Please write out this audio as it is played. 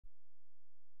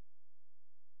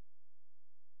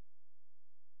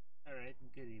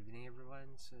Good evening,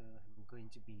 everyone. So I'm going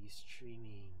to be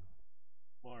streaming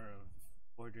more of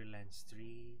Borderlands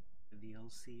 3, the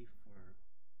DLC for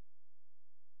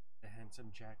the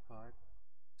handsome Jackpot.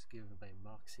 It's given by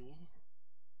Moxie,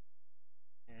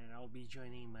 and I'll be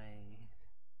joining my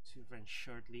two friends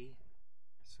shortly.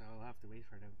 So I'll have to wait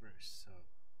for them first. So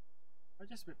I'll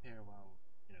just prepare while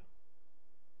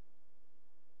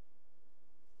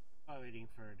waiting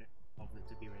for all of them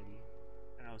to be ready,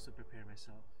 and I also prepare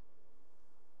myself.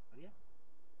 But yeah.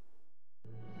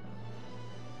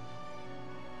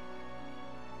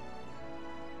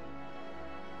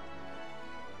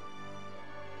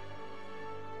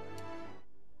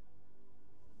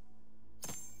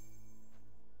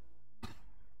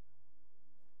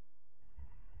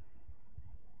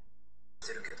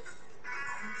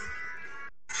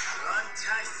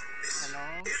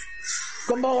 Hello?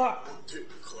 こんばんは。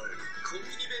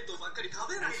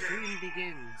 The stream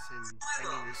begins and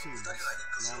resumes.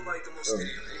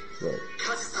 Right.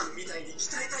 I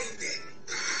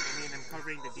mean, I'm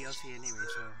covering the DLC anyway,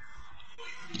 so.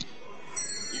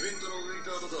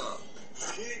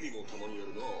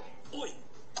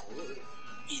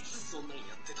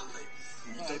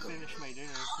 Well, I finished my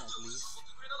dinners at least.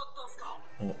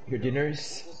 Your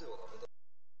dinners?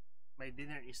 My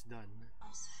dinner is done.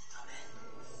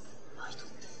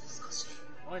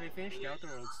 Oh, they finished the Outer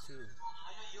Worlds too.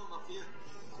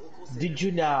 Did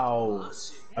you now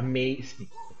amaze me?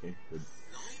 Okay, good.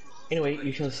 Anyway,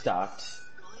 you shall start.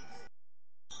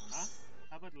 Huh?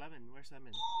 How about Lemon? Where's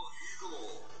Lemon?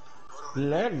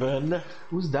 Lemon?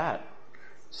 Who's that?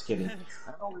 Just kidding. I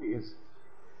don't know who he is.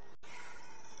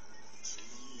 It's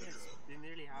been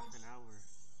nearly half an hour.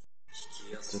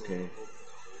 It's okay.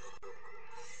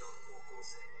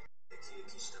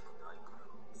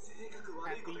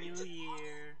 Happy New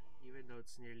Year! Even though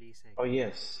it's nearly second. Oh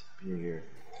yes, New Year.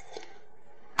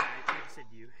 I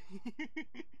texted you.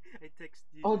 I texted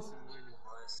you this morning.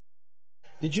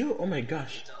 Did you? Oh my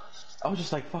gosh. I was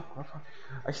just like, fuck.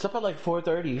 I slept at like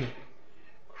 4:30.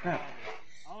 Crap.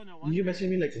 Oh, no Did wonder. you message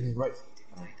me like right?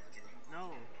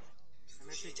 No. I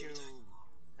messaged you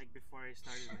like before I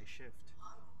started my shift.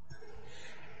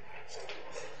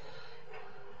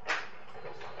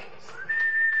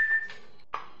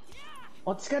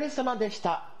 Otsukaresama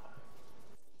deshita.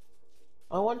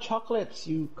 I want chocolates,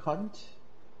 you cunt.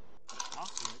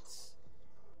 Chocolates?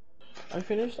 I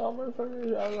finished all my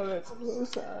fucking chocolates. I'm so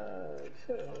sad.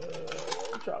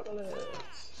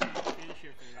 Chocolates. You finished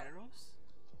your Ferreros?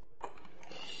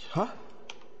 Huh?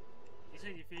 You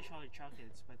said you finished all your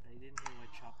chocolates, but I didn't hear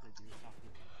what chocolate you were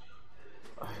talking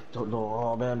about. I don't know,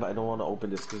 oh man, but I don't want to open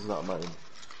this because it's not mine.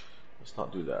 Let's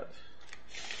not do that.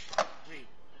 Wait,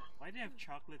 why do you have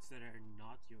chocolates that are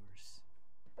not yours?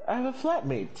 I have a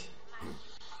flatmate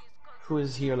who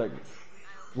is here like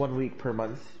 1 week per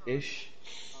month ish.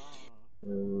 Oh,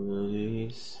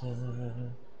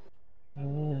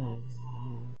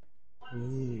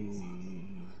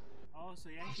 so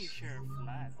you actually share a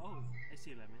flat. Oh, I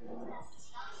see Lemon.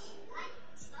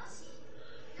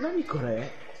 Nani kore?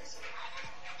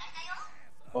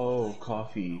 Oh,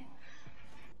 coffee.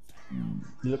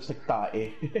 He looks like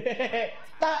tae.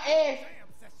 Tae!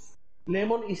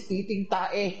 Lemon is eating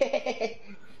tae.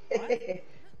 I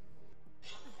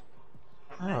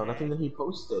don't know, nothing that he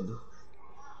posted.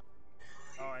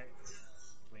 Oh,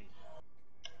 wait.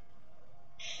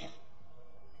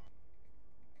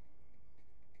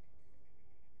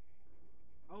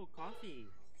 Oh, coffee.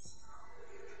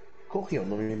 Coffeeを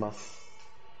飲みます。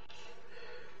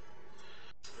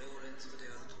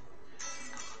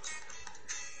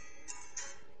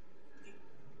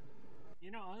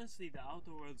You know, honestly, the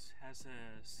Outer Worlds has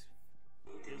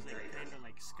feels like kind of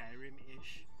like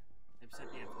Skyrim-ish,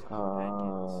 except you have two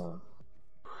companions.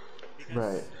 Because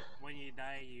right. when you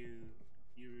die, you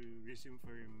resume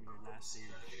from your last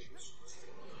save.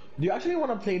 Do you actually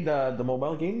want to play the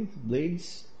mobile game,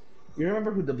 Blades? You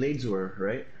remember who the Blades were,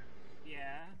 right?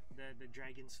 Yeah, the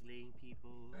dragon slaying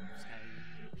people of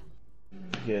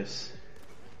Skyrim. Yes.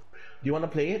 Do you want to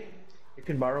play it? You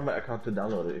can borrow my account to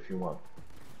download it if you want.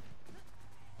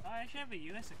 Oh, I actually have a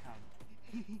US account.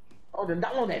 Oh, then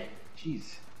download it!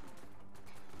 Jeez.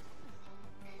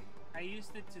 I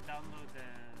used it to download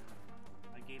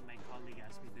a game my colleague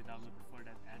asked me to download before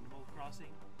that, Animal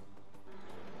Crossing.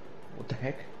 What the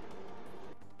heck?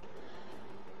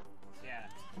 Yeah.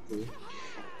 Okay.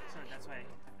 So that's why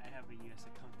I have a US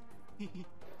account.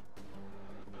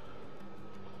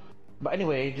 But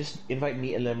anyway, just invite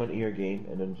me and Lemon in your game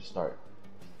and then just start.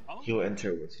 Oh? He'll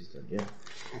enter once he's done, yeah.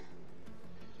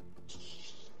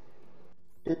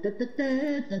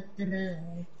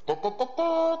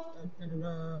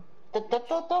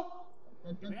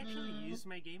 Did we actually use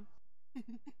my game?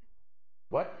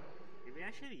 What? Did we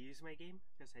actually use my game?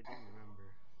 Because I don't remember.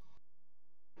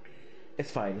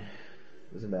 It's fine.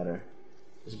 Doesn't matter.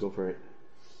 Just go for it.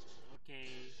 Okay.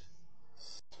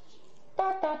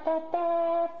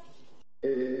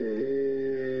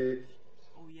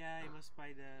 Oh yeah, I must buy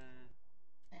the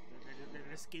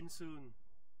skin soon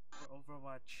for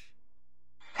Overwatch.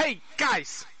 Hey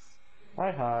guys!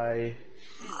 Hi, hi.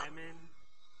 Hey Lemon.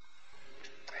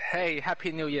 Hey,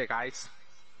 Happy New Year, guys.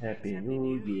 Thanks, Happy Happy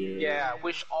New New Year. Yeah, Year.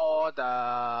 wish all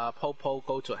the Popo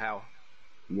go to hell.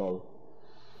 Lol.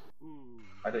 Ooh.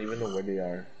 I don't even know where they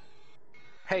are.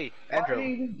 Hey, Why are they Andrew,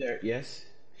 even there? Yes.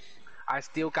 I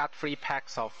still got 3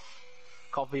 packs of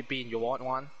coffee bean. You want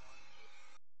one?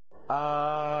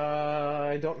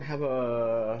 I don't have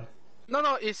a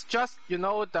No, it's just, you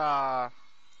know, the...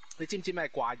 你知唔知咩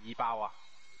掛耳包啊?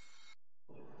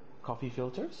 coffee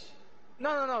filters.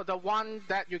 No, the one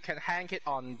that you can hang it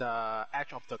on the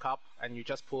edge of the cup and you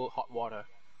just put hot water.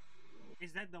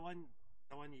 Is that the one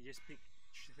you just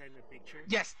send a picture?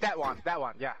 Yes, that one,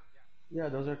 yeah. Yeah,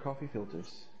 those are coffee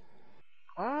filters.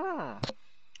 Ah.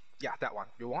 Yeah, that one.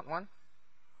 You want one?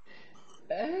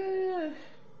 Eh.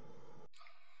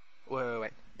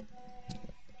 Wait.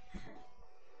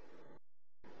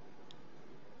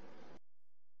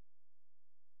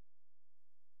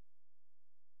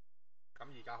 咁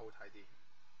而家好睇啲。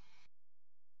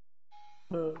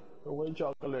I want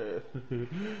chocolate.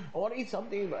 I want to eat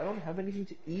something, but I don't have anything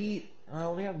to eat. I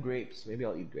only have grapes. Maybe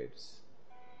I'll eat grapes.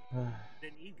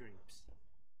 Then eat grapes.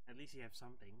 At least you have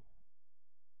something.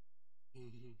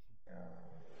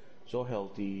 So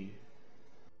healthy.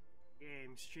 Yeah,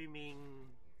 I'm streaming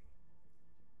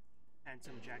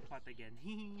Handsome Jackpot again.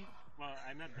 Well,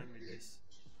 I'm not done with this.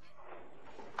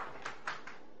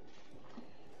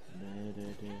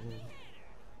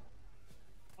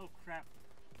 Oh crap.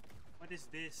 What is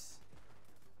this?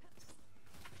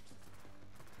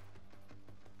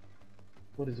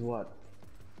 What is what?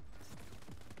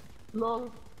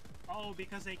 Lol. Oh,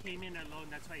 because I came in alone,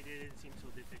 that's why it didn't seem so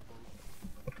difficult.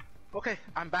 Okay,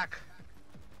 I'm back.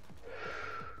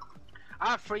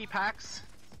 I have 3 packs.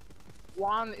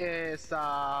 One is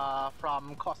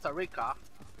from Costa Rica.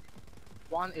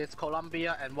 One is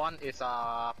Colombia, and one is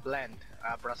blend.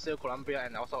 Brazil, Colombia,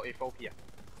 and also Ethiopia.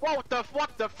 What the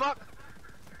fuck?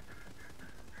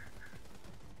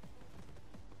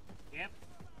 Yep.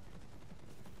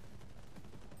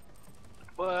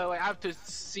 Wait, I have to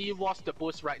see what's the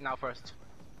boost right now first.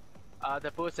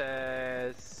 The boost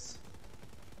is...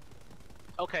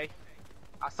 Okay.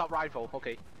 Assault rifle,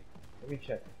 okay. Let me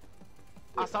check.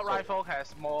 Assault rifle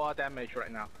has more damage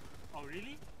right now. Oh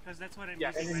really? Because that's what I'm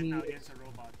Yes. using right now Enemy- against the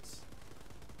robots.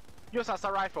 Use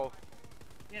assault rifle.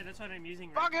 Yeah, that's what I'm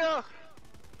using Fuck right now. you!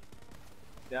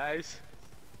 Nice.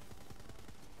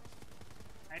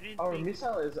 I didn't Our think...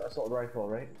 missile is assault rifle,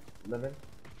 right? Lemon?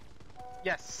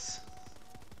 Yes.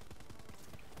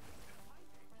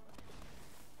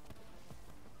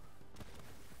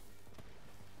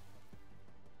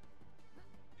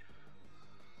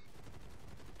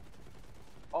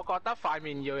 I覺得塊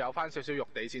面要有返少少肉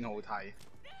地先好睇。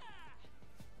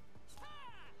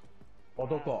我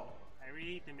都覺。 I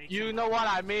really need to make You some know what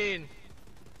I mean?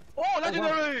 Oh,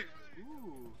 legendary!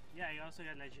 Ooh, yeah, I also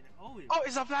got legendary. Oh, Oh,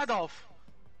 it's a flat off.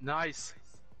 Nice.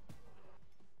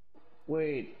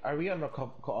 Wait, are we on a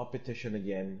competition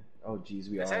again? Oh jeez,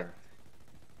 we Is are. it?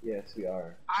 Yes, we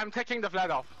are. I'm taking the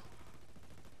flat off.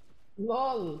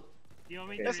 LOL! do you want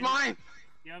me Okay. to It's mine.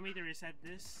 Do you want me to reset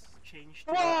this? Change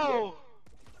to... Whoa!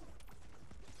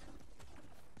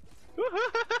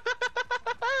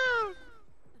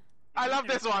 I love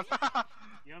this one.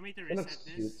 You want me to It looks reset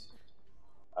cute. this?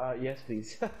 Yes,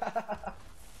 please.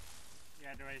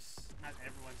 Yeah, otherwise not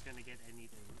everyone's gonna get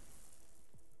anything.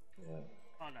 Yeah.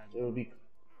 Hold on. It will be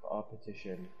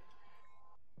competition.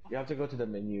 You have to go to the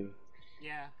menu.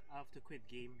 Yeah, I'll have to quit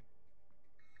game.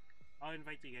 I'll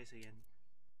invite you guys again.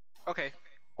 Okay.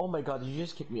 Oh my god, did you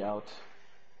just kick me out?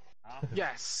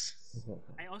 Yes.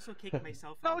 I also kicked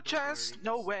myself out. No don't chance, worry.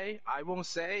 no way, I won't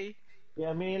say.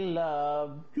 Yeah, me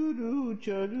love. Choo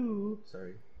choo.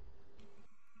 Sorry.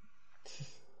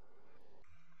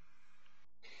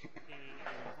 Okay,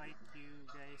 invite you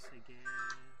guys again.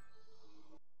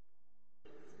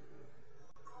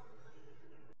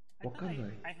 I What thought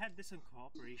kind I had this on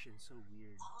cooperation, so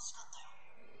weird.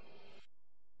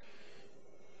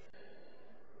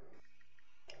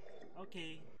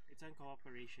 Okay, it's on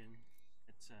cooperation.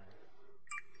 It's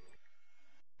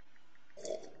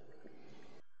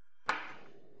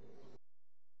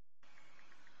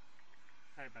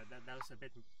sorry about that. That was a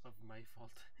bit of my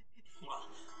fault.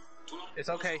 It's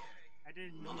okay. I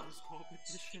didn't know this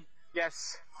competition.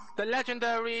 Yes, the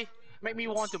legendary make me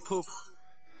want to poop.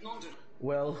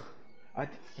 Well, I'm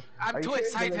are you too sure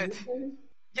it's the excited. legendary?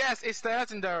 Yes, it's the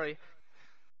legendary.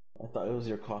 I thought it was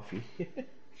your coffee.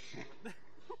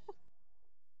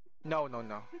 No, no,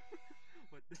 no.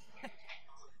 What the heck?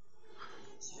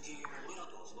 俺ら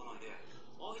と遊ばないで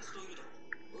あいつといるだ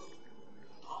ろ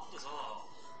だってさ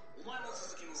お前も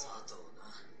鈴木も佐藤な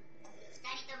二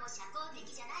人とも社交的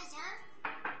じゃないじゃん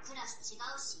クラス違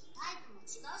うしタイプも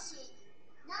違うし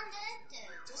なんでって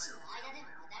女子の間でも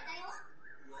話題だよ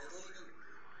話題な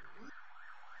の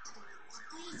佐藤かっ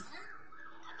こいいじゃん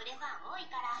隠れファン多い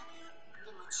から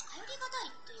でも近寄りがたい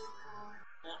っていうか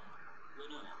あ、ご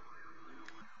めんな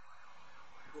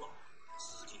ほら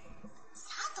鈴木佐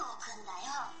藤くんだ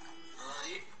よは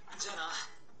いじゃあな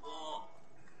も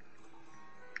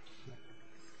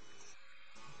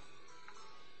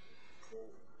う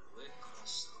上から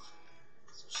下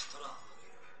そしたら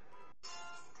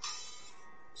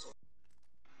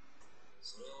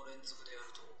それを連続でやる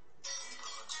とこんな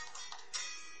感じ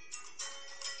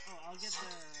Oh, I'll get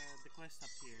the quest up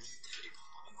here.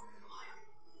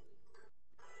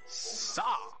 So,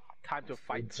 time to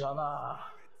fight. Jala.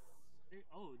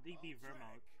 Oh, DB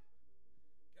Vermouth.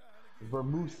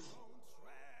 Vermouth.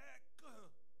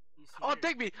 Oh,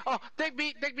 Digby! Oh,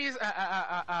 Digby's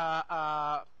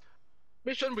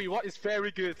mission reward is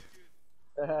very good.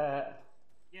 Yeah,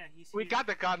 he's We here. got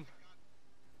the gun.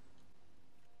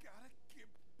 Gotta get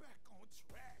back on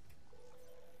track.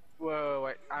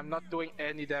 Wait, I'm not doing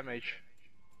any damage.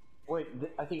 Wait,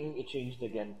 I think it changed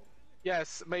again.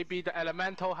 Yes, maybe the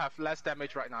elemental have less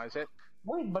damage right now, is it?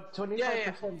 Wait, but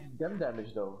 25% gun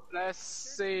damage though. Let's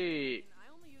see. I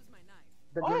only use my knife.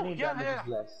 The Oh, grenade yeah, damage yeah. is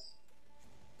less.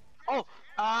 Oh,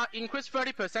 increase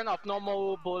 30% of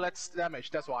normal bullets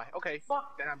damage, that's why. Okay,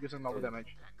 Fuck. then I'm using normal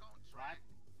damage. What?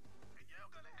 And you're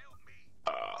gonna help me.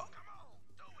 Come on,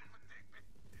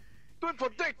 Do it for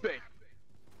Digby!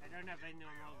 I don't have any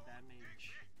normal damage.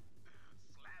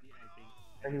 Yeah, I think.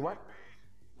 Any what?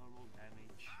 Normal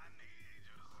damage.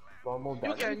 Normal You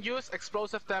damage? can use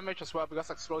explosive damage as well because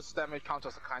explosive damage counts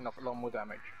as a kind of normal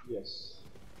damage. Yes.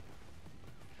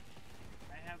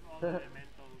 I have all the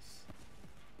elementals.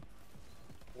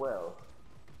 Well.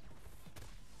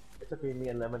 It's okay, me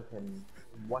and Lemon can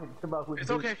wipe them out with It's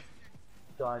this okay.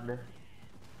 gun.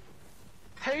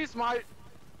 Taste my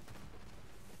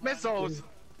missiles!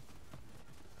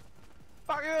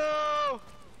 Fuck you!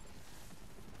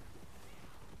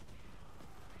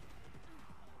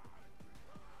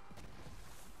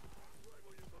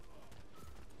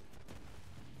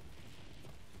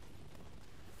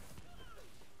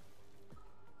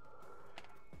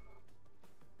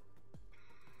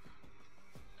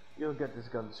 You'll get this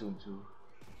gun soon too.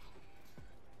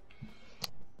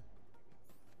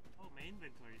 Oh, my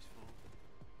inventory is full.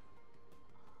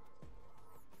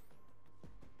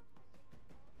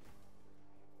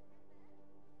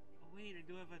 Oh wait, I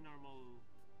do have a normal.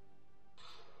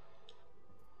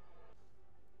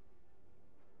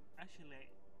 Actually,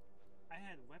 I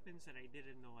had weapons that I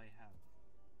didn't know I have.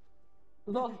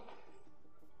 LOL.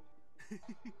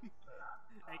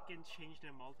 I can change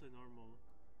them all to normal.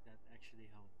 That actually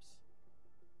helps.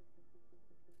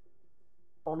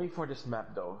 Only for this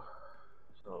map though.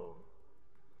 So.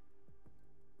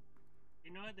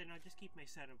 You know what? Then I'll just keep my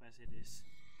setup as it is.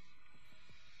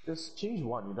 Just change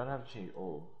one, you don't have to change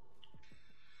all.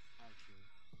 True.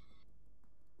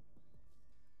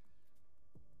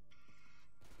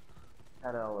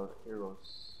 Panel of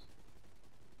heroes.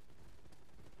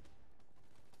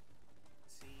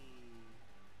 Let's see.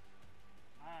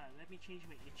 Let me change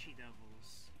my itchy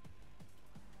devils.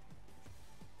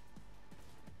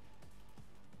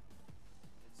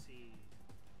 Let's see.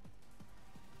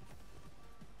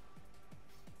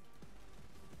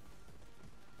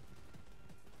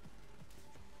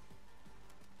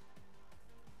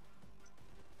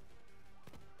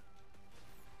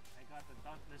 I got the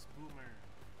Dauntless Boomer.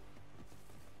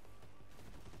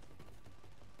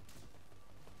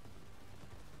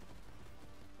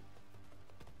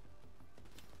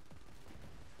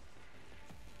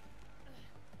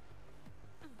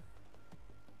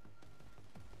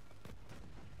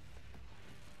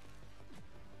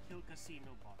 Kill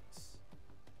casino bots.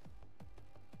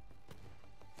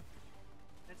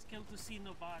 Let's kill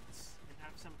casino bots and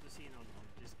have some casino.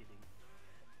 No, just kidding.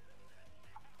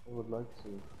 I would like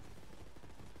to.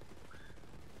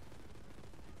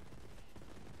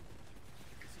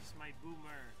 This is my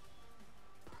boomer.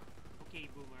 Okay,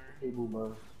 boomer. Hey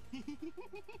boomer.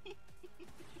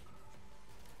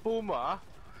 Boomer?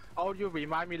 Oh, you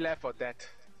remind me Left 4 Dead.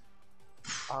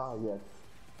 Ah yes.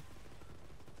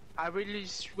 I really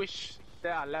wish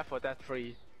there are Left 4 Dead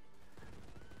 3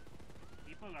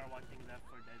 People are wanting Left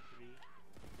 4 Dead 3.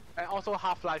 and also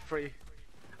Half-Life 3.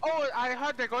 Oh, I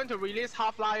heard they're going to release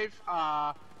Half-Life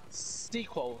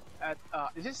sequel.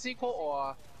 Is it sequel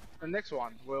or the next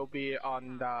one will be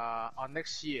on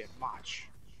next year March?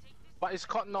 But it's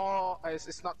called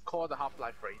it's not called the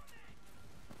Half-Life 3.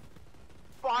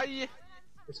 Bye.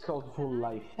 It's called Whole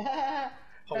Life.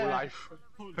 Whole life.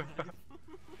 Whole life.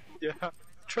 Yeah,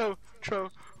 true.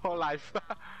 Whole life.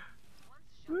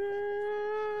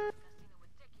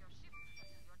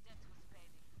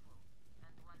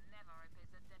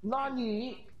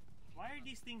 Nani? Why are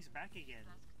these things back again?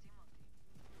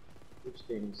 Which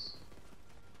things?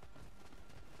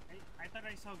 I thought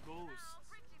I saw ghosts.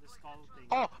 The skull thing.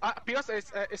 Oh, because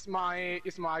it's my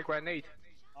grenade.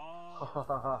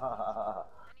 Oh.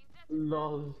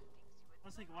 Lol. I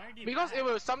was like, why are they Because back? it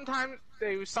will sometimes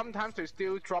they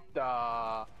still drop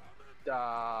the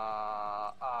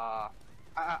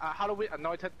Halloween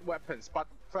anointed weapons, but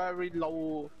very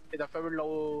low in a very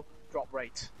low drop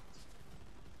rate.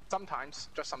 Sometimes,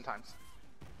 just sometimes.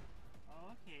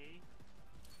 Oh, okay.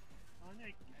 I wonder,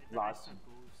 I thought I Lots. saw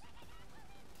ghosts.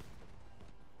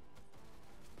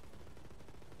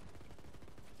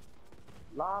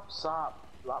 Lop sop.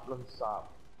 Lopland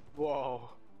sop. Whoa.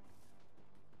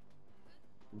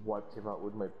 Wiped him out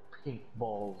with my pink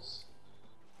balls.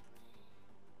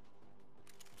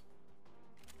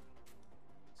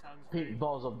 Sounds Pink very,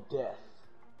 balls of death.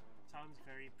 sounds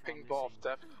very Pink promising. ball of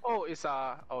death. Oh, it's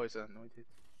anointed.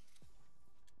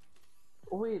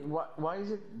 Oh wait, why is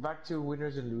it back to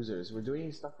winners and losers? We're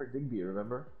doing stuff for Digby,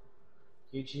 remember?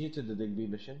 Can you change it to the Digby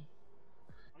mission?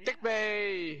 Oh, yeah?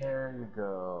 Digby. There you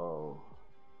go.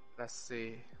 Let's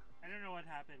see. I don't know what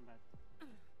happened, but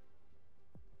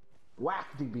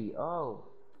Whack Digby. Oh.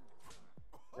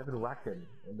 I haven't whacked him.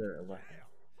 And there, I whacked him.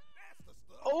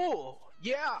 Oh,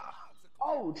 yeah.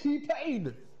 Oh,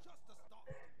 T-Pain!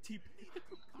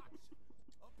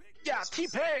 Yeah,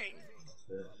 T-Pain.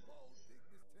 Yeah.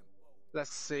 Let's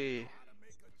see.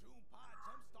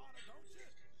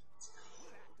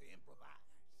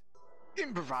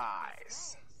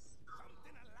 Improvise.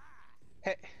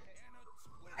 Hey,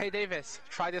 Davis,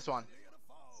 try this one.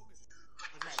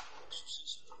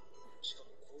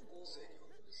 what's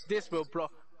that? This will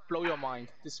blow your mind.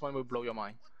 This one will blow your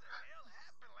mind.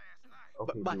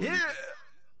 Okay, But dude. here,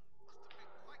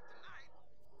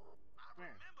 Where?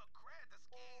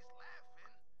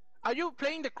 are you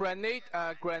playing the grenade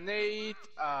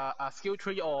skill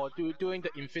tree or doing the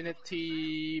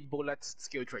infinity bullets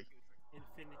skill tree?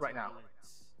 Infinity Right now.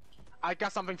 bullets. I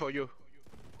got something for you.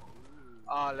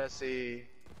 Ooh. Let's see.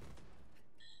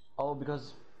 Oh,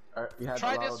 because you had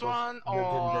Try a lot this of those one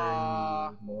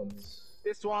legendary mods.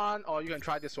 This one, or you can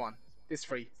try this one. This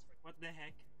free. What the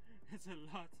heck? That's a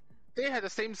lot. They had the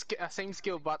same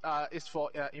skill, but it's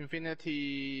for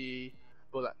infinity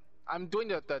bullet. I'm doing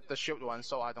the shield one,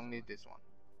 so I don't need this one.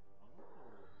 Oh.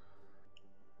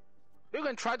 You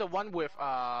can try the one with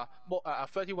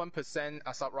 31%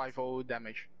 assault rifle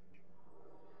damage.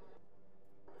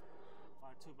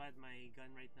 Too bad my gun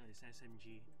right now is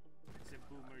SMG. It's a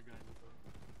boomer gun.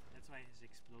 That's why it's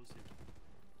explosive.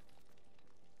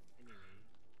 Anyway.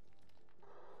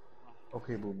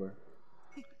 Okay, Boomer.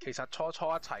 其實初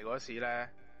一齊嗰時咧，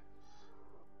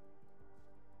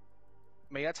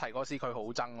未一齊嗰時佢好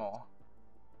憎我。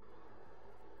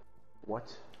What?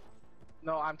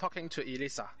 No, I'm talking to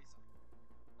Elisa.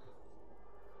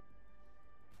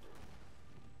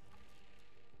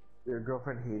 Your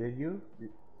girlfriend hated you?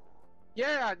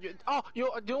 Yeah.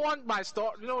 You want my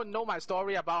story? You know my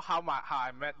story about how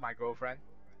I met my girlfriend.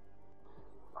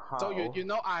 How? So you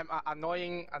know I'm an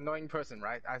annoying person,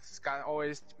 right? I just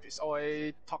always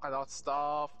talk about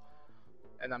stuff,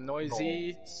 and I'm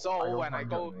noisy. No, So when I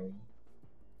go, know.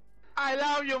 I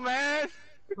love you, man.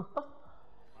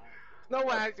 No,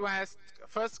 when I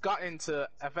first got into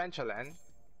Adventureland,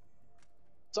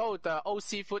 so the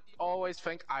OC foot always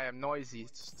think I am noisy,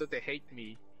 so they hate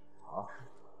me. Oh.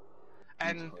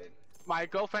 And my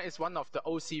girlfriend is one of the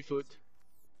OC foot.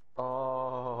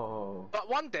 Oh. But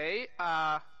one day,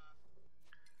 I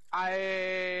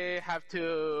have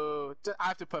to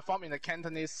perform in the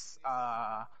Cantonese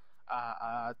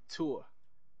tour.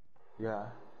 Yeah.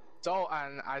 So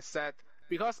and I said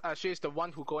because she is the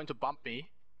one who going to bump my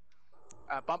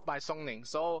Songning.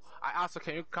 So I asked her,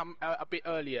 can you come a bit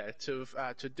earlier to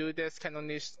do this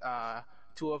Cantonese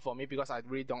tour for me, because I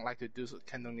really don't like to do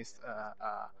Cantonese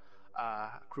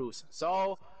cruise.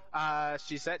 So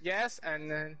she said yes,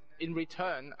 and then in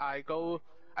return I do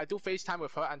FaceTime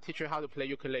with her and teach her how to play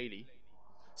ukulele.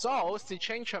 So she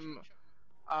changed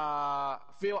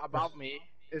feel about me.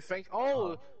 It think,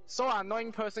 oh, so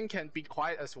annoying person can be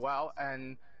quiet as well,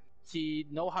 and he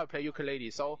know how to play ukulele.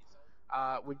 So,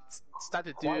 we start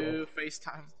to do Quiet.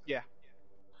 FaceTime. Yeah.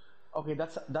 Okay,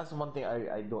 that's one thing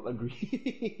I don't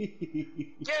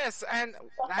agree. Yes, and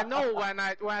I know when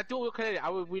I do ukulele, I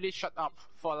will really shut up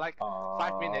for like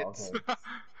 5 minutes. Okay.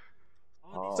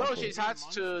 Oh, these Oh, are So the she okay. green starts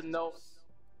to know, monsters.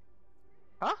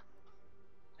 huh?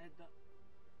 And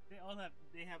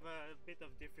they have a bit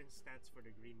of different stats for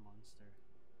the green monster.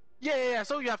 Yeah.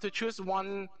 So you have to choose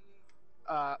one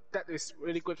that is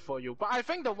really good for you. But I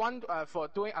think the one for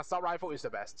doing assault rifle is the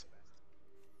best.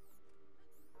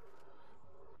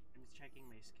 I'm checking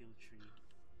my skill tree.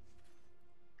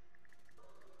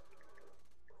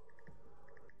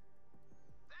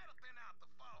 That'll thin out the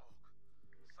fog.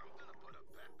 Something to put a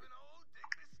pep in old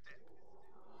Digby's step.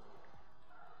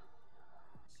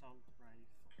 Assault rifle.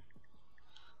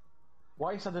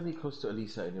 Why suddenly close to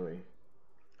Elisa anyway?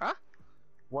 Huh?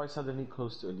 Why suddenly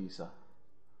close to Elisa?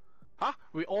 Huh?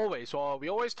 We always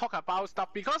talk about stuff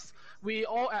because we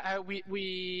always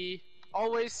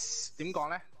點講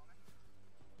呢?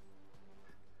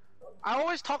 I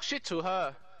always talk shit to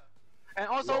her. And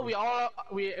also, Lol.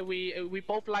 we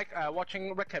both like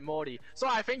watching Rick and Morty. So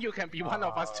I think you can be one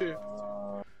of us too.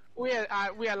 We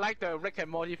are like the Rick and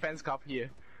Morty fans club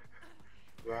here.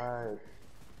 Right.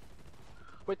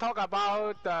 We talk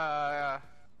about the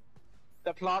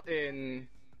plot in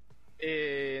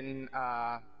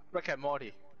Rick and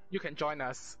Morty. You can join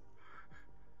us.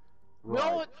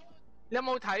 Right. 你有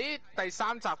冇睇第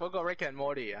三集嗰個 Rick and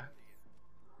Morty 啊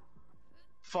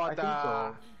 ？For I think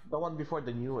so. the The one before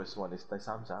the newest one is the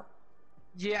Samsap.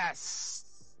 yes.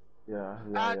 Yeah.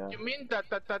 You mean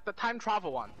the time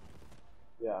travel one?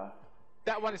 Yeah.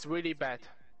 That one is really bad.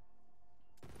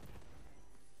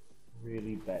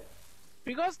 Really bad.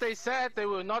 Because they said they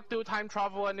will not do time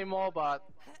travel anymore, but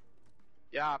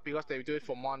yeah, because they do it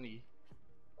for money.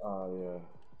 Oh yeah.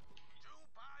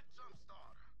 Two-pod jump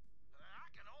starter. I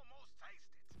can almost taste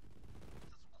it.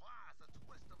 Just requires a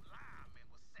twist of lime and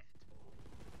was set.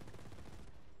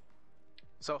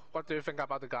 So, what do you think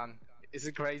about the gun? Is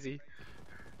it crazy?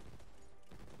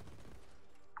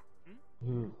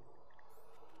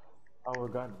 Our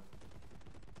gun.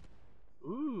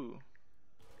 Ooh.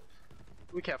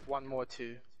 We can have one more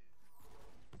too.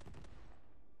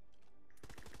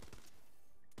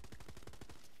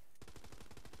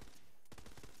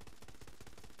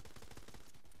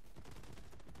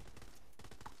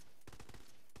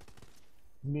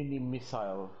 Mini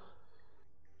missile.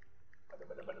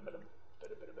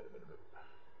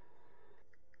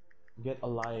 Get a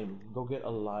lime. Go get a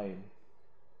lime.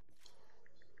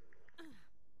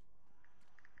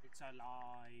 It's a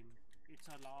lime. It's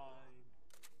a lime.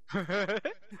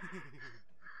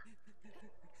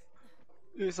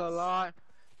 It's alive.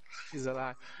 It's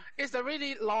alive. It's a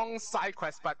really long side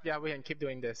quest, but yeah, we can keep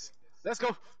doing this. Let's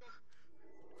go.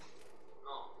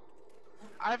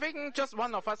 I think just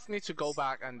one of us needs to go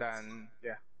back and then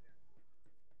yeah.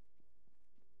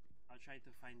 I'll try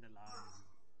to find the lime.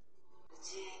 う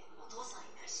ちお父さん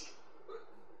いないし。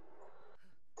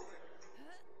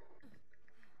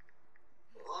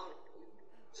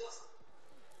じゃあさ、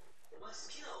お前好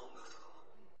きな音楽とかは？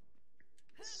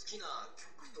好きな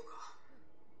曲とか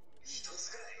一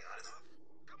つくらいあるだろ。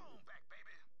Come on back,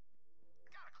 baby.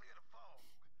 Gotta clear the fog.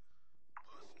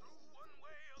 Push through one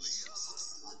way or 意 the 思の other. 疎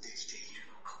通はできている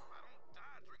のか。 I don't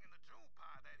die drinking the June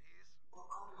pie, that is. わ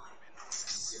かんないんで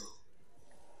すよ。好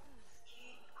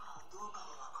きかどうか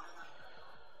はわからないんだけ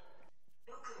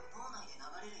ど、よく脳内で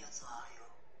流れるやつはあるよ。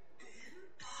電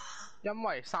波。因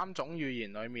為三種語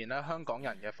言裏面咧，香港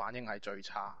人嘅反應係最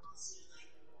差。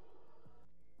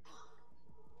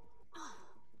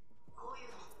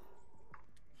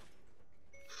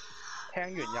聽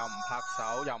完又唔拍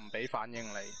手，又唔俾反應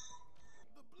你，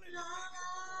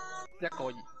一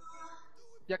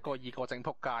個二個正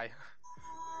仆街。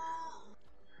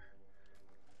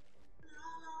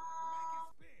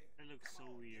That looks so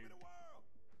weird.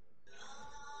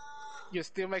 You're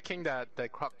still making the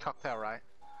cocktail, right?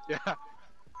 Yeah.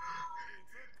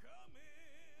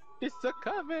 It's a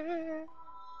coming.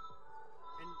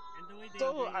 And the way the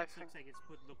So, I ingredients looks like it's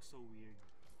put looks so weird.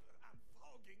 I'm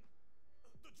fogging.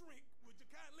 The drink, would you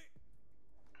kindly?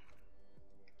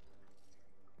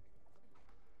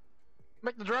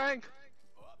 Make the drink.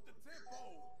 Up the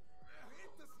tempo.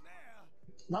 Hit the snare.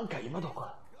 なんか今どこ？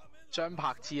 張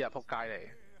柏芝啊，仆街嚟。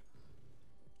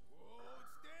Hold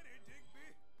steady,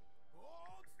 Digby.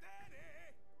 Hold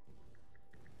steady.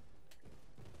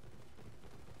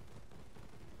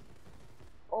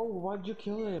 Oh, why'd you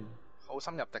kill him? 好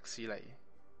深入迪士尼。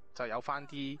就有翻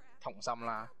啲童心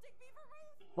啦。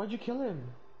Why'd you kill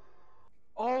him?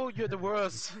 Oh, you're the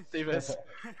worst, Davis.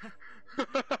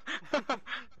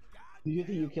 Do you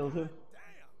think you killed him?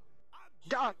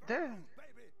 God damn！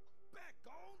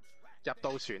 入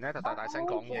到船咧就大聲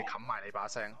講嘢，冚埋你把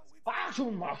聲。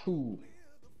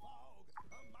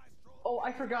Oh,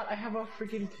 I forgot. I have a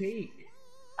freaking cake.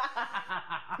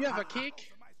 You have a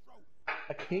cake?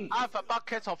 A cake. I have a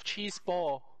bucket of cheese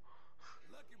ball.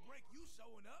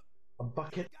 A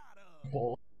bucket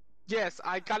ball. Yes,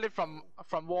 I got it from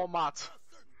Walmart.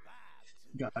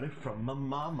 Got it from my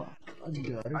mama. I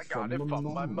got it I from got it my from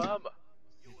my mama. mama.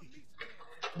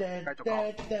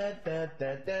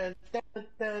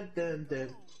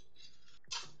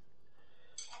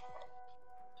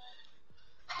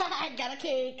 I got a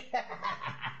cake.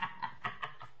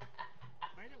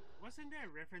 Wasn't there a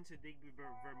reference to Digby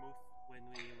Vermouth when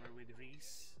we were with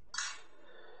Reese?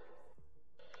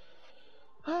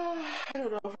 I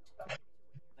don't know.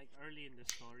 Like early in the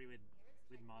story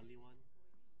with Molly one.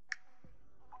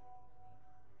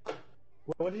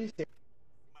 What did he say?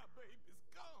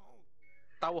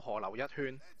 兜河流一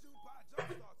圈。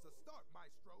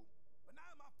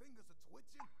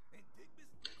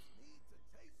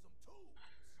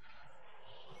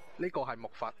呢個係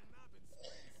木筏。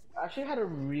I actually had a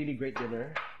really great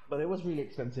dinner, but it was really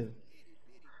expensive.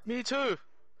 Me too.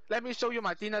 Let me show you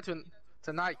my dinner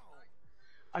tonight.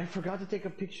 I forgot to take a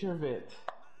picture of it.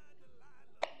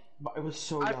 But it was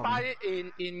so I yum. buy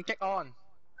it in Get On,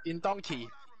 in Donkey.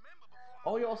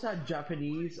 Oh, you also had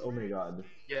Japanese? Oh my god.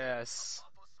 Yes.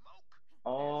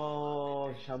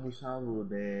 Oh, shabu shabu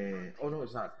de. Oh no,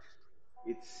 it's not.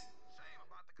 It's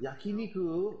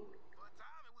yakiniku.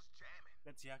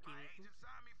 That's yakiniku.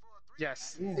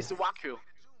 Yes, Yeah. it's Wagyu.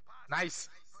 Nice.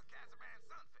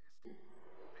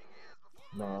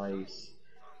 Nice.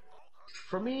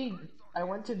 For me, I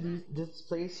went to this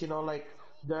place, you know, like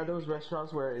there are those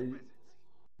restaurants where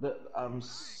the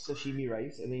sashimi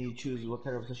rice, and then you choose what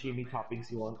kind of sashimi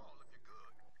toppings you want.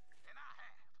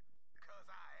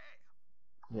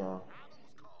 Yeah.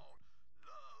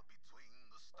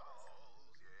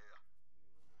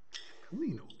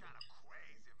 Ooh.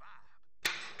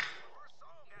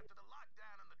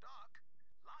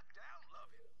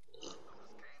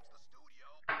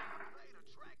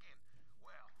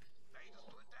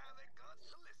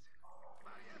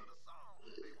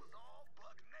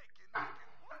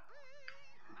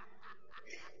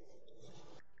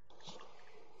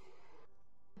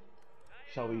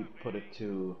 Shall we put it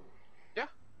to Yeah.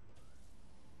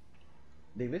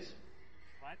 Davis?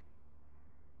 What?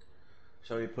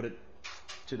 Shall we put it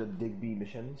to the Digby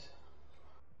missions?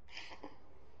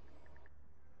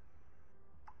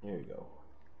 There you go.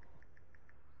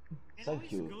 It Thank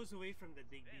always you. goes away from the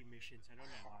Digby missions. I don't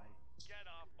know why. Get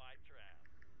off my track.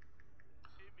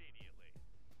 Immediately.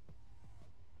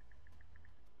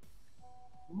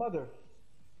 Mother.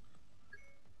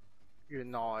 原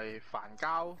來梵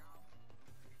交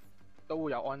都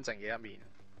會有安靜嘅一面。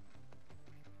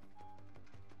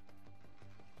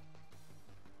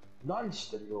Nice,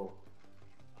 there you go.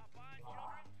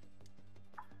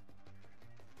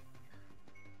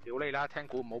 屌你啦，聽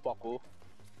估唔好博估。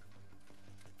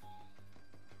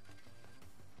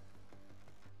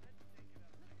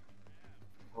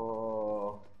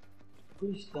Oh,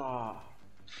 Krista.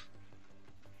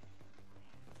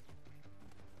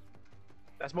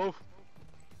 Let's move.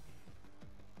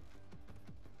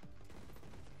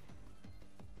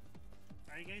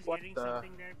 Are you guys What getting the-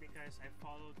 something there? Because I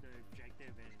followed the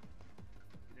objective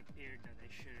and it appeared that I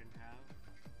shouldn't have.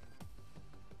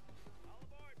 All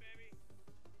aboard, baby.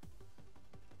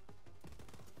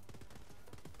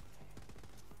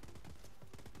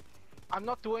 I'm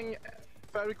not doing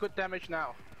very good damage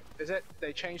now. Is it?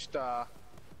 They changed the...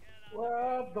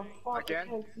 What the fuck? Again?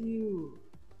 I can't see you.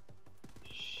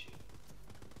 Shit.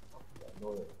 I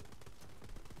know it.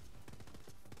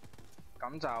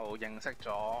 咁就認識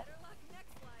咗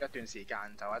一段時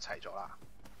間就一齊咗啦。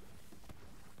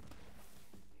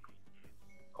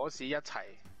嗰時一齊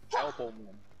喺個部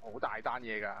門好大單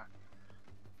嘢㗎。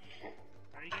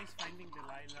Are you guys finding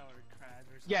Delilah or Crad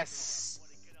or something? Yes!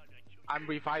 I'm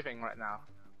reviving right now.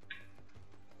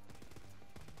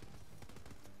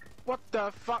 What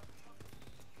the fuck?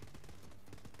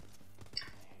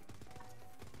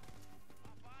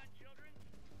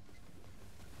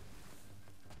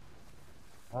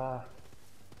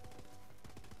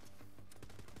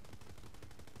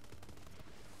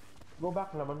 Go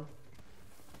back, Lemon.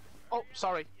 Oh,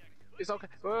 sorry. It's okay.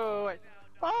 Wait.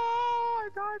 Oh, I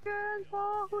died again.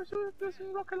 Oh, who's doing this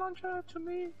rocket launcher to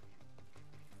me?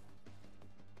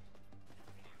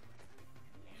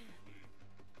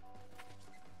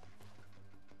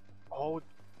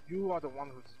 You are the one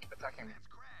who's attacking me.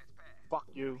 Fuck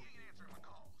you.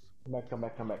 Come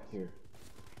back here.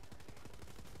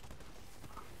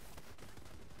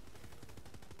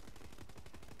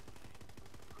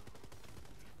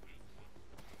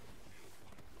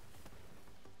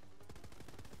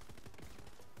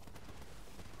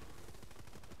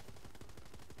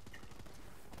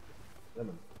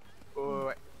 Lemon.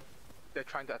 Wait. They're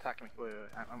trying to attack me. Wait.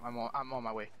 I'm on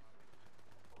my way.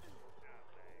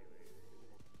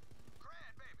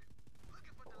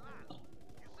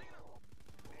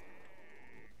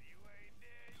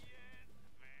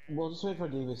 We'll just wait for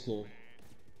Davis here.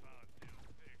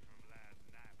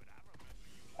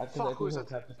 I think Fuck, who is he'll it?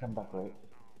 have to come back, right?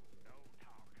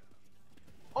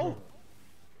 Oh!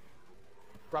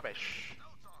 Rubbish.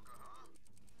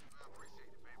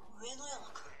 上野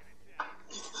山君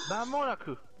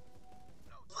Namonaku.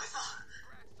 お前さ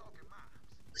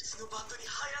うちのバンドに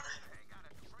入らない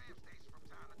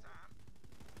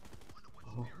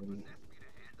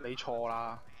你錯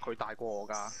啦，佢大過我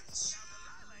㗎。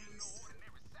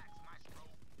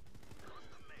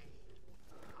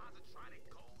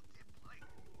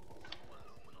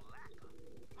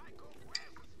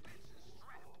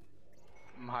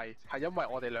唔係，係因為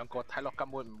我哋兩個睇落根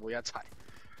本唔會一齊。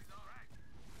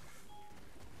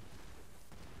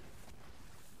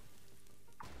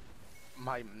唔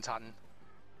係唔襯。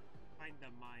Find the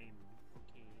mime.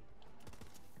 Okay.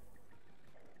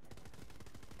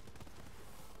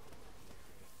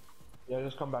 Yeah,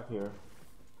 just come back here.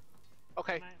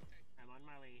 Okay. I'm on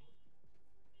my way.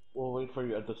 We'll wait for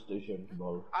you at the station,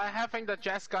 Bo. I'm having the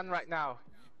jazz gun right now.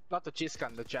 Not the jizz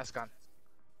gun, the jazz gun.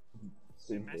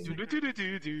 Same thing.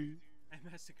 Do-do-do-do-do-do. I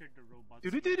massacred the robots.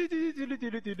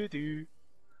 Do-do-do-do-do-do-do-do-do.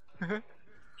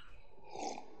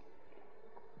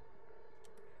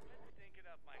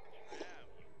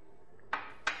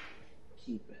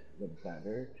 Keep the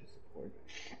banner to support.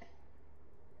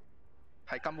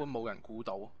 係根本冇人估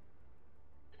到。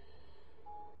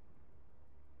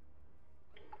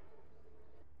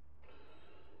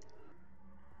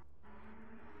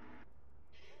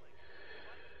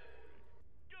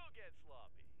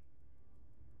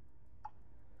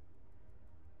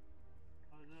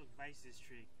Oh look, Vice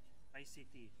District. Vice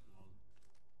City. Lol.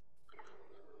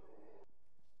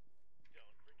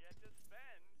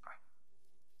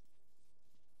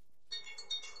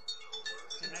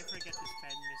 Can I forget to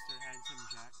spend, Mr. Handsome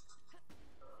Jack?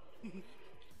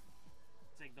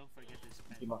 It's like, don't forget to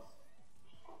spend. You must.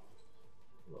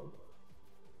 Lol.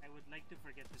 I would like to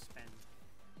forget to spend.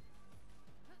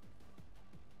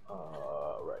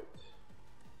 Right.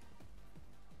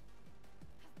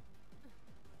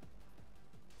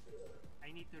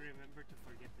 I need to remember to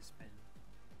forget to spend.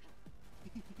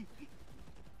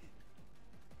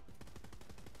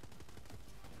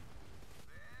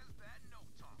 There's that note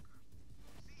talker.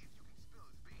 See if you can spill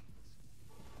his beans.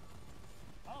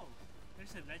 Oh,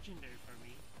 there's a legendary for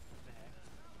me. What the heck?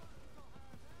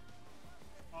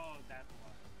 Oh, that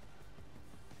one.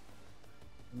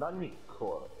 Nani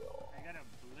coil. I got a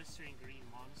blistering green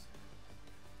monster.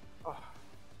 Oh,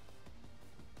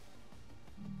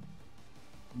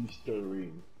 Mr.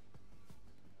 Ring.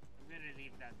 I'm gonna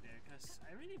leave that there because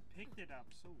I really picked it up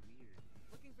so weird.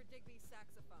 Looking for Digby's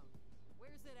saxophone.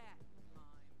 Where's it at?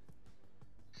 Mime.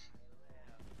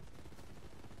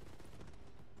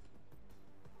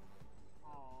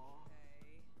 Aww.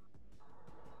 Okay.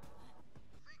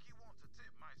 Think he wants a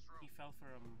tip, Maestro. He fell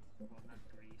from, well, not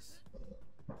grace.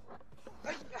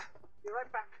 be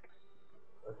right back.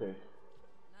 Okay.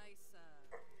 Nice,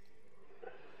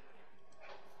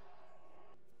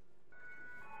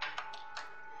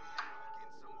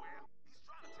 Getting somewhere. He's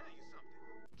trying to tell you something.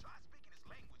 Try speaking his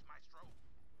language, Maestro.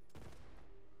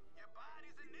 Your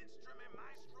body's an instrument,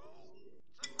 Maestro.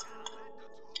 Just gotta let the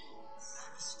tools.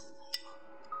 寂しくないわ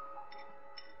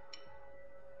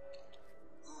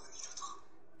もう二度と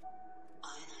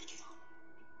会えないけど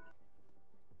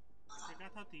I forgot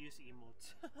how to use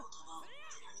emotes. 言葉を持って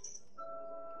ないけど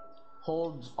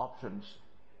Hold options.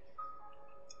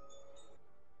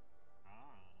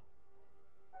 Ah.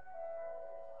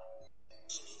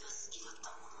 君が好きだっ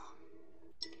たもの持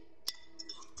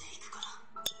っていくから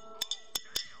Damn,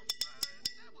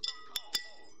 that was uncalled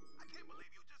for. I can't believe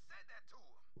you just said that to him.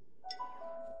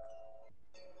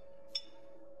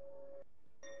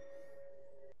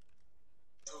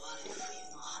 とある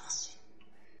冬の話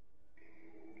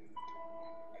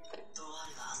とあ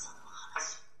る朝の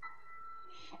話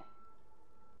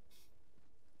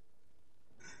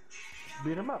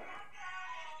Beat him up.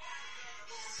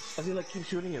 I feel like keep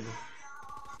shooting him.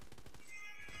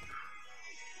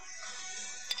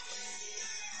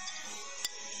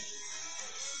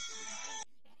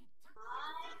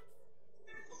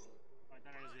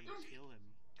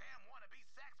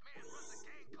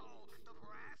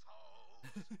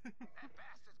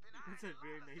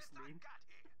 very nice name.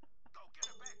 Go get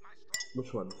her back, Maestro.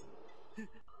 Which one?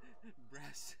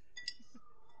 Brass.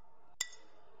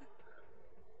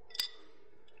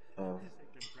 Oh. It's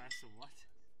like the brass of what?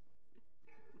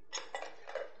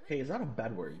 Hey, it's not a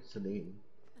bad word. It's a name.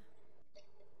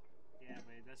 Yeah,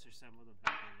 but it does resemble the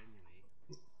bad word anyway.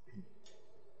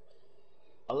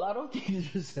 A lot of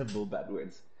things resemble bad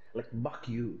words. Like "muck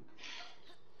you."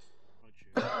 Oh,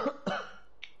 true.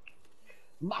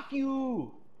 Muck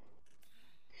you!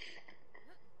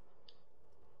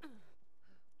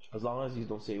 As long as you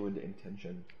don't say it with the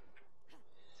intention.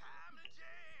 Time to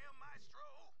jam,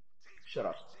 Maestro. Teach Shut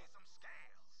up. BG some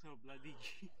scales. So bloody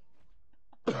G.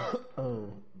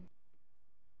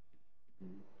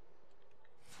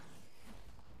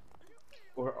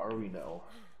 Where are we now?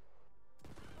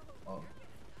 Oh.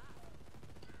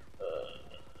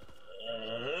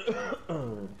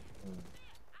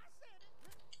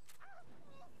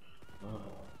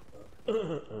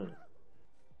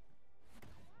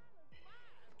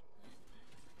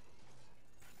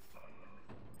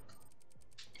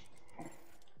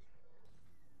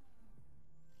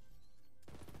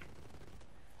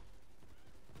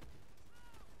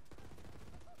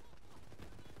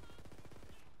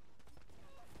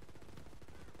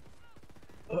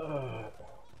 Hell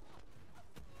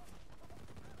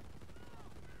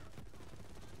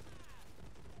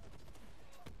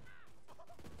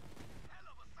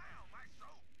of a sound, Maestro.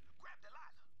 Grab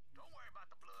Delilah. Don't worry about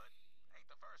the blood. Ain't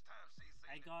the first time she's seen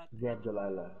I it. got Grab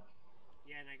Delilah.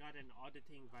 yeah, and I got an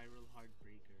auditing viral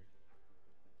heartbreaker.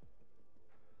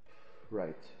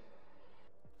 Right.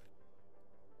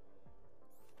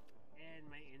 And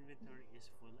my inventory is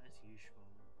full as usual.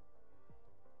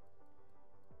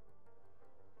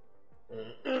 Okay,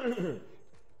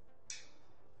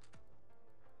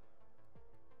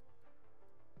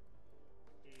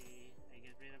 I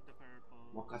get rid of the purple.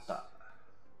 Wakata.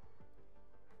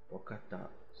 Wakata.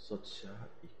 Socha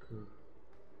iku.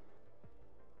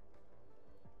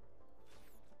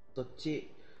 Sochi.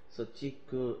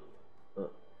 Sochiku.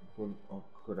 Bun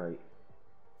okurai.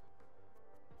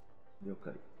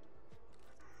 Yokai.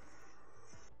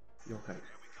 Yokai.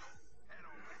 There we go. Head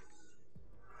on back.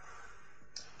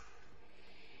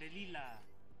 Delilah.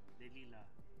 Delilah.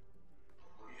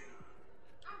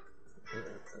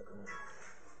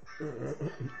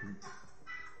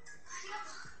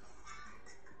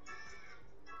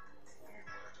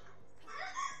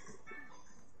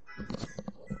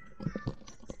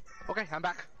 Okay, I'm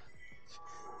back.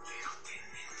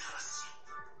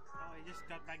 Oh, I just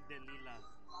got back Delilah.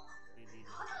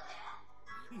 Delilah.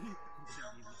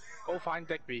 Delilah. Go find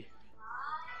Digby. Delilah,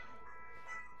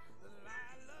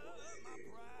 my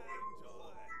pride and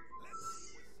joy. Let's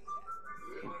see what she has to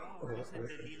say. Oh, you said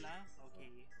Delilah?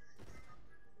 Okay.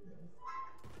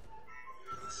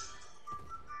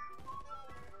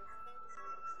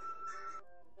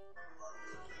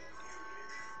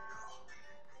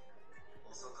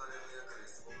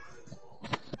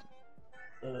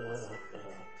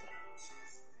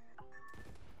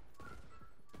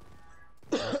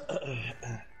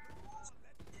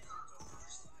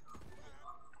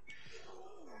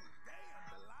 Ooh, damn,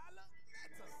 Delilah.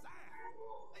 That's a sound.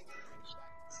 Thanks for bringing it back to me, Maestro.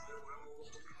 Like you like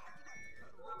to cut a record sometime.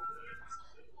 I'm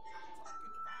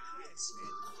talking 5 cents. Oh, yes.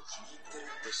 We'll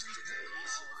get this casino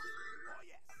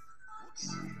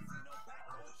back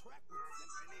on track with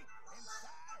symphony and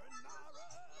sayonara. Big Vermouth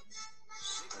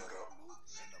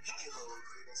and the vocals.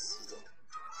 Ooh, that's music to my ears. Let's make some music.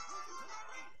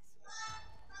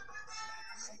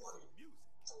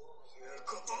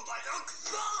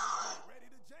 Ready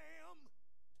to jam?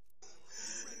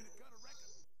 You ready to cut a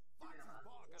record? Foxy's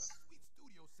Bar got a sweet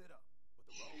studio set up, but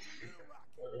the road's a little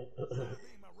rocky. You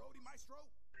being my roadie, Maestro?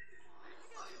 I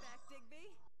got your back,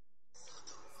 Digby.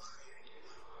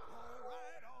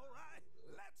 All right.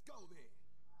 Let's go then.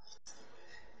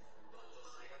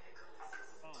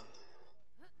 Oh.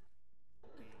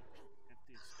 Okay. Have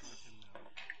to escort him now.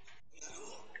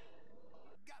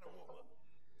 Gotta warm up.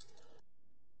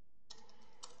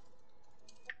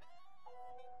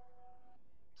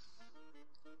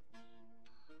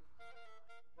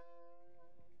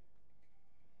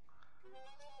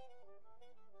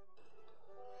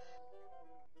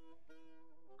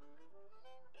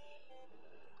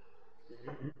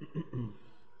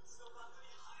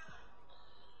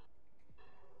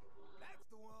 That's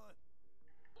the one.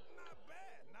 Not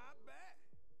bad, not bad.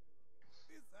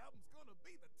 This album's gonna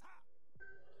be the top.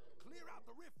 Clear out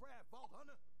the riffraff, Vault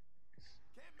Hunter.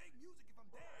 Can't make music if I'm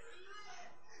dead.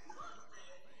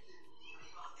 These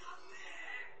are my kind of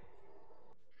fans.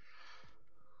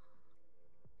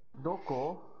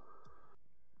 Doko?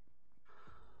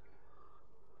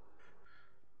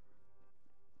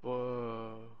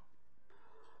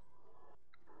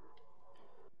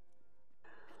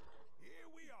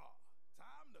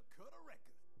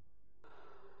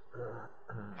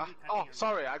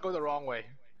 sorry, I go the wrong way.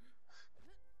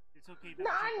 It's okay, man.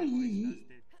 Always does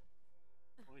it.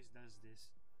 Always does this.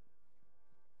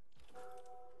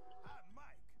 Hot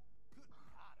mic could be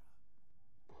hotter.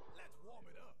 Let's warm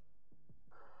it up.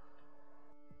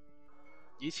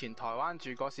 以前台灣住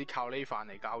嗰時靠呢飯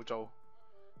嚟交租。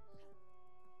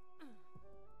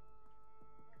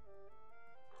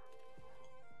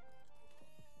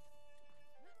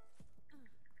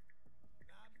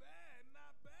Not bad,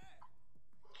 not bad.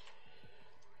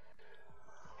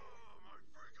 Oh, my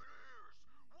freaking ears!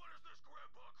 What is this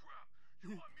grandpa crap?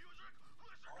 You want music?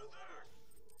 Listen to this!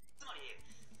 つまり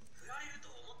振られる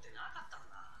と思ってなかったん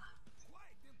だ。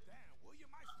 Quiet them down, will you,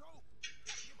 maestro?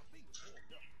 Get my fingers warmed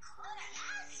up.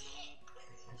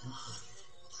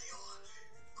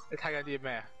 你睇緊啲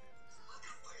咩啊？ What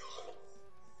the hell?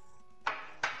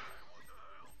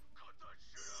 Cut that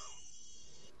shit out!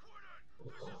 Quit it!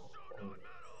 This is so not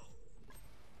metal!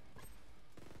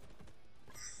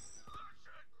 That's it!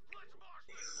 Let's march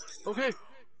this place! OK， I got some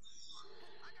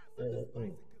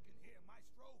spicy cooking here,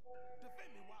 maestro.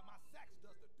 Defend me while my sax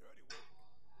does the dirty work.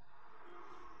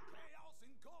 Chaos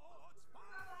and chords,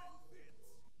 fine fits.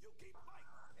 You keep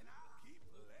fighting, and I'll keep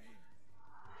playing.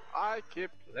 I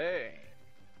keep playing。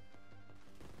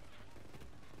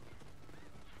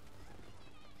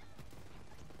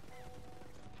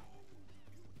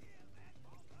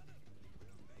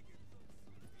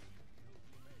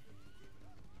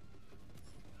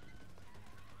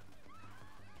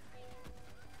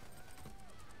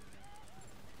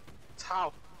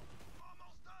操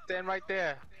 ！Stand right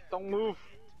there. Don't move.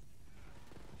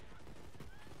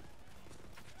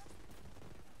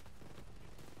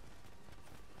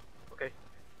 Okay.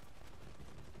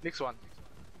 Next one.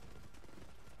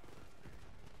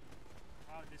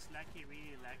 Wow, this Lucky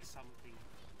really lacks something.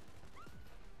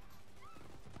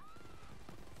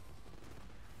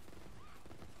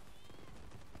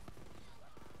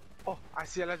 Oh, I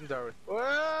see a legendary.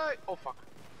 Wait! Oh fuck.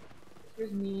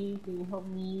 Excuse me, can you help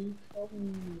me? Help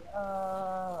me.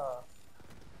 Ah.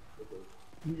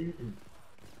 Okay.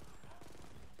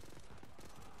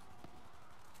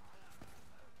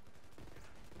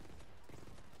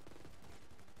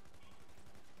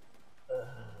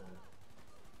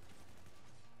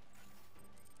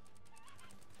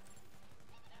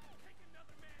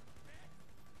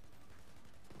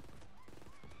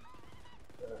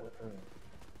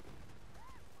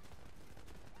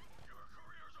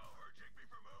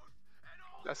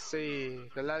 Let's see.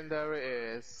 The legendary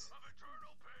is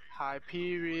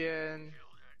Hyperion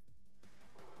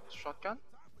shotgun.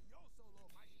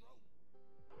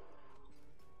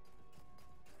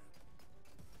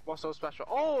 What's so special?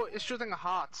 Oh, it's shooting a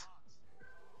heart.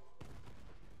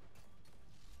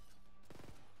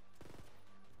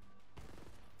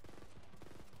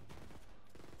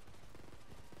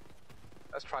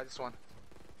 Let's try this one.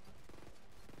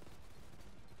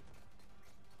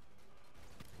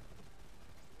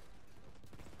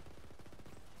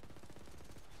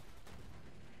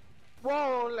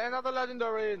 Whoa, another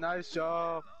legendary. Nice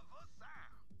job.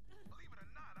 Believe it or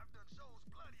not, I've done shows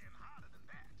bloody and hotter than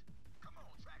that. Come on,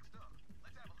 track stuff.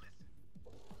 Let's have a listen.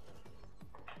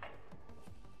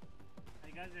 I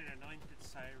got an anointed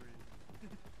siren.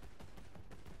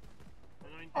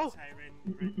 Anointed Oh. siren,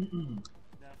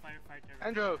 the firefighter.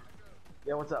 Andrew,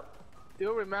 Yeah, what's up? do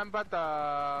you remember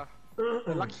the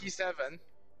Lucky 7?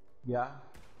 Yeah.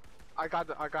 I got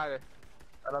it.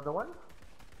 Another one?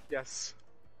 Yes.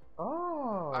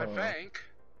 Oh. I think.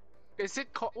 Is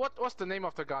it called, what's the name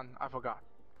of the gun? I forgot.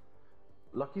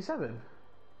 Lucky 7.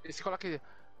 Is it called Lucky?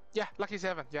 Yeah, Lucky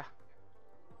 7. Yeah.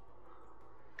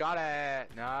 Got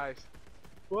it. Nice.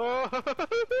 Whoa.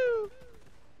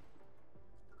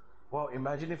 Wow,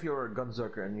 imagine if you're a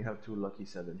Gunzerker and you have 2 Lucky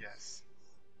 7s. Yes.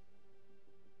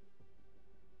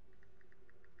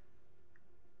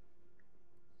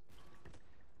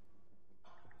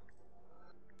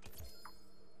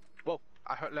 Whoa,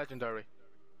 I heard legendary.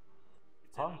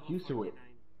 It's Huh? a level You threw it.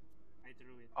 49. I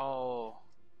threw it. Oh,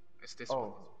 it's this one.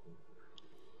 Oh.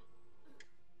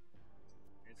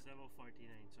 It's level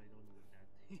 49, so I don't need that.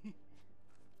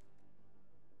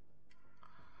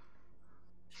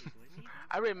 Shit, do I need that?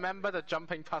 I remember the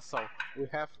jumping tussle we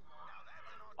have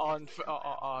on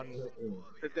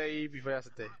the day before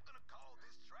yesterday. I'm gonna call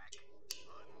this track Hunting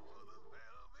for the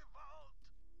Velvet Vault.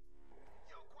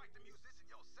 You're quite the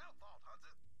musician yourself, Vault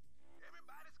Hunter.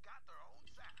 Everybody's got their own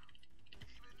sound,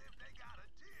 even if they got a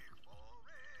dig for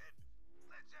it.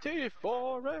 Let's just T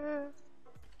for it.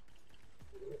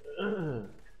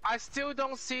 I still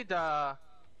don't see the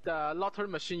lottery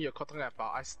machine you're talking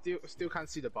about. I still can't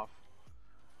see the buff.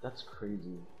 That's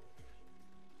crazy.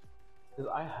 Cause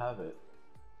I have it.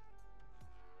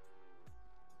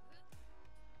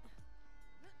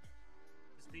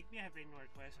 make me have any more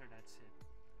quests or that's it?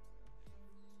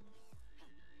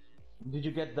 Did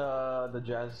you get the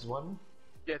jazz one?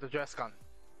 Yeah, the dress gun.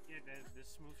 Yeah, the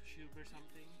smooth tube or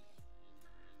something?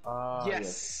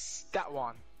 Yes, that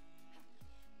one.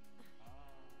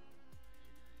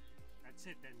 That's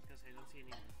it then, because I don't see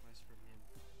any requests from him.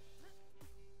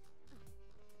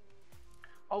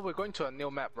 Oh, we're going to a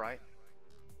new map, right?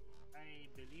 I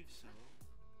believe so.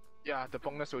 Yeah, the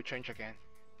bonus will change again.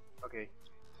 Okay.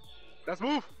 Let's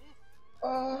move!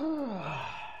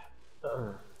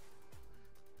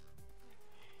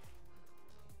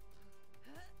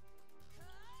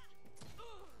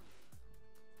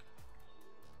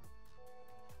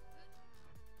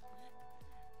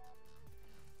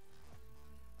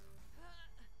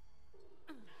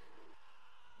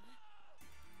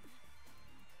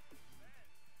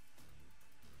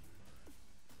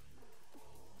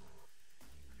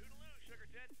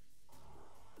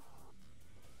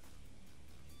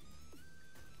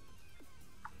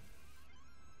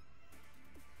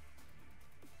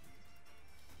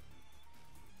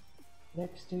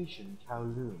 Next station,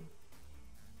 Kowloon.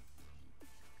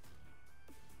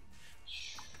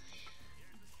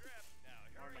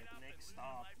 Or like next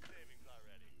stop.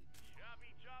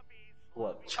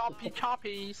 What? Choppy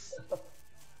choppies!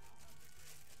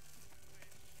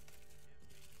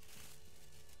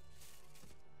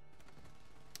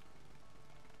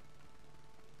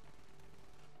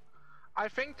 I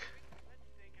think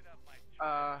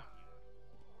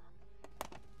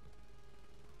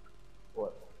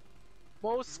What?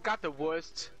 most got the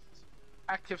worst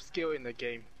active skill in the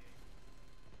game.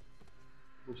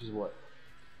 Which is what?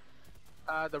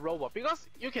 The robot, because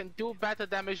you can do better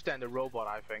damage than the robot,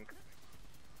 I think.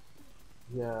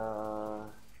 Yeah.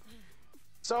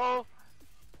 So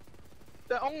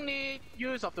the only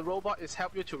use of the robot is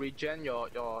help you to regen your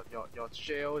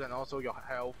shield and also your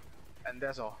health, and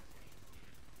that's all.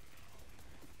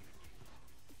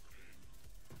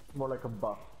 More like a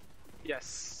buff.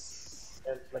 Yes.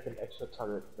 And it's like an extra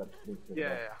turret that makes it Yeah,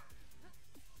 buff. yeah.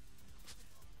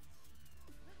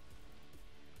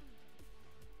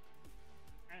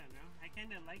 I don't know, I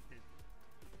kinda liked it.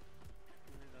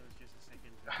 Even though it's just a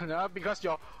second. No, because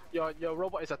your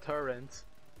robot is a turret.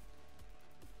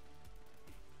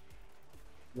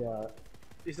 Yeah.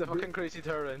 It's a fucking crazy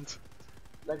turret.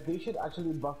 Like they should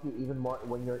actually buff you even more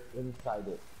when you're inside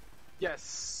it.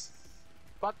 Yes.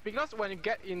 But because when you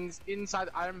get inside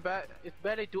Iron Bat, it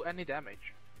barely do any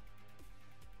damage.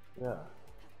 Yeah.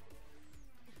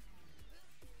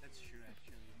 That's true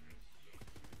actually.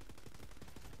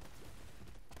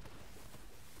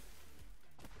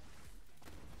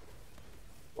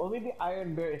 Well, maybe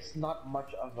Iron Bear is not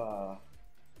much of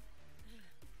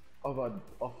an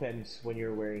offense when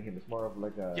you're wearing him. It's more of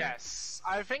like a Yes,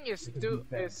 I think it's Like a still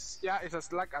defense. it's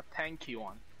just like a tanky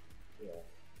one. Yeah.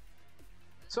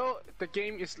 So the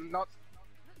game is not.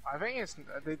 I think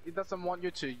it doesn't want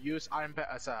you to use Iron Bat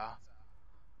as a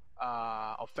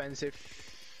offensive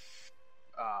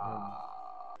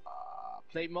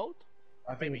play mode.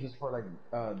 I think Maybe. it's just for like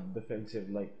defensive,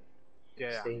 like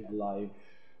Yeah. staying alive.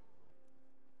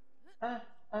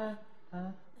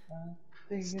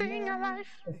 Staying alive.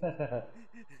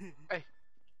 Hey.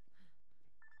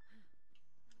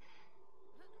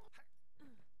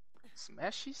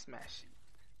 Smashy, smashy.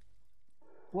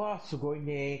 わあ、すごい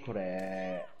ね、こ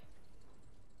れ。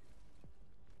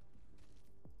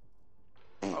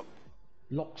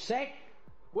綠色。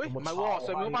喂，唔係有冇喎，炒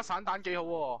上面嗰班散彈幾好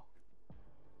喎。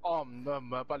哦，唔係唔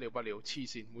係，不了不了，黐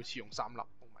線，每次用3粒。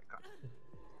Oh my god！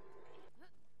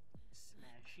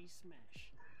 Smashy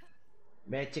smash.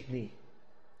 Magic 呢？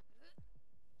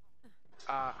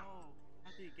 啊 Oh,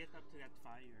 how do you get up to that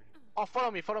fire? 哦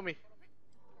，follow me, follow me.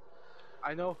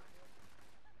 I know.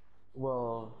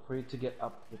 Well, for you to get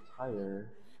up the tire,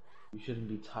 you shouldn't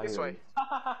be tired. This way.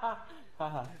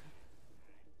 Haha.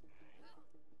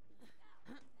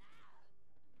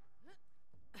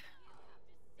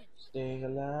 Staying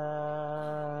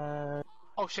alive.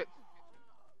 Oh shit.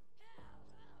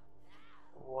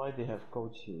 Why they have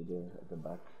coach here there at the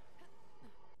back?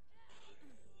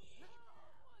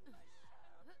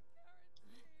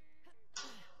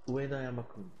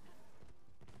 Uenoyama-kun.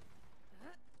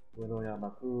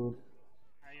 Uenoyama-kun.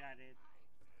 I got it.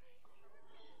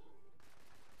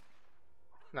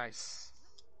 Nice.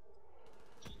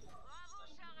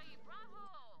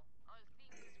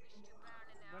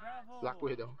 Bravo! Black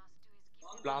Widow.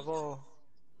 Bravo.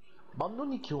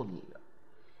 만돈이 기온이에요.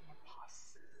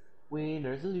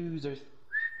 Winners and losers.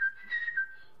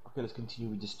 Okay, let's continue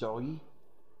with the story.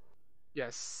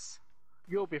 Yes.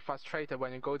 You'll be frustrated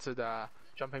when you go to the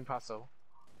jumping puzzle.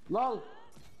 LOL!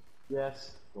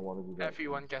 Yes, don't want to do that.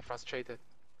 Everyone get frustrated.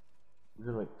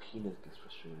 Even my penis gets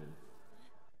frustrated.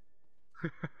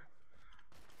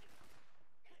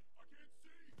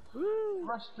 Woo!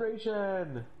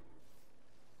 Frustration!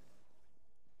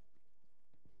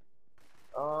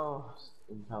 Oh,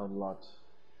 impound lot.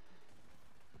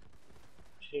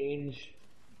 Change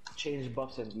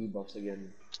buffs and debuffs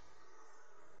again.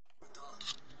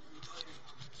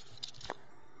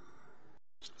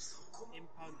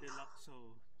 Impound Deluxo.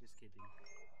 Just kidding.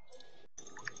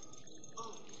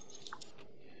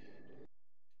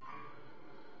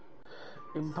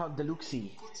 Impound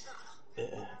Deluxi.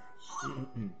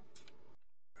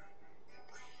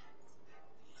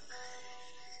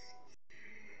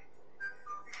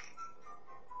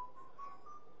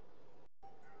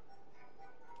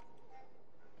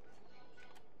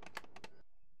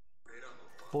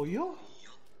 Pollo?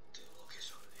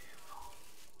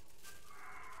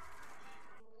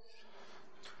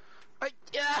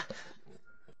 Yeah!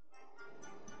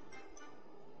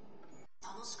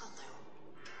 楽しかっ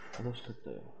たよ。楽しかっ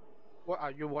たよ. What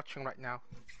are you watching right now?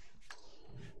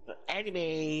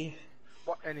 Anime!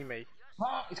 What anime?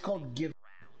 Ah, it's called Give.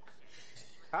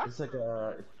 Huh? It's like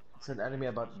it's an anime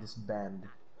about this band.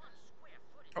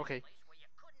 Okay.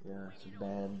 Yeah, it's a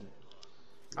band.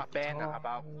 A band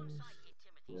about.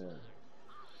 Yeah.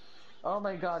 Oh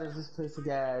my god, is this place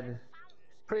again?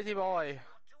 Pretty boy.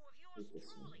 Hate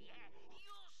this one.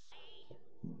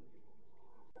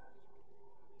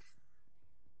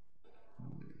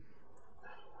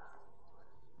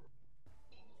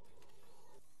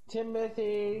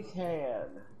 Timothy's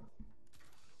hand.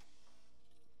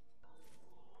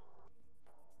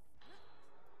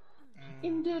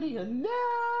 Into the unknown.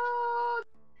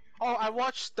 Oh, I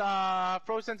watched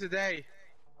Frozen today.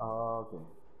 Oh, okay.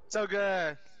 So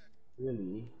good.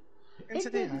 Really? Into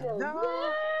the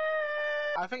unknown.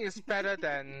 I think it's better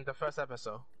than the first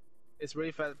episode. It's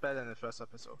really better than the first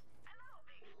episode.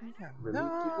 Really?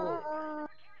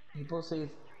 People say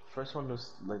first one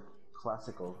was like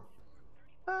classical.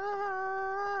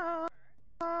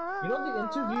 You know they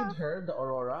interviewed her, the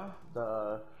Aurora,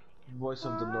 the voice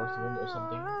of the North Wind or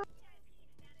something.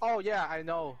 Oh yeah, I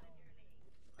know.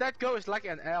 That girl is like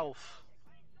an elf.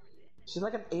 She's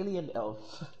like an alien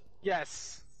elf.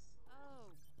 Yes.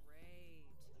 Oh,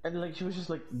 great. And like she was just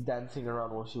like dancing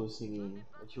around while she was singing,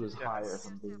 like she was high or Yes.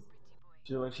 something.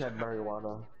 She looked like she had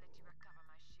marijuana.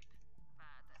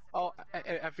 Oh,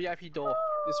 a VIP door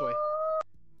this way.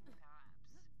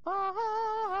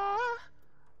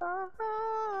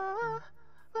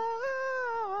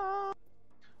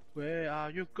 Where are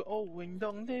you going?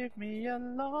 Don't leave me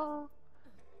alone.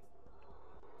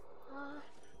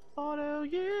 Follow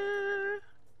you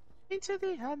into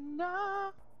the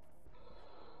unknown.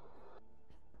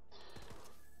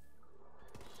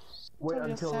 Wait Tell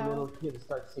until yourself. little kids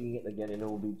start singing it again and it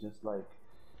will be just like,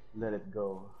 let it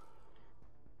go.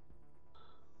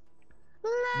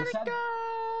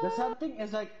 The sad thing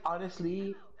is like,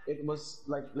 honestly, it was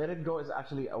like, Let It Go is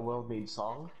actually a well-made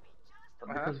song.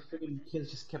 But because freaking kids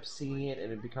just kept singing it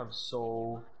and it becomes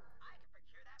so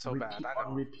So bad, I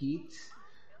on know. repeat,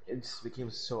 it just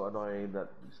became so annoying that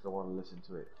you just don't want to listen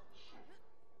to it.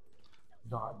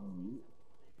 Not me.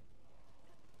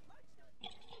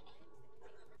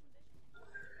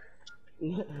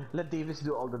 Let Davis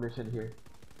do all the mission here.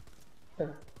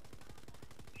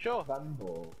 Sure.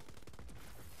 Bumble.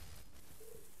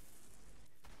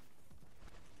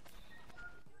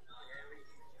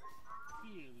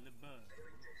 Feel the buzz.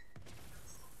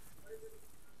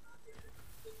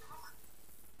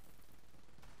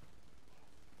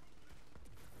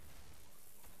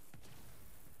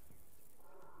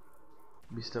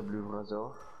 Mr. Blue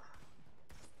Razor,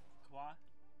 Toi?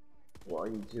 what are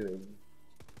you doing?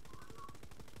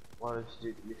 Why don't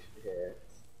you do the mission here?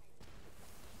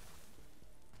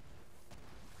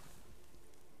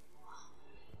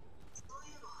 そう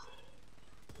いうの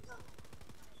聞いたの。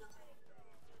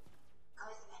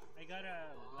返せね。 I got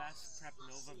a Blast Trap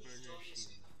Nova Burner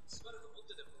Shield. しばらく持っ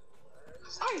てても。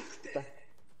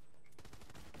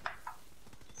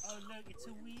 Oh look, it's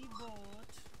a wee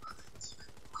boat.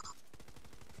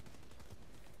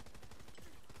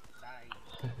 Die.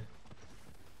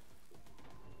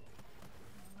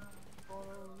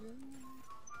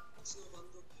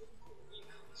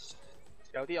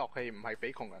 有啲樂器唔係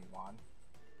俾窮人玩。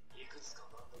いくつか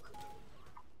バンド組んでる。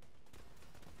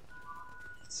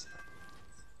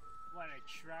 Wanna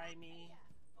try me?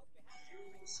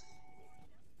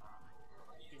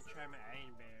 You can try my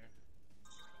Iron Bear.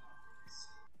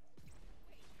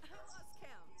 I lost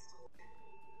count.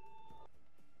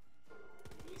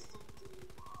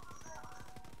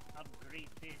 Upgrade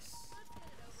this. Let's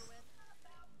get it over with.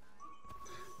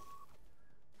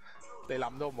 你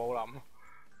諗都唔好諗。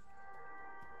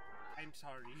I'm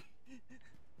sorry.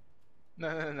 No.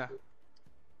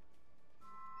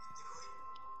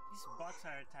 These bots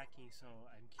are attacking, so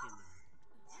I'm killing.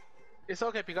 It's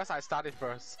okay because I started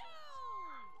first.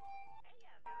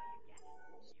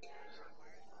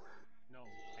 No,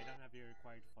 I don't have your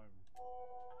required form.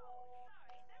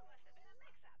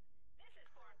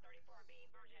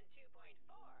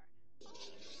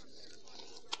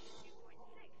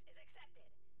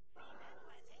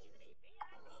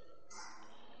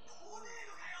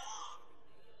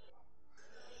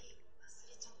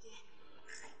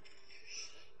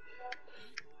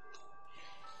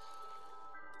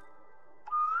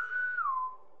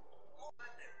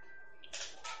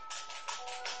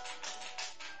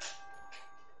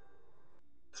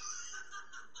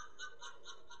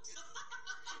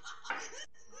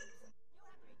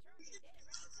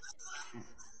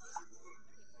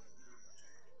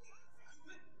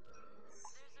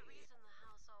 There's a reason the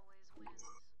house always wins.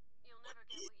 You'll never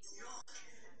get what you want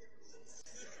outside the rules.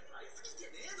 あいつ来て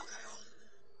ねえのかよ。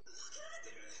避けられ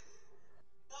てる。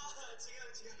ああ、違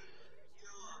う。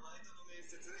今日はバイトの面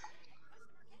接。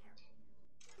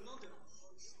なんで？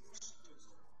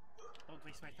 Don't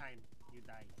waste my time. You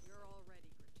die. You're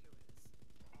already gratuitous.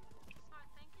 Smart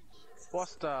thinking, shit.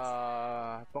 What's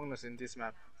the bonus in this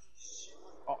map?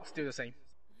 Oh, still the same.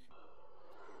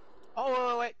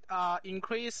 Oh, wait.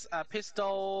 Increase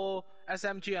pistol,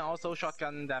 SMG, and also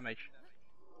shotgun damage.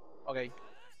 Okay.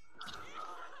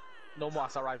 No more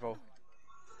assault rifle.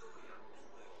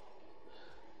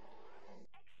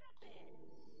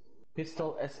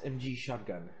 Pistol, SMG,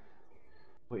 shotgun.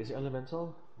 Wait, is it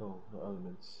elemental? No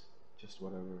elements. Just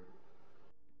whatever.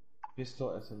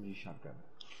 Pistol, SMG, shotgun.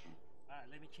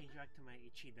 Let me change back to my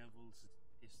Itchy Devil's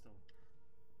pistol.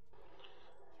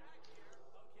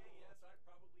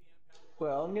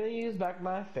 Well, I'm gonna use back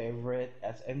my favorite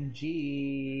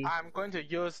SMG. I'm going to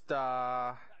use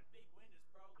the...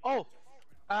 Oh!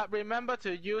 Remember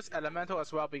to use elemental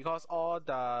as well because all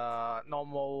the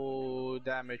normal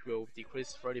damage will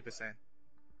decrease 30%.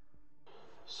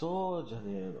 So,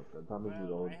 damage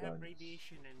with all I have guns.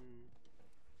 radiation and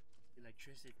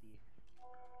electricity.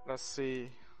 Let's see.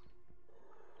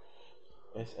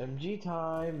 SMG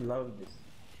time, love this.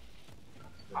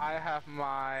 I have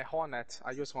my Hornet.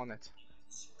 I use Hornet.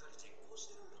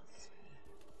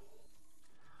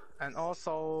 And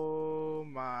also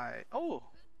my... Oh!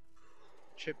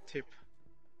 Chip tip.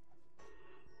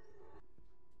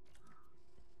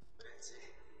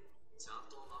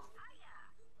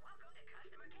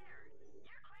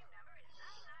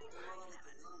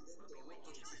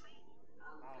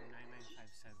 Wow,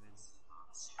 9957.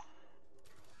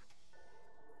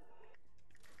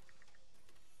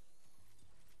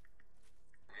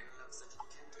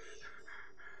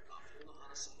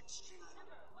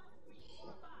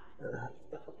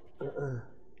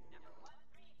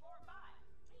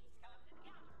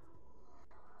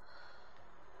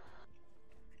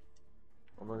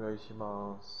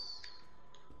 Onegaishimasu.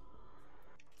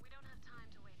 We don't have time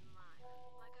to wait in line.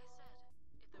 Like I said,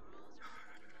 if the rules are slowing you down,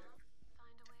 find a way around.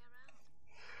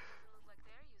 Doesn't look like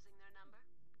they're using their number.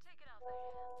 Take it off their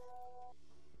hands.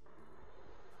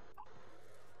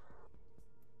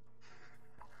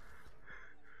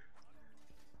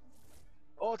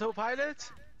 Autopilot?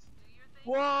 Do your thing.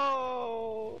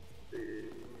 Whoa!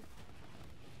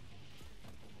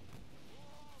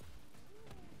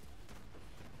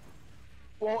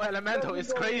 Whoa, Elemental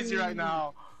is crazy right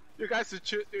now. You guys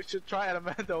should try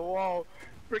Elemental. Whoa,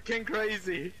 freaking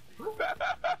crazy. Yeah,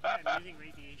 I'm using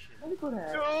radiation.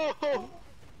 No!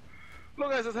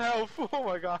 Look at his health. Oh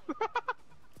my god.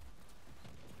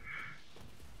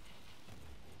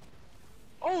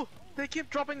 Oh, they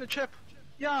keep dropping the chip.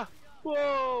 Yeah.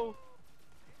 Whoa.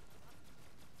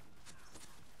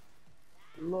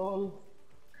 LOL.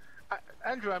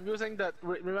 Andrew, I'm using that.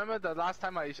 Remember the last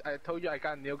time I told you I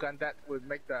got a new gun that would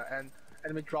make the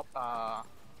enemy drop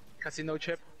casino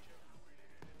chip?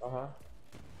 Uh-huh.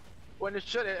 When you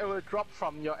shoot it, it will drop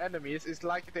from your enemies. It's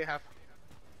like they have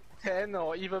 10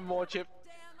 or even more chip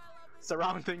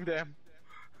surrounding them.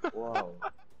 Wow.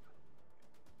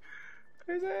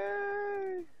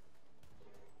 Crazy!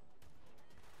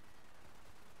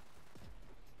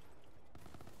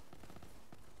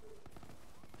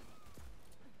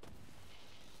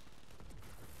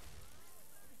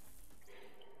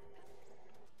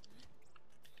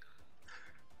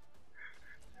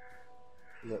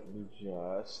 Let me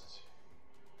just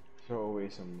throw away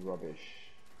some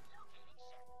rubbish.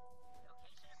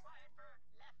 Location acquired for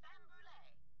La Femme Brûlée.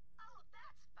 Oh,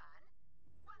 that's fun.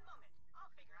 One moment,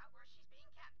 I'll figure out where she's being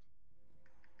kept.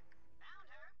 Found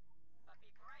her. But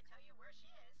before I tell you where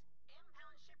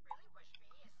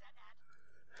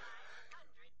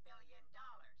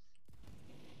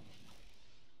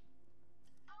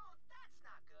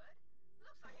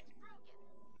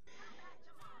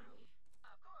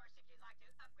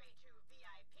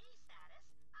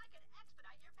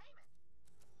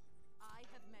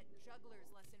bet jugglers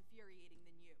less infuriating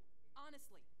than you.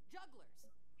 Honestly, jugglers.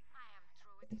 I am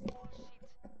through with this bullshit.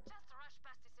 Just rush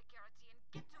past the security and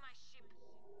get to my ship.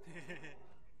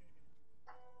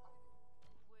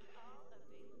 Would all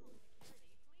available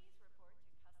security please report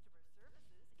to customer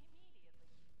services immediately?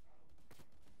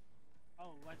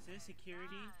 Oh, what's this?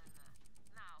 Security?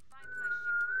 Fine. Now find my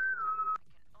ship, Protector.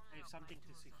 I can only I have hope something my to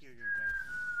tools are secure strong. your desk.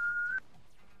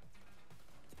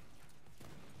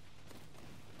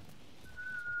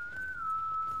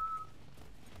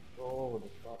 Oh,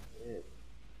 that's not it.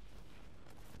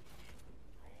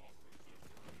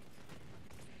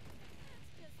 That's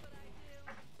just what I do.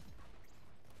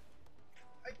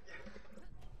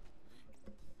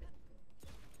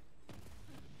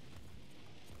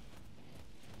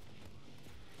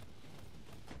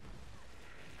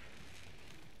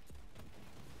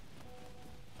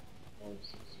 Oh,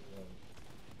 61.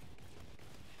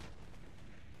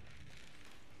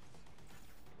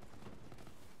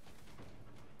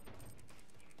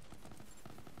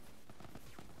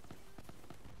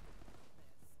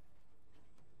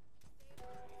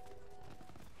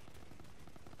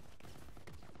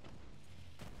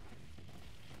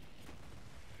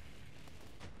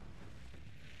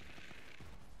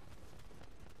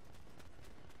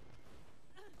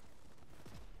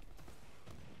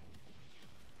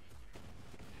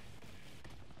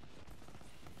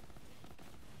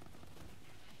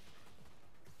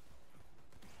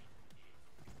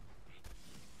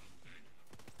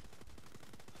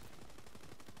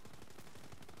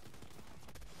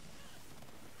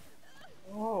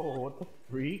 Oh, what the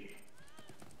freak?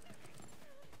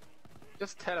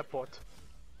 Just teleport.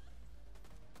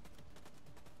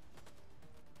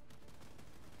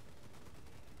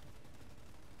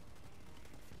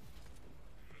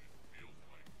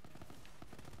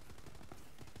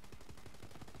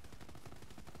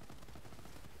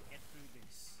 Get through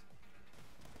this.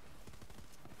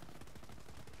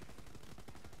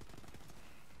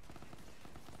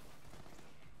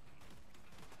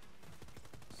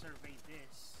 Survey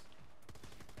this.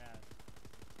 Yeah.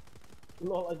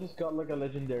 Lol, I just got like a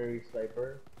legendary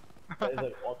sniper. That is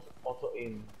like auto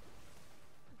aim.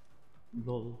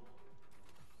 Lol. Ooh,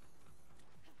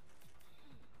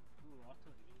 auto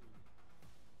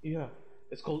aim. Yeah,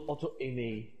 it's called auto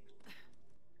aim.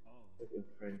 Oh. Like in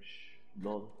French.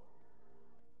 Lol.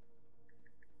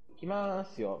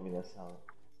 Ikimasu yo, minasan.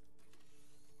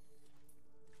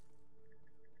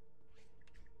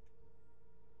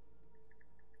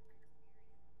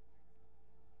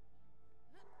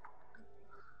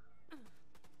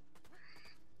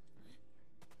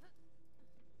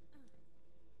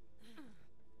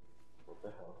 What the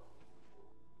hell?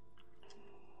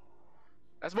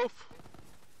 Let's move.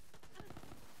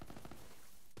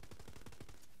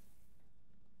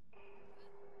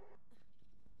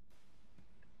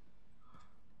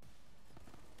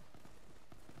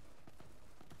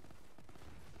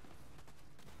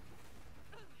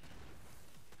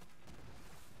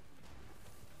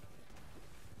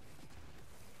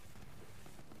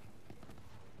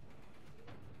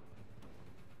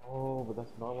 Oh, but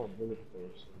that's not what bullet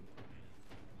person.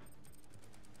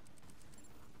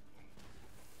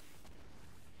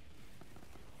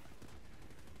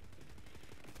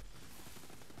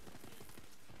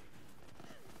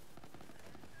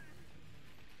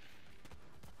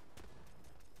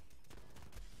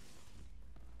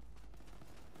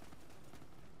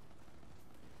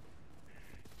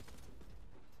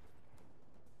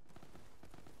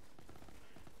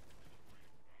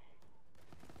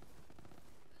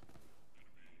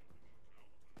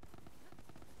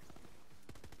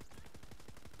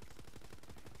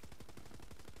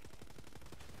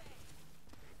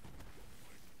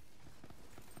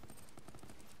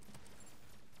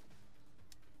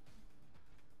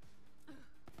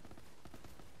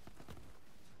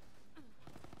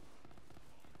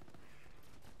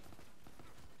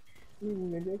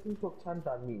 Maybe I can cook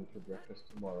tantan meat for breakfast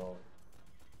tomorrow.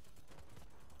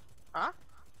 Huh?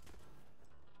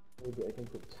 Maybe I can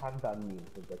cook tantan meat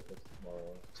for breakfast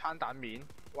tomorrow. 餐蛋面?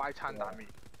 Why 餐蛋面?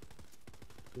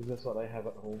 Because that's what I have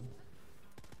at home.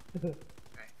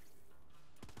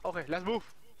 Okay, let's move.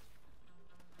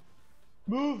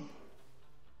 Move!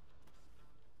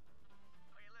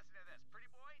 Okay, listen to this. Pretty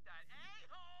boy, that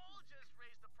a-hole just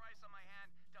raised the price on my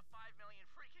hand to $5 million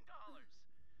freaking dollars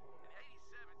and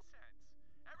 87 cents.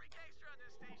 Every gangster on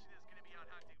this station is gonna be out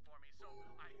hunting for me, so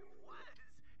I was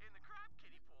in the crap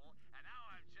kiddie pool, and now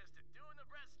I'm just doing the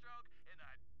breaststroke in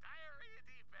the diarrhea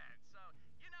deep end. So,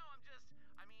 you know, I'm saying,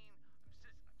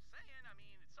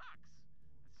 it sucks.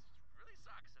 It really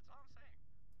sucks, that's all I'm saying.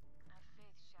 Have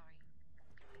faith, Shari.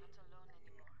 You're not alone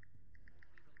anymore.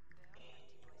 We will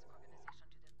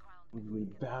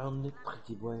Bound,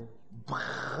 pretty boy. Bam.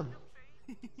 Sounds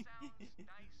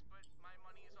nice, but my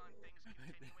money is on things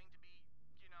continuing to be,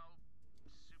 you know,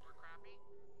 super crappy.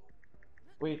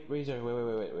 Wait, Razor,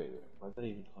 wait. Why did I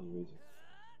even call you Razor?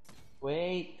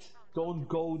 Wait! Don't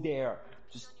go there!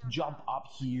 Just jump up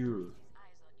here!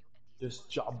 Just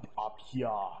jump up here!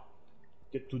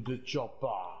 Get to the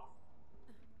chopper!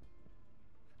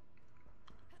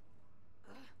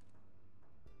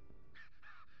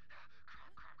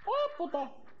 What the?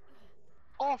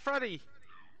 Oh, Freddy!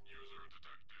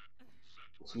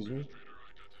 Excuse me?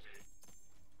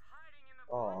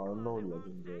 Oh, no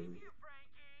legendary.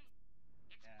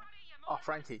 Oh,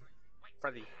 Frankie.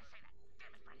 Freddy.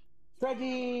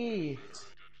 Freddy!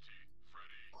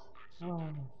 Oh,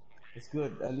 it's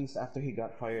good. At least after he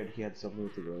got fired, he had somewhere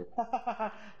to go.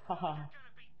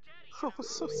 Oh,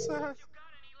 so sad.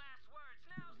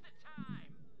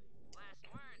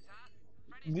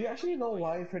 Do you actually know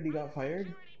why Freddy got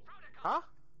fired? Huh?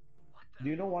 Do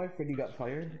you know why Freddy got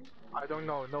fired? I don't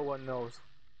know. No one knows.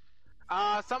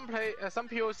 Some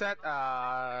people said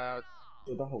To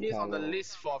the he's on the hotel.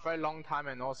 list for a very long time,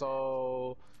 and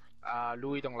also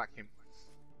Louis don't like him.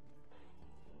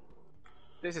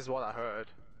 This is what I heard.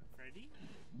 Freddy?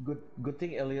 Good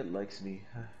thing Elliot likes me.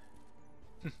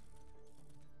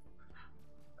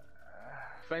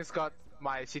 Thanks God,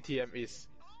 my CTM is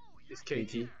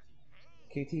KT.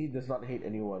 KT does not hate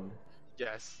anyone.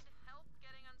 Yes, Help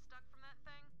getting unstuck from that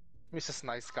thing? Mrs.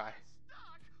 Nice Guy.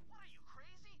 Doc, what are you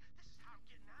crazy? This is how I'm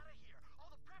getting out of here. All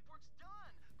the prep work's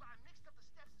done, but I mixed up the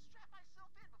steps and strapped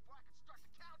myself in before I could start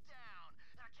the countdown.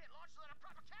 And I can't launch without a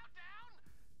proper countdown.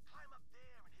 Climb up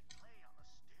there and hit play on the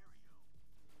stereo.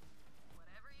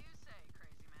 Whatever you say,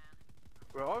 crazy man.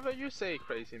 Whatever you say,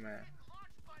 crazy man. Hit the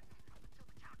launch button until the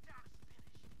countdown is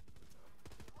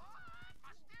finished. What?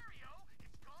 My stereo?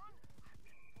 It's gone? I've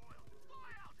been foiled.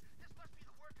 Foiled! This must be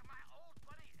the work of my old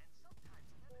buddy and sometimes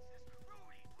nemesis,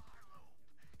 Rudy Barlow.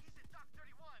 He's in Dock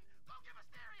 31. Go give a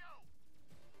stereo!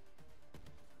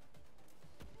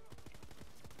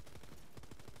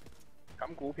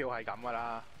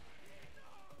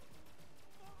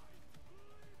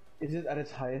 Is it at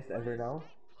its highest ever now?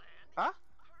 Huh?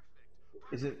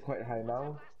 Is it quite high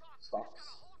now?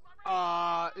 Stocks?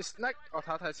 It's like 我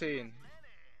睇睇先.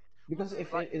 Because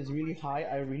if it is really high,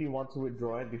 I really want to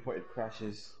withdraw it before it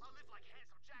crashes.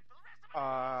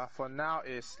 For now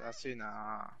is let's see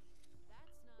now.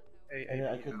 And then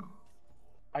I could...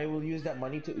 I will use that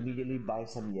money to immediately buy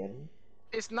some yen.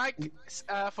 It's like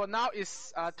for now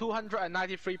it's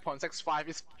 293.65.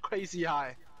 It's crazy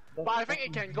high, but I think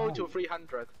it can go to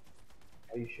 300.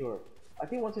 Are you sure? I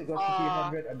think once it goes to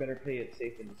 300, I better play it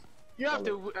safe and... You have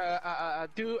to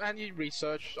do any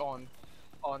research on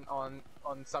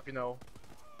stuff, you know.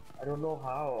 I don't know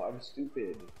how. I'm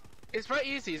stupid. It's very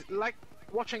easy. Like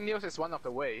watching news is one of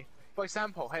the way. For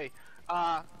example, hey,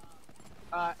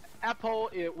 Apple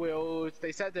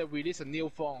they said they release a new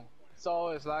phone, so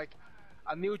it's like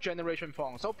a new generation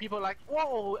phone. So people are like,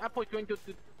 whoa, Apple is going to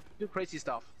do crazy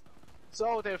stuff.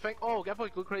 So they think, oh, Apple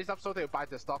is doing crazy stuff, so they buy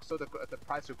the stock, so the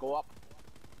price will go up.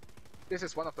 This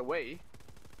is one of the way.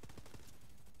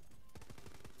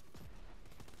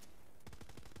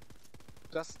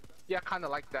 Just kind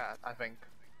of like that, I think.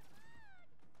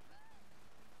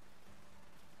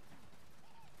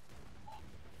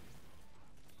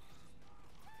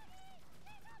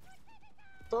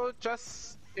 So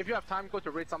just if you have time, go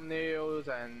to read some news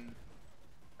and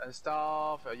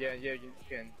stuff. You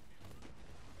can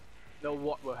know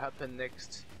what will happen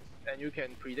next, and you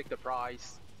can predict the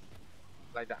price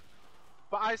like that.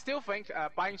 But I still think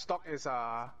buying stock is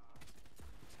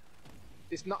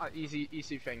it's not an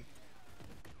easy thing.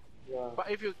 Yeah. But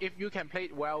if you can play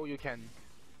it well, you can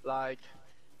like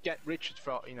get rich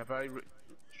in a very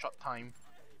short time.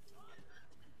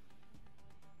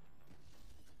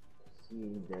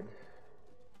 Seeing dead.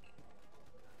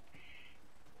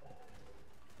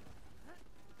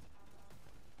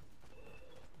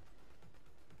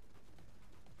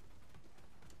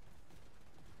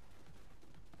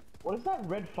 What is that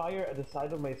red fire at the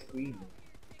side of my screen?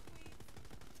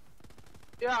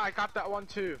 Yeah, I got that one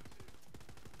too.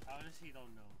 I honestly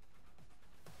don't know.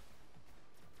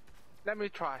 Let me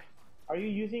try. Are you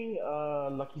using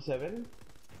Lucky 7?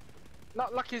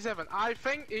 Not Lucky 7. I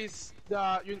think it's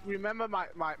the you remember my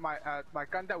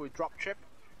gun that we drop chip?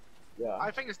 Yeah.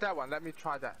 I think it's that one. Let me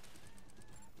try that.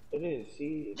 It is.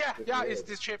 See. Yeah, it's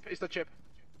this chip. It's the chip.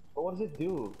 But what does it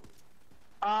do?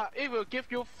 It will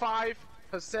give you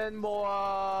 5%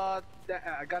 more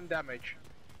gun damage,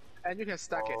 and you can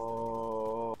stack it.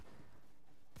 Oh.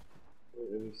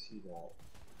 Let me see that.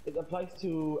 It applies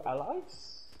to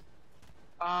allies?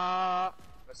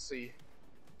 Let's see.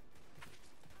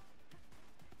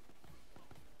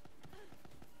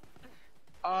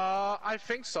 I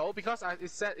think so because it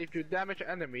said if you damage an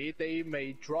enemy, they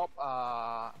may drop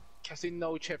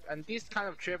casino chip, and this kind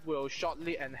of chip will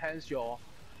shortly enhance your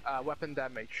weapon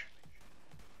damage.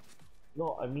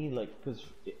 No, I mean like, cause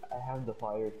I have the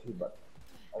fire too, but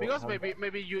I don't Because have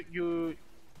maybe you,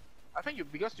 I think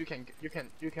because you can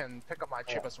pick up my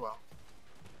chip Yeah. as well.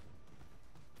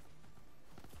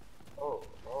 Oh.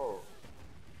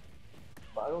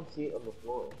 But I don't see it on the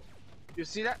floor. You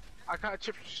see that? I can't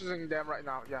chip shooting them right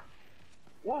now. Yeah.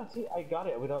 Yeah, see, I got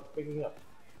it without picking it up.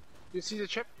 You see the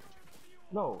chip?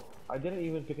 No, I didn't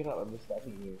even pick it up. I'm just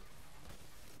standing here.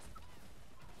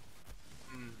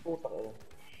 Oh, tangina.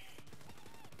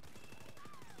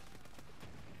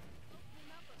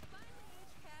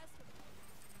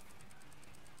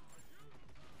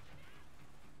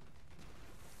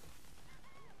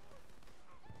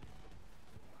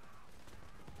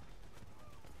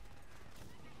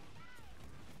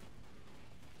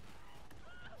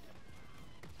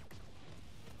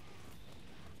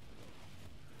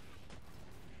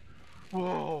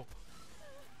 Whoa!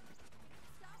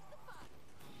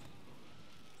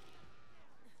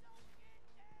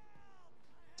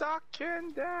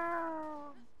 Sucking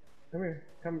down. Come here.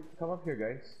 Come up here,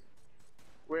 guys.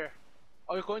 Where?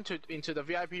 Are you going into the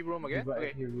VIP room again? Invite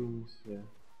Okay, your rooms, yeah.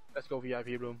 let's go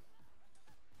VIP room.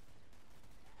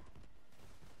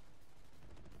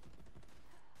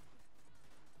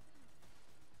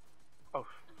 Oh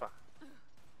fuck.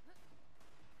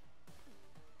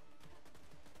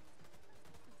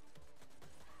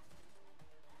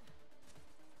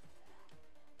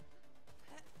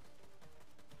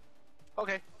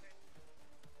 Okay.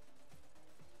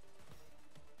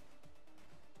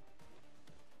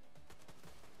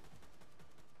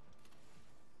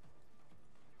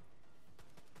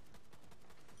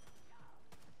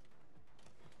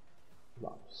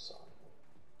 No, sorry.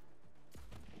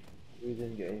 We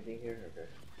didn't get anything here? Okay.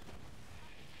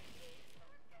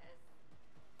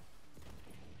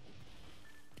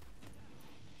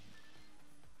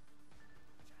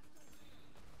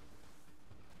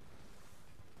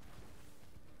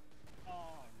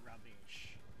 Oh,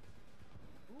 rubbish.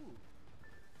 Ooh.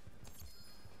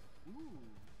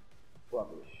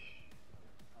 Rubbish.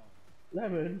 Oh.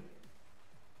 Lemon!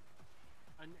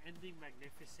 Unending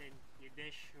magnificent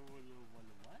Yadesh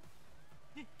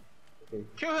what? Okay.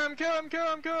 Kill him! Kill him!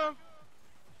 Kill him! Kill him!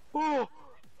 Ooh!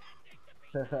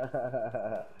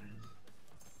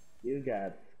 You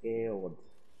got scaled.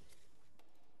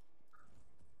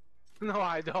 No,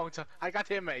 I don't. I got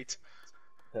him, mate.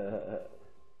 That's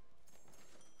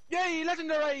Yay!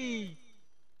 Legendary!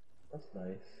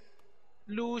 nice.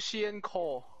 Lucian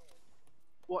Core.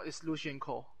 What is Lucian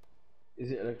Core?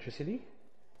 Is it electricity?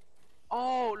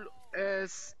 Oh,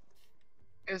 is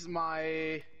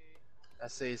my.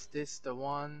 Let's see, is this the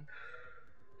one?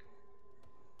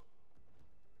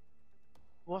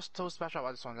 What's so special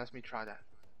about this one? Let me try that.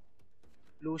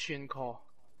 Lucian Core.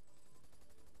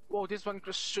 Whoa, this one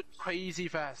just shoot crazy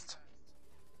fast.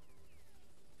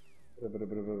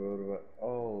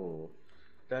 Oh,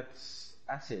 that's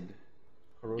acid.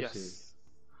 Corrosive. Yes.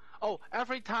 Oh,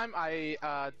 every time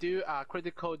I do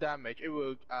critical damage, it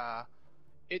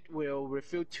will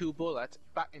refill 2 bullets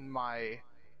back in my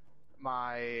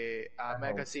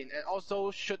magazine, and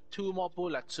also shoot 2 more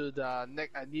bullets to the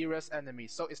nearest enemy.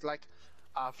 So it's like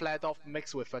flat off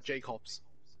mixed with Jacobs.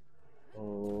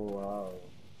 Oh, wow.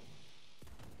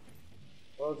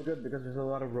 Well, it's good because there's a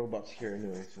lot of robots here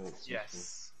anyway, so it's useful.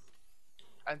 Yes.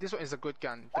 And this one is a good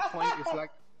gun. The point is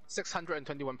like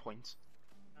 621 points.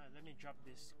 Let me drop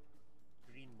this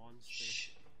green monster. Shh.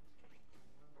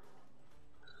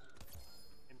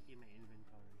 Empty my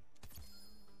inventory.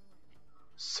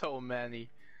 So many.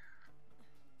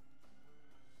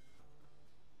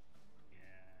 Yeah.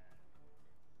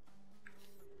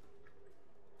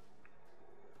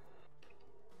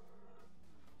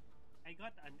 I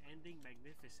got unending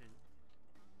magnificent.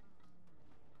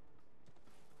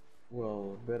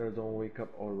 Well, better don't wake up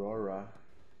Aurora.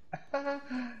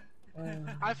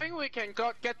 I think we can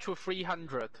get to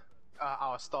 300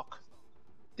 our stock.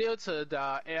 Due to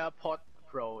the airport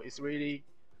pro is really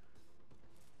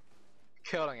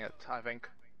killing it, I think.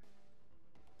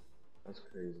 That's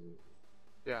crazy.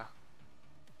 Yeah.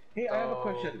 Hey, I have a So-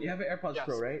 question. You have an AirPods Yes.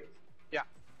 Pro, right? Yeah.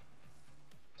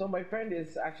 So my friend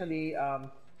is actually,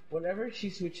 whenever she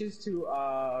switches to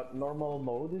normal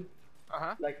mode,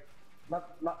 Uh-huh. like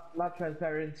not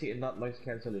transparency and not noise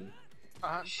cancelling,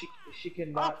 Uh-huh. she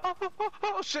cannot.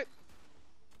 Oh, shit!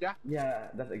 Yeah,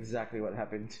 that's exactly what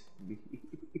happened to me.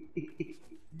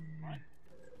 What?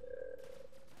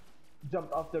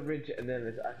 jumped off the bridge and then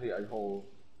it's actually a hole.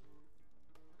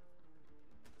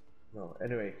 No,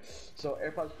 anyway, so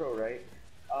AirPods Pro, right?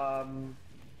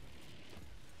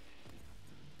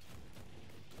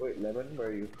 Wait, Lemon, where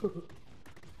are you?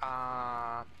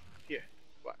 Here.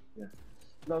 What? Yeah.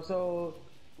 No, so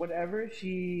whenever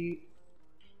she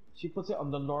puts it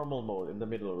on the normal mode in the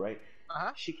middle, right?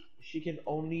 Uh-huh. She can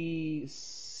only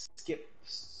skip.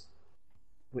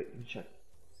 Wait, let me check.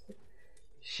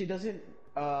 She doesn't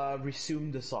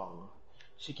resume the song.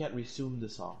 She can't resume the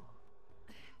song.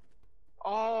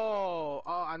 Oh,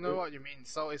 I know what you mean.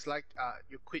 So it's like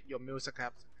you quit your music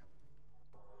app.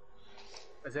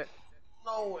 Is it?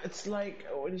 No, it's like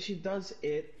when she does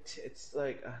it, it's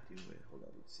like dude, wait, hold on,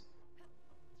 let's see.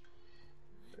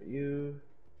 Are you?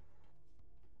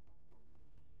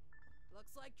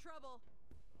 Looks like trouble.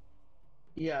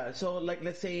 Yeah, so like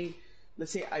let's say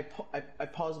I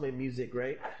pause my music,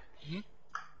 right? Mm-hmm.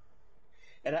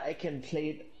 And I can play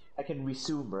it. I can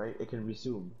resume, right? I can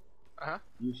resume Uh-huh.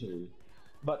 usually,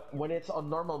 but when it's on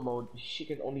normal mode, she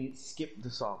can only skip the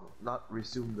song, not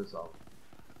resume the song.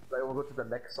 Like we'll go to the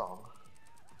next song.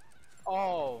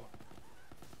 Oh.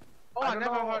 Oh, I don't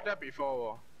never know. heard that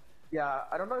before. Yeah,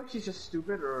 I don't know if she's just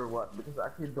stupid or what, because I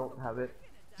actually don't have it.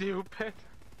 Stupid.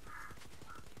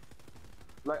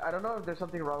 Like, I don't know if there's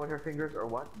something wrong with her fingers or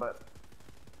what, but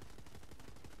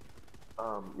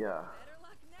yeah. Better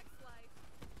luck next life.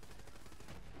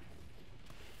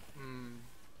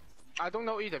 I don't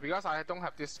know either because I don't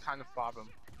have this kind of problem.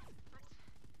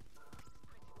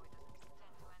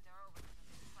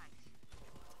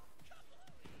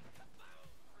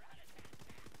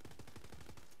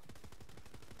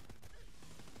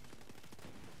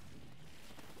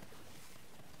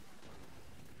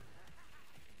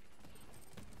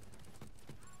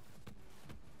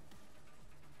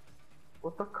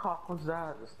 What the cock was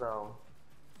that just now?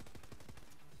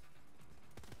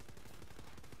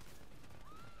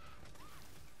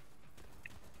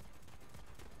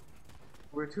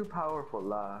 We're too powerful,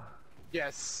 lah.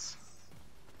 Yes.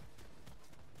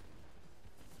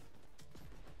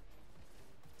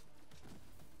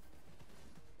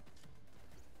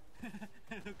 Look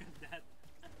at that.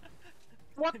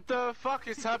 What the fuck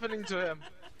is happening to him?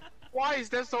 Why is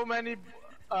there so many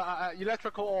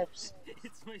electrical orbs?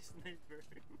 It's my sniper.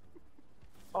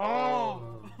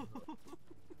 Oh!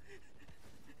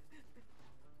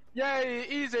 Yay,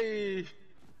 easy!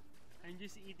 I'm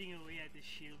just eating away at the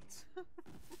shields.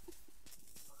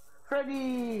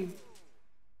 Freddy!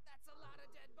 That's a lot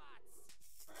of dead bots.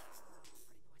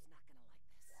 Pretty boy's not gonna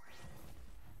like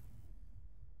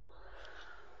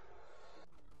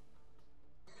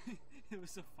this. It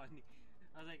was so funny.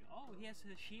 I was like, oh, he has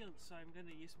a shield, so I'm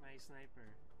gonna use my sniper.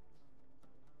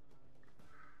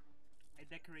 I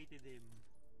decorated him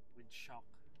with shock.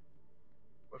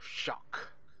 With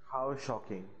shock. How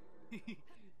shocking.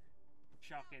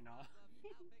 Shock and all.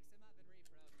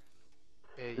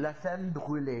 Hey. La scène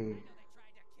brûlée. They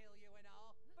tried to kill you and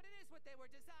all, but it is what they were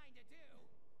designed to do.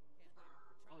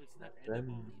 Oh, it's not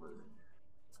edible.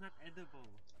 It's not edible.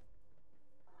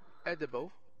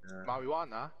 Edible? Yeah.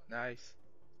 Marijuana? Nice.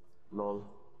 Lol.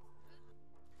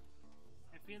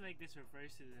 I feel like this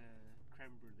refers to the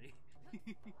creme brulee.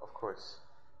 Of course.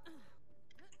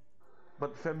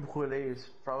 But femme brûlée is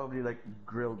probably like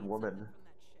grilled woman.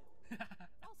 From that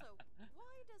ship. Also,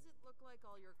 why does it look like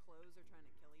all your clothes are trying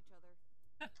to kill each other?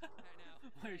 I know.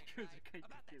 Why are kids trying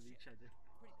to kill each other?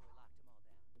 Pretty boy locked them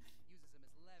all down. Uses them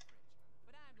as leverage.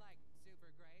 But I'm like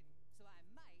super great, so I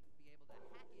might be able to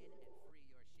hack in and free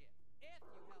your ship. If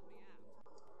you help me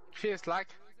out. Feels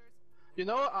like, you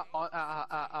know,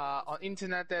 on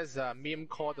internet there's a meme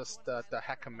called the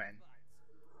Hacker Man.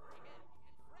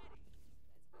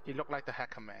 He looked like the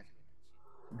Hacker Man.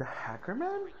 The Hacker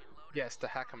Man? Yes, the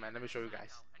Hacker Man. Let me show you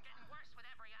guys.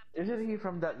 Isn't he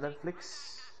from that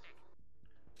Netflix?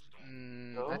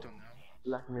 I don't know.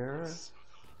 Black Mirror?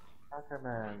 Hacker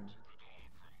Man.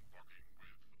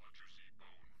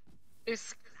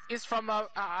 It's from a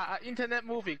internet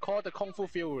movie called The Kung Fu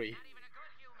Fury.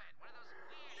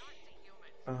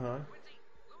 Uh-huh.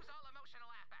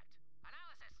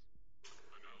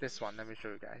 This one, let me show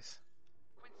you guys.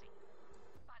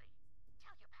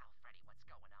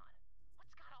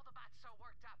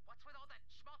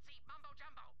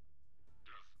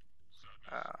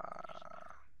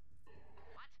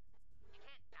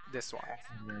 This one.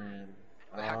 Hacker Man.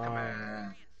 The Hacker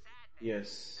Man.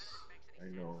 Yes, I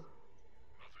know.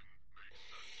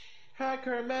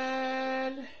 Hacker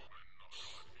Man!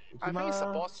 I think it's a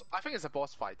boss. I think it's a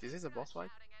boss fight. Is this a boss fight?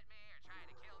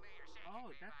 Oh,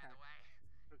 that happened.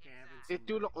 Okay, I haven't seen It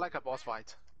do look like a boss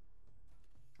fight.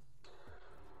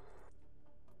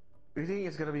 You think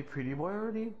it's gonna be Pretty Boy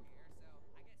already?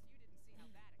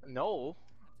 No.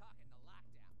 I'm talking the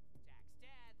lockdown. Jack's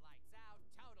dead, lights out,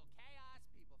 total chaos,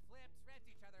 people flipped, ripped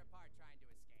each other apart trying to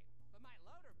escape. But my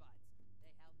loader buds,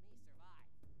 they helped me survive.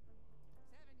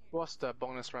 7 years. What's the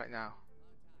bonus right now?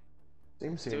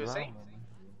 Same Still the same? round, man.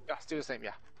 Yeah, still the same,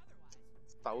 yeah.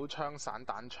 手槍、散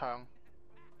彈槍。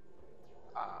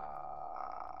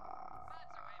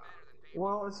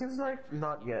Well, it seems like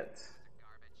not yet.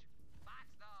 Garbage.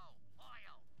 Bots though,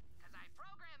 loyal. Cause I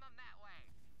program them that way.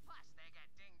 Plus they get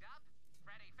dinged up.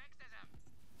 Freddy fixes them.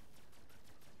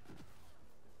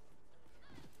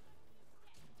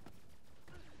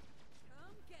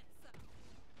 Come get some.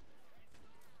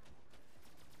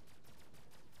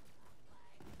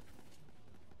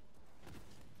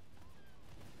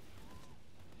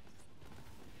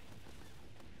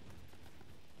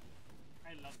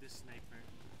 I love this sniper.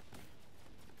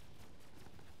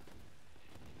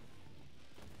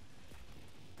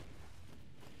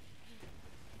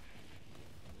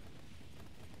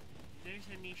 If there's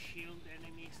any shield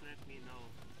enemies, let me know.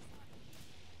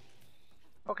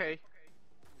 Okay.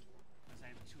 Because I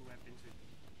have 2 weapons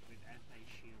with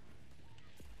anti-shield.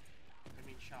 I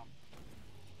mean shock.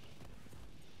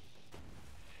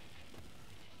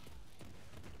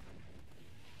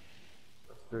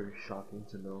 That's very shocking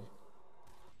to know.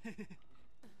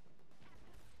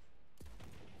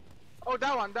 Oh,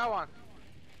 that one, that one.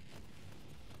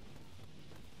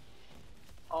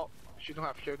 Oh, she don't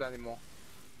have shield anymore.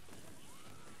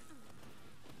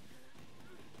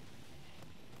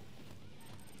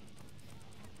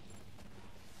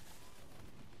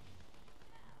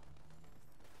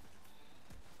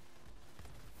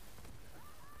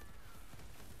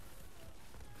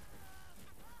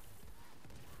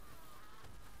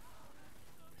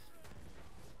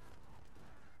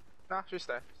 Nah, she's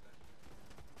there.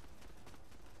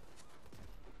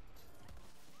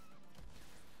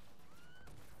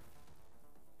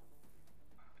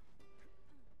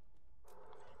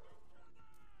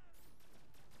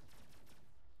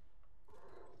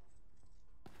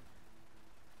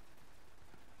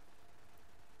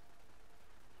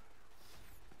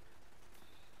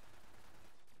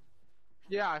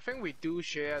 Yeah, I think we do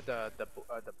share the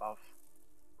buff.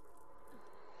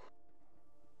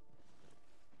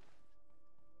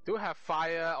 Do you have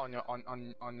fire on your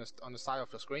on the side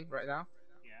of the screen right now?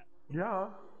 Yeah. Yeah.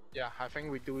 Yeah, I think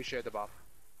we do share the buff.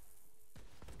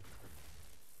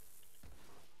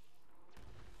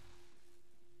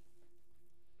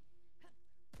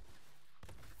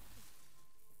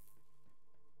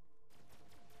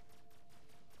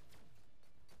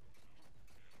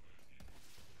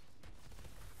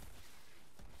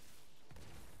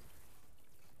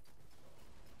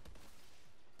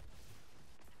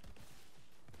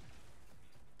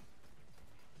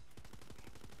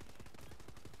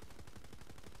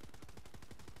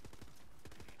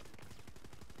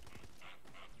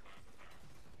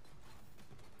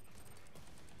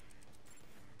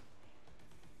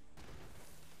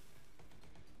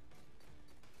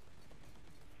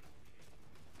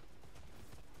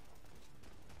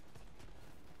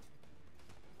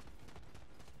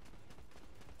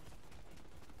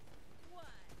 What?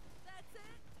 That's it?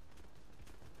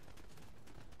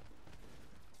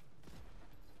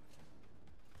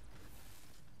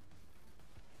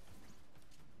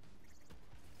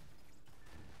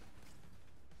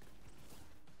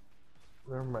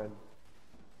 Never mind.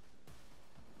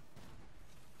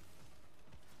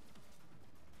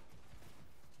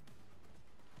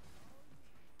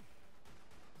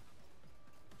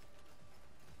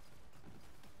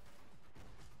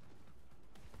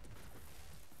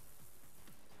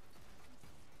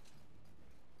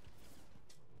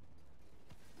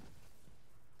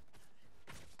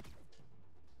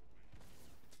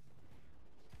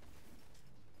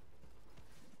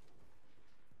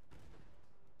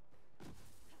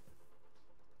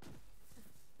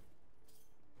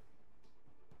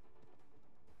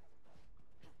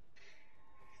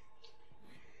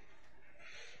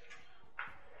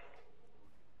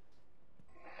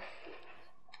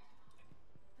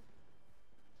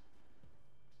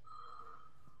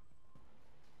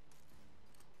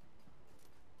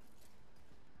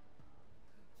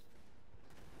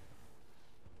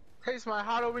 Taste my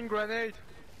Halloween grenade!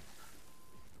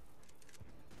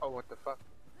 Oh, what the fuck?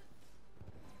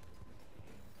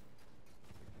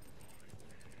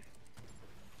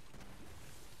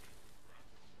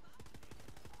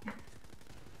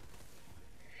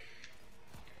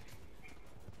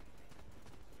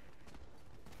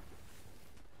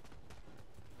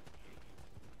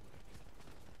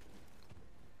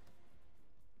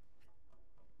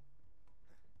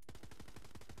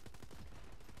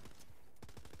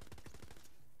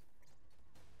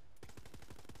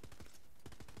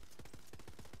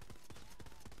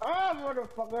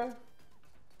 motherfucker!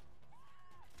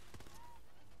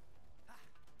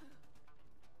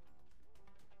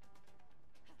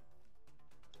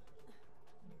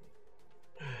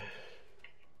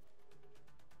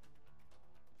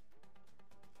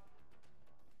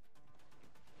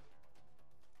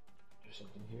 There's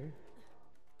something here.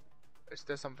 Is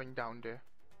there something down there?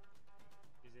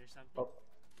 Is there something? Oh,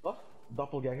 what?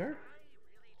 Doppelganger? I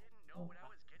really didn't know what I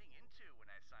was getting into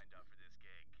when I signed up for this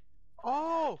gig.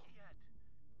 Oh! Yet,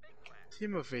 big plans.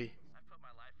 Timothy. I put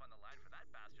my life on the line for that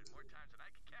bastard more times than I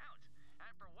can count.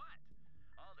 And for what?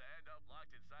 All to end up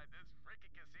locked inside this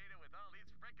frickin' casino with all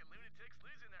these frickin' lunatics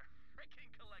losing their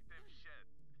frickin' collective shit.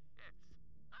 It's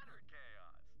utter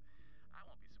chaos. I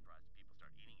won't be surprised if people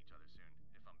start eating each other soon,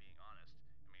 if I'm being honest.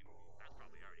 I mean, that's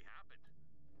probably already happened.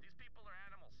 These people are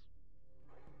animals.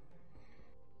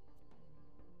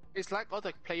 It's like all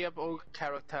the playable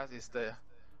characters is the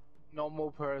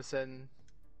normal person.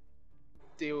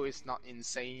 Still is not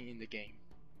insane in the game.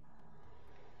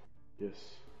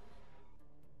 Yes.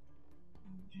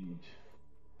 Indeed.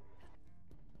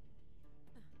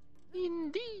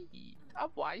 Indeed, a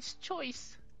wise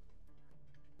choice.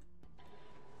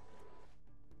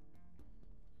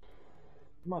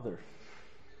 Mother.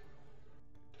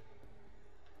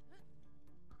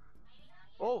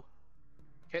 Oh!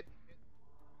 Hit.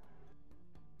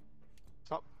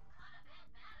 Stop.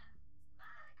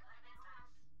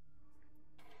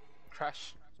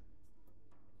 Crash.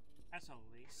 As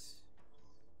always.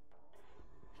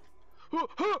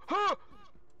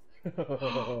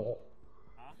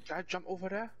 Can I jump over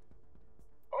there?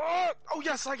 Oh! Oh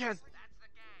yes, I can! That's the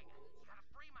gang. Gotta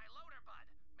free my loader bud.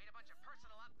 Made a bunch of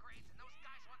personal upgrades, and those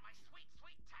guys want my sweet,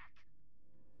 sweet tech.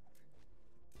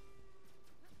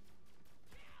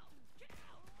 Kill!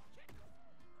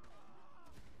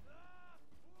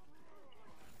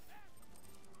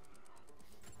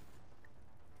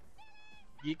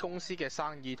 以公司嘅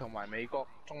生意同埋美國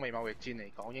中美貿易戰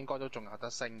嚟講，應該都仲有得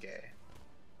升嘅。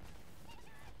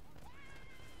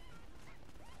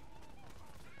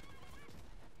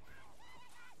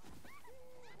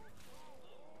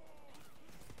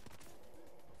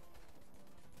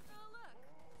Oh look,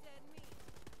 dead meat.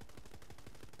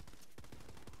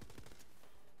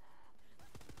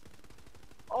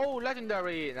 Oh,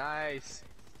 legendary! Nice!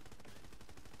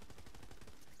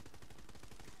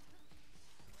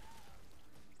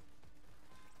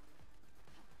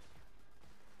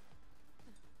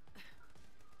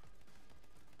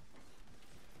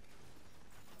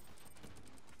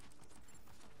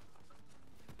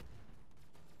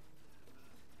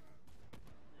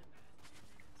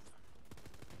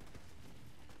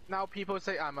 Now people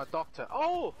say I'm a doctor.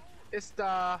 Oh! It's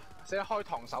the 寫開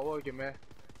膛手嗰個叫咩？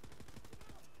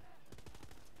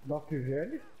 Knock your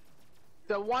head?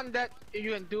 The one that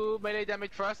you can do melee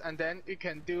damage first and then you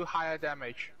can do higher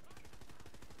damage.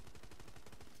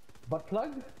 Butt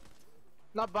plug?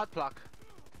 Not butt plug.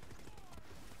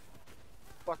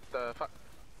 What the fuck?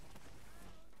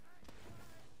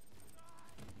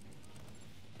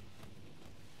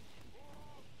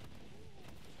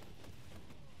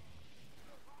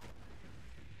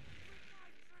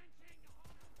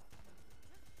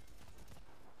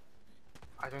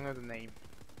 I don't know the name.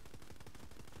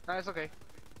 No, it's okay.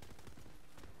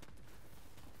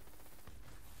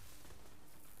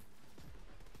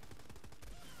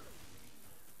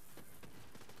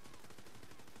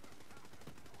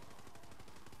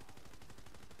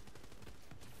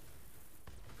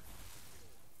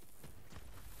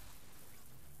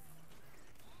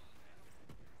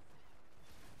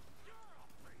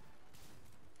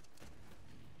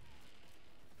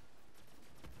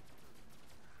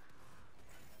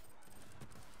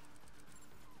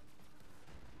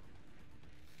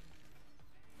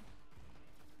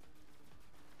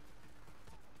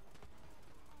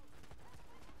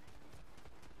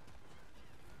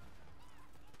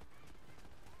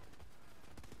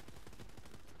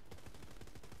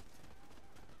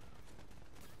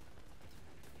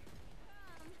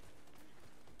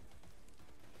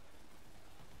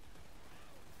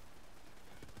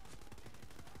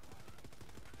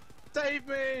 Save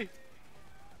me!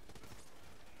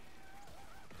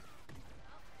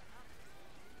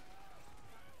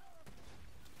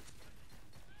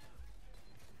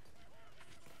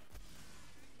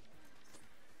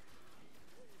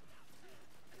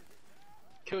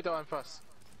 Kill that one first.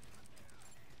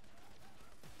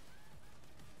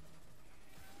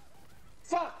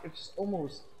 Fuck! It's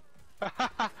almost.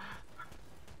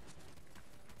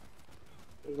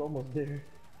 It's almost there.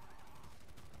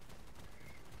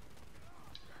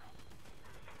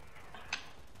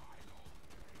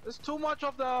 There's too much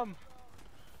of them!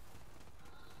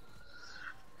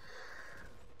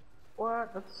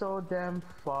 What? That's so damn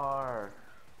far.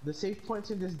 The save points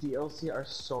in this DLC are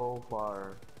so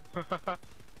far.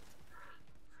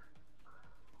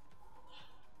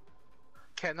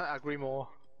 Cannot agree more.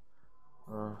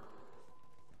 Uh,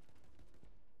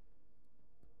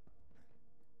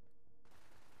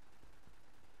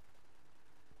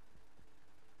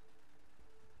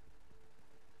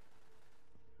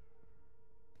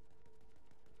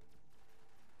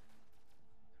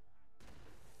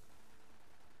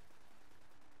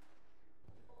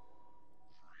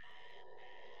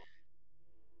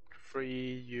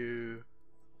 Free you.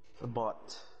 the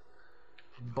bot.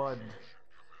 Bud.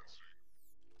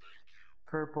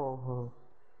 Purple.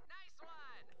 Nice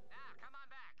one! Now, come on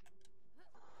back.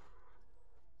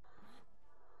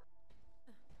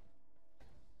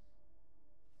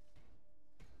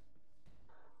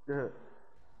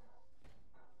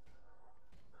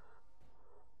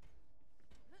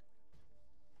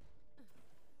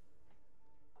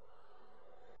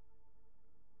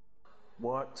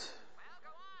 What? Well, go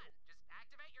on. Just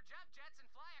activate your jump jets and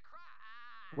fly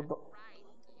across. What the? Right.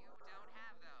 You don't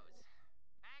have those.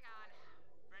 Hang on.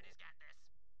 Freddy's got this.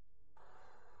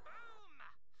 Boom!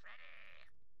 Freddy!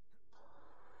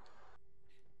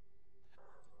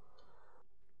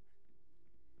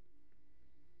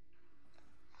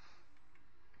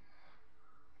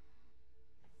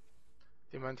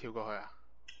 點樣跳過去啊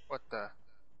 ？What the?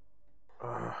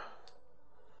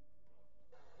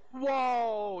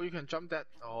 Whoa! You can jump that.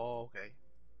 Oh, okay.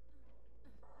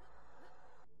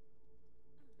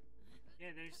 Yeah,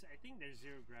 I think there's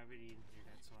zero gravity in here,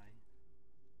 that's why.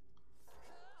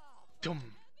 Dum.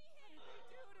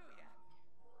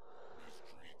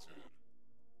 Mistreated,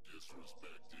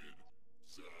 disrespected,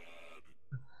 sad.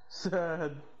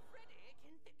 Sad. Freddy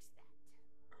can fix that.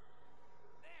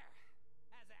 There.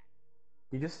 How's that?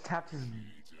 He just tapped his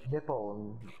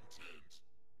nipple Content.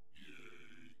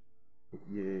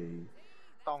 Yay. and yay.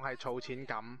 當係儲錢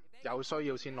咁，有需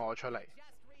要先攞出嚟。 Just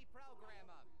reprogram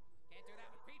them. Can't do that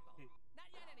with people. Not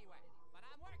yet anyway. But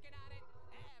I'm working on it.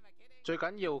 Am I kidding? 最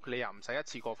緊要你又唔使一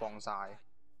次過放晒，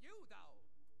 You though.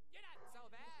 You're not so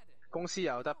bad. 公司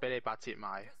有得俾你8折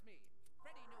買， Trust me.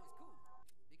 Freddy knows cool.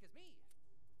 Because me.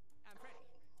 I'm Freddy.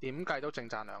 點計都正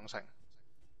賺2成。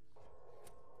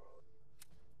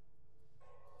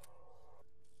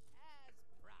 As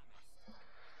promised.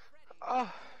 Freddy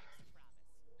啊 promise.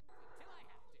 Until I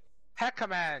have to. Hacker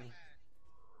Man!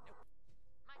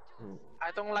 My tools.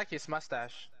 I don't like his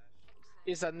mustache. Excellent.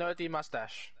 It's a nerdy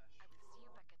mustache.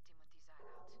 I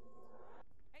will see you back at Timothy's hideout.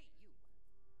 Hey, you.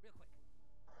 Real quick.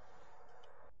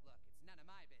 Look, it's none of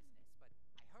my business, but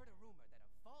I heard a rumor that a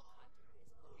vault hunter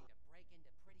is looking to break into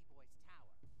Pretty Boy's tower.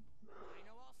 I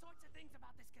know all sorts of things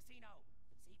about this casino.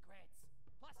 Secrets.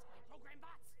 Plus, I program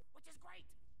bots, which is great.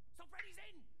 So Freddy's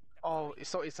in. The Oh, Freddy-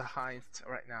 so it's a heist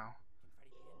right now. Can Freddy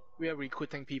be in? We are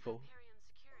recruiting people. Hyperion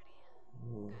security.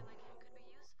 Guy like him could be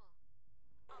useful.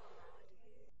 I'll allow it.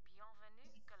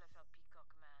 Bienvenue, Califer Peacock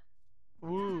Man.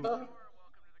 Ooh. Welcome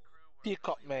to the crew.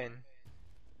 Peacock Man.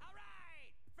 All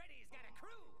right, Freddy's got a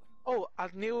crew. Oh, a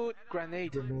new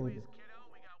grenade. Kiddo, we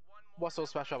got one more What's so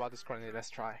special about this grenade? Let's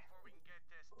try. before we can get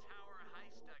this tower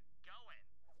heist going.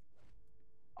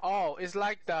 Oh, it's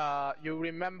like you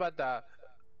remember the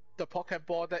pocket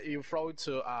ball that you throw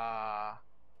to a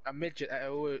midget, and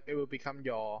it will become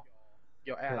your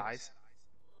allies.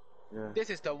 Yeah. This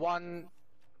is the one,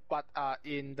 but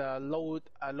in the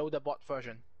loader bot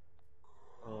version.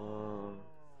 I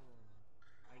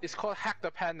It's get called it. Hack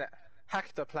the Planet.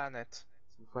 Hack the Planet.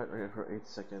 Fight right for 8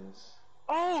 seconds.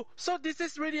 Oh, so this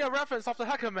is really a reference of the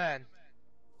Hacker Man.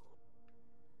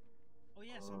 Oh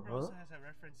yeah, Sombra also has a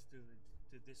reference to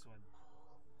this one.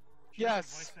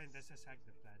 Yes, Voice line that says Hack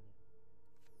the Planet.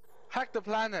 Hack the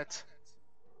Planet.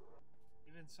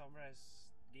 Even Sombra has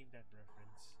gave that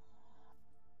reference.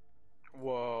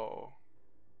 Whoa.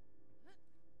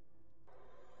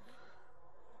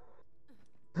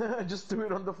 Just threw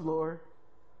it on the floor.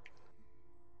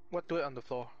 What do it on the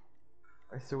floor?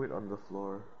 I threw it on the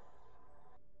floor.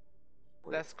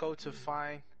 Wait. Let's go to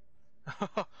find.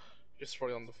 Just throw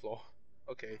it on the floor.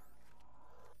 Okay.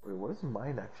 Wait, what is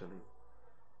mine actually?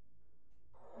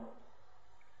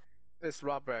 It's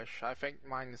rubbish. I think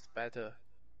mine is better.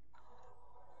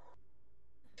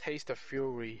 Taste the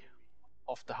fury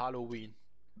of the Halloween.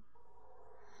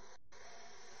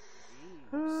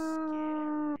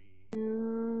 Ooh,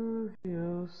 scary.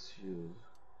 Yes.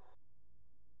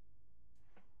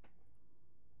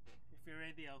 If you're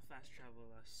ready, I'll fast travel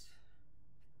us.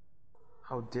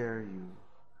 How dare you?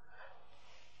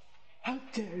 How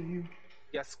dare you?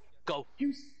 Yes, go.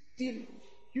 You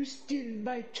steal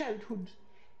my childhood.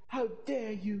 How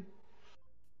dare you?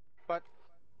 But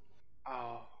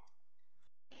哦，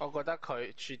我覺得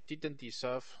佢 she didn't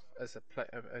deserve as a play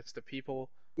as the people.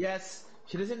 Yes,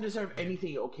 she doesn't deserve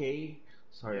anything. Okay.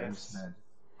 Sorry, I'm just Yes. mad.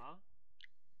 Huh?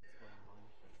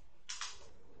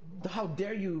 What's going on? How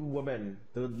dare you, woman?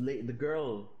 The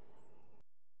girl.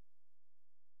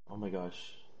 Oh my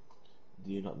gosh.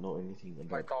 Do you not know anything 咪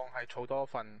about? 當係儲多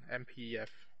份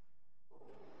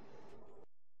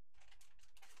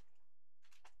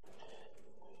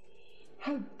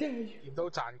MPF。How dare you? 點都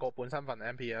賺過本身份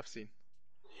MPF 先。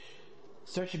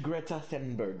Search Greta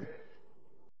Thunberg.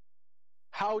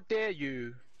 How dare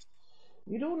you?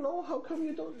 You don't know? How come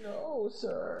you don't know,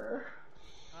 sir?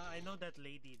 I know that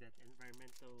lady, that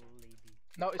environmental lady.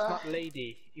 No, it's not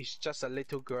lady. It's just a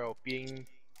little girl being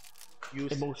used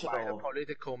by a Emotional.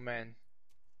 political man.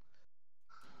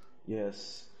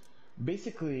 Yes.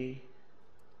 Basically,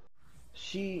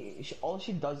 she all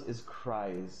she does is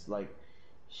cries. Like,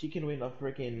 she can win a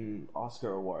freaking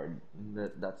Oscar award.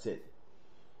 And that's it.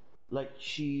 Like,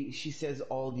 she says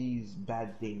all these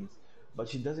bad things, but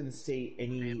she doesn't say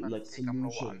any like 啲咁老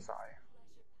玩 solution. 晒。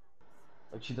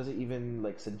Like, she doesn't even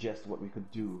like suggest what we could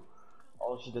do.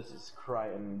 All she does is cry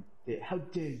and how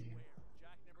dare you?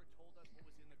 Jack never told us what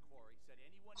was in the core. He said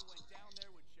anyone who went down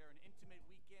there would share an intimate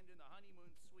weekend in the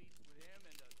honeymoon suite with him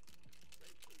and a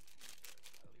great big t-shirt.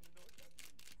 I don't even know what that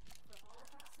means. For all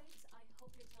of our sakes, I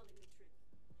hope you're telling the truth.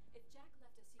 If Jack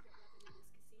left a secret weapon in this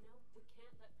casino, we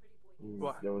can't let Pretty Boy get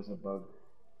What? There was a bug.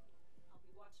 I'll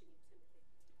be watching you, Timothy.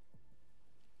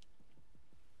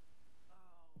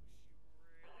 Oh, she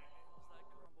really nails that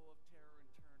combo of terror and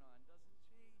turn on, doesn't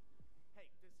she? Hey,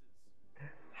 this is...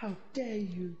 How dare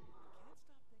you? Can't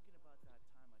stop thinking about that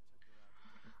time I took her out to dinner for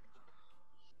Jack.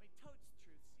 I mean, Toad's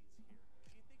Truthsy's here.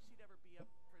 Do you think she'd ever be up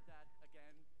for that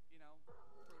again? You know,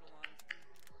 brutal honesty?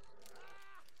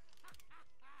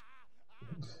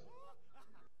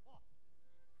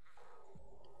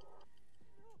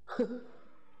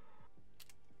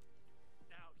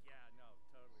 No, yeah, no,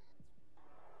 totally.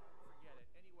 Forget it.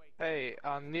 Anyway, Hey,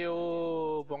 a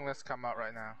new bonus come out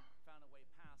right now. found a way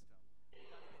past them. We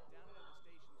gotta get down into the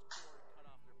station's core to cut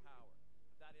off their power. But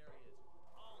that area is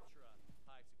ultra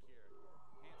high security.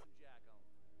 Handsome Jack owned.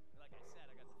 And like I said,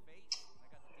 I got the face and I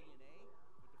got the DNA.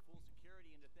 With the full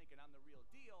security into thinking I'm the real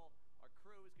deal, our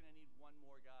crew is gonna need one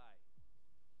more guy.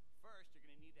 First, you're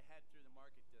gonna need to head through the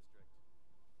market district.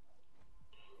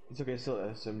 It's okay, still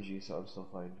SMG, so I'm still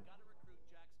fine. Gotta recruit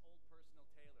Jack's old personal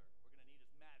tailor. We're gonna need his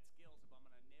mad skills if I'm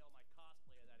gonna nail my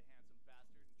cosplay of that handsome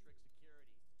bastard and trick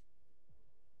security.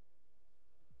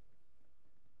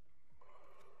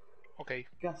 Okay.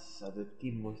 Casa de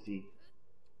Timothy.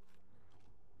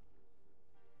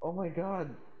 Oh my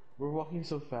god, we're walking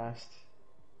so fast.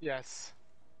 Yes.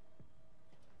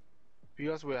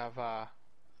 Because we have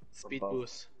speed buff.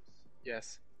 boost.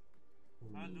 Yes.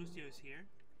 Lucio's here.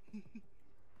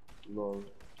 Lol.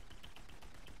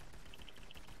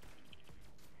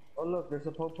 Oh look, there's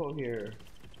a popo here.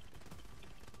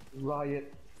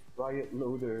 Riot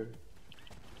loader.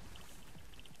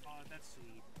 Oh, that's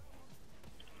sweet.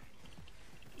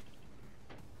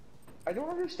 I don't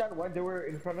understand why they were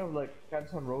in front of like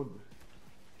Canton Road.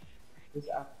 This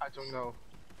app. I don't know.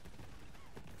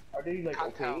 Are they like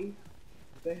Can't tell.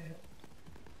 okay?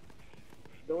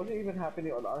 That wasn't even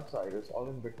happening on our side. It's all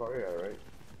in Victoria, right?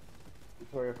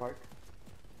 Victoria Park.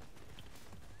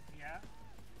 Yeah,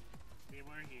 they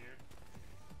were here.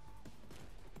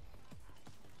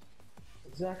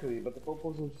 Exactly, but the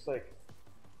popos were just like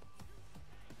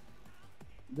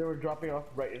they were dropping off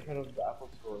right in front of the Apple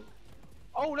store.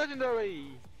 Oh, legendary!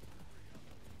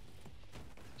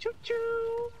 Choo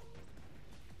choo!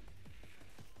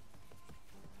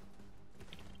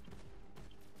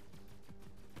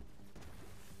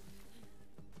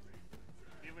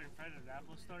 They were in front of the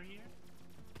Apple store here.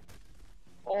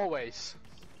 Always.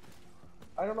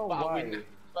 I don't know But why.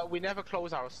 we never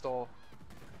close our store.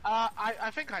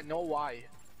 I think I know why.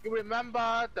 You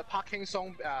remember the parking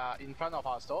zone in front of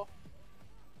our store?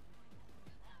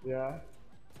 Yeah.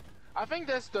 I think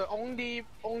that's the only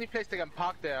place they can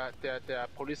park their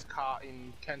police car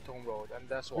in Canton Road, and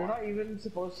that's They're why. not even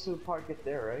supposed to park it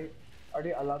there, right? Are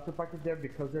they allowed to park it there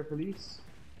because they're police?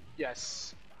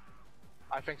 Yes,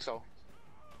 I think so.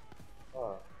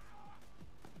 Oh.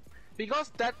 Because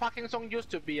that parking zone used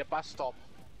to be a bus stop,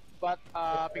 but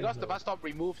because the bus stop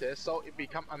removed it, so it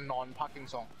become a non-parking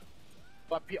zone.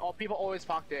 But people always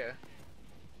park there.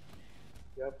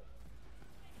 Yep.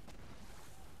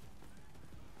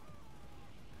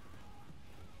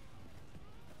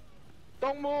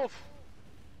 Don't move!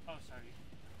 Oh, sorry.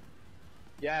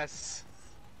 Yes.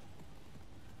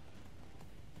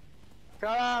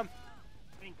 Come!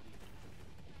 Thank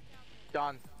you.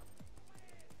 Done.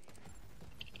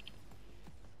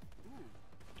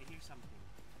 something.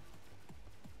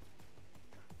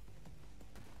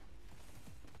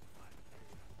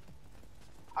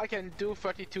 I can do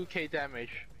 32k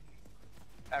damage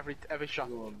every shot.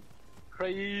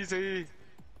 Crazy.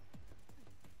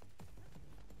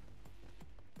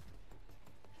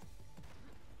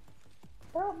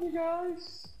 Help me,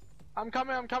 guys! I'm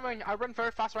coming. I run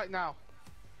very fast right now.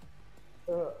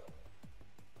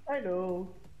 I know.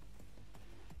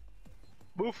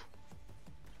 Move.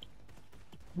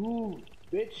 Move,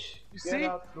 bitch! You Get see?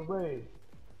 out the way.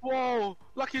 Whoa,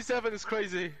 Lucky 7 is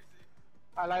crazy.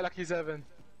 I like Lucky 7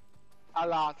 a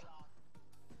lot.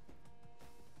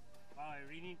 Wow, I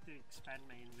really need to expand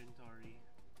my inventory.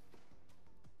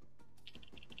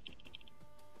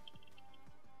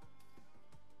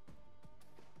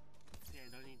 See, I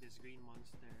don't need this green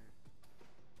monster.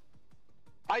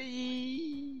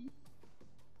 Bye.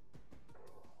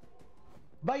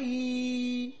 Bye!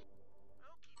 Okie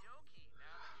dokie.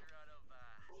 Now that you're out of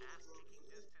ass-kicking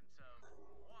distance of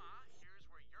moi, here's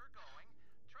where you're going.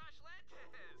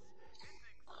 Trashlantis! It's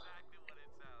exactly what it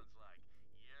sounds like.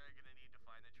 You're gonna need to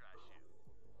find the trash chute.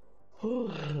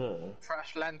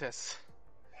 Trashlantis.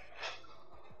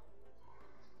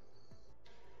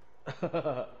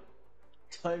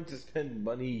 Time to spend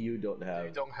money you don't have.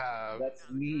 You don't have. That's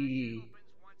Now, the trash chute me.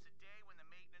 opens once a day when the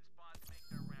maintenance bots make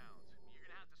their rounds. You're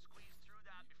gonna have to squeeze through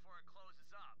that before it closes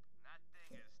up. And that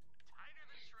thing is tighter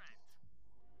than Trent.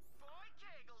 Boy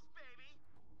Kegels, baby!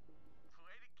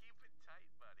 Way to keep it tight,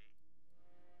 buddy.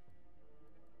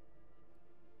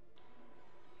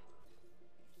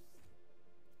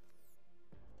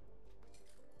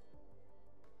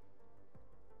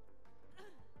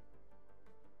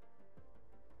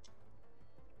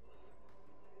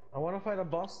 I want to fight a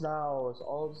boss now. It's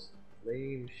all this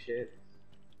lame shit.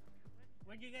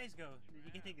 Where'd you guys go?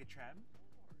 Did you take the tram?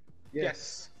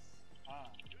 Yes. Ah,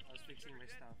 I was fixing my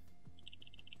stuff.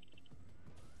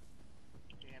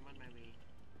 Okay, I'm on my way.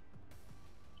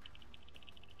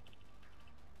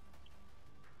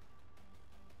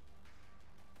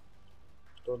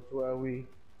 Don't worry.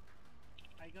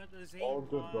 I got the Zane All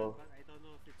good, mod, bro. but I don't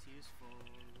know if it's useful.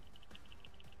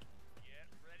 Get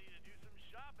ready to do some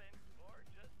shopping, or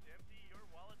just empty your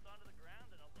wallets onto the ground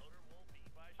and a loader will be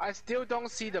by. I still don't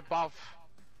see the buff,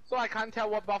 so I can't tell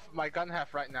what buff my gun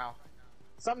have right now.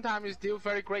 Sometimes it deal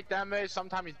very great damage,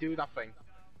 sometimes it do nothing.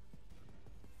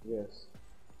 Yes.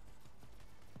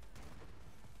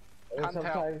 And Can't tell.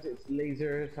 sometimes it's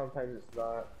laser, sometimes it's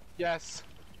not. Yes.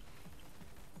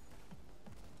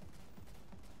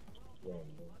 Yeah,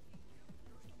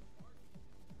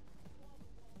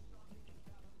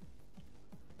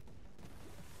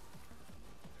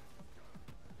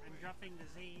 I'm dropping the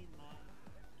Zane mod.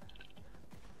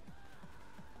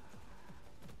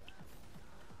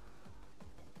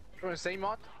 You want the same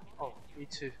mod? Oh, me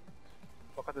too.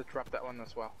 Forgot to drop that one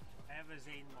as well. I have a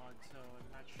Zane mod, so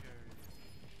I'm not sure.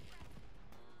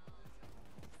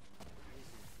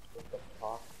 what the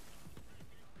fuck?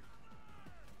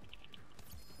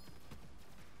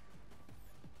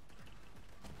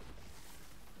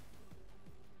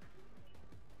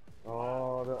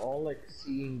 Oh, they're all like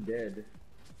seeing dead.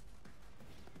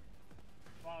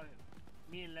 Wow,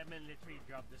 me and Lemon literally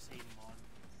dropped the same mod.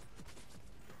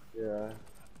 Yeah.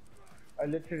 I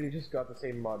literally just got the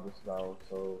same mod just now,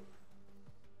 so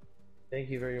thank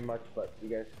you very much, but you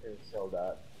guys can sell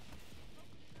that.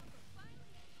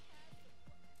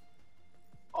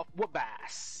 Of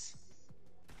Wabbass.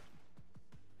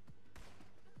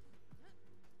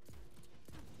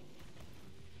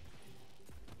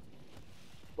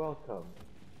 Welcome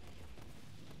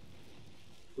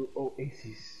to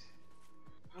Oasis.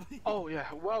 Oh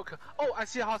yeah, welcome. Oh, I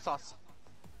see a hot sauce.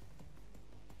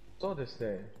 Saw this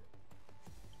there.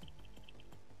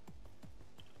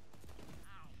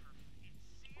 Ow,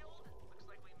 it's sealed? Looks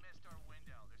like we missed our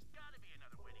window. There's gotta be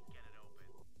another way to get it open.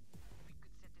 We could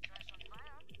set the trash on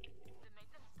fire. The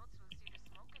maintenance bots will see the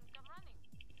smoke and come running.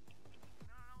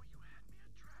 No, you had me at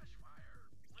trash fire.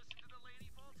 Listen to the Lady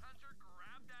Vault Hunter,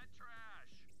 grab that trash.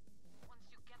 Once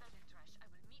you gather the trash, I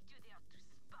will meet you there to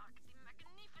spark the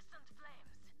magnificent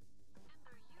flames.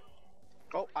 And are you?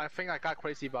 Oh, I think I got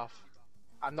crazy buff.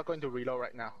 I'm not going to reload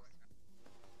right now.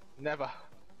 Never.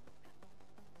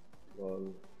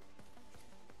 Well,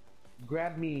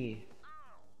 grab me.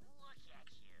 Oh, look at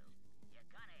you. You're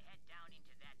gonna head down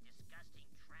into that disgusting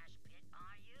trash pit,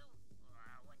 are you?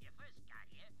 When you first got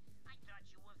here, I thought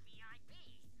you were VIP.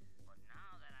 But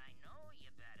now that I know you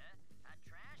better, a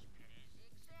trash pit is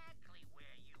exactly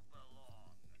where you belong.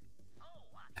 Oh,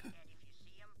 and if you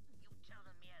see him, you tell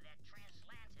the mayor that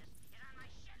Translantis is on my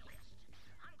shit list.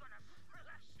 I'm gonna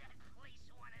flush that place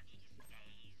one of these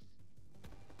days.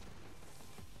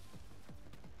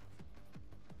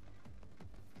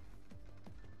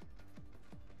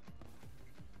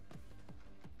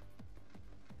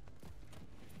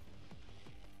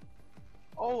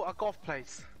 Oh, a golf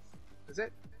place. Is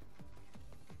it?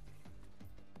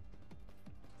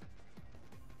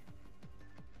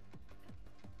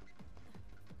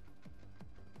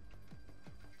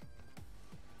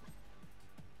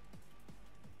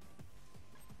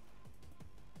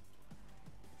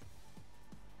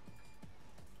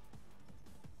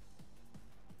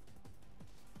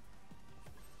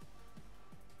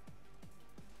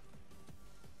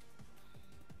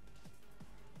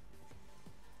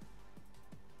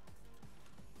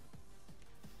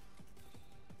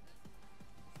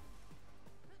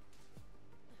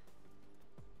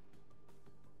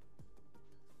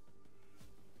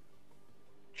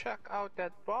 Check out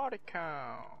that body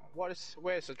count.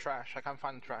 Where's the trash? I can't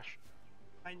find the trash.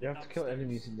 Find You the have to kill dumpsters.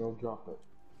 enemies and they'll drop it.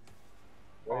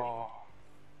 Right? Oh.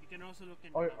 You can also look in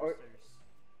Or- dumpsters.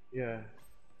 Yeah.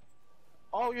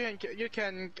 Oh, you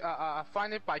can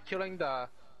find it by killing the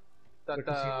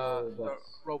casino the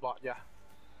boss. robot. Yeah.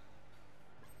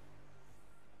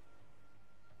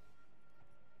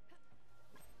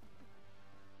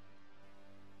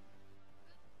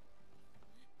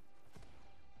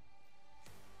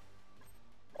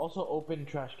 Also open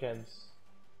trash cans.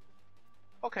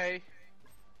 Okay.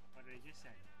 What did I just say?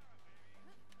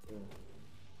 Yeah.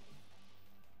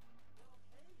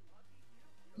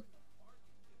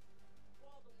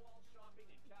 Wall-to-wall shopping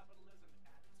and capitalism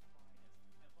at its finest.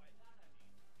 And by that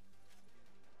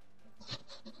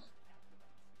I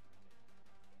mean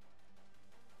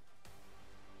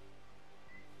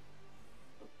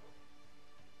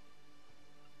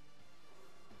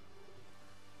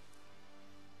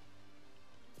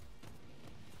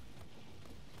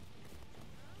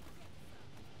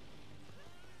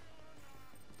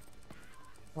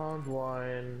Found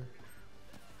one.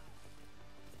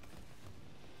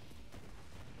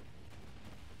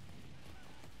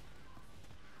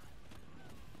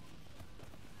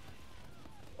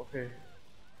 Okay.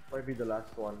 Might be the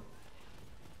last one.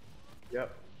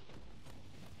 Yep.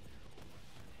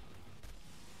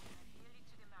 Nearly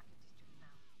to the market district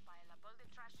now. Pile up all the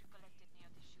trash you collected near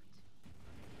the chute.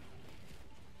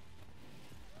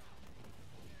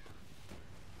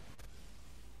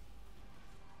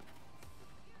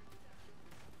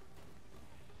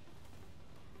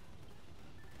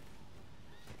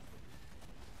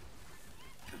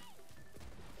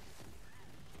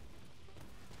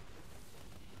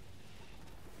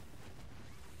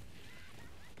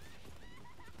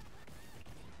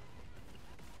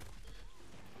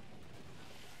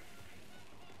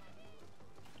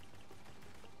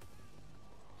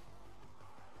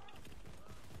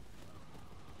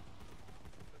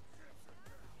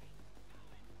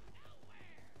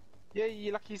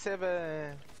 Yay, lucky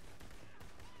 7.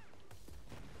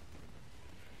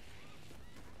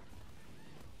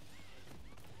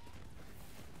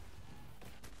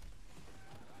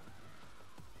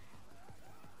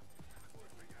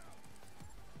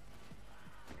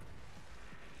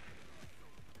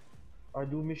 I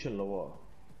do mission lower.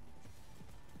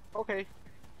 Okay. Here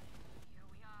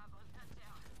we are, Voltaire.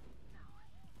 Now,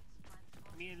 let's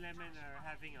transform Me and this Lemon trash are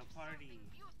having a into party. something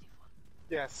beautiful.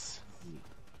 Yes.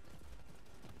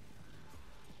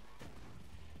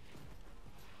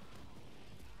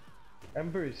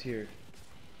 Ember is here.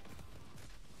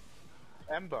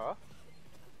 Ember.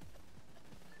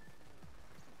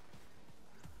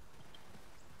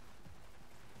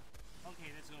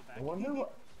 Okay, let's go back. I wonder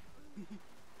what.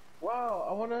 Wow,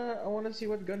 I wanna see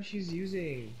what gun she's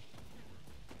using.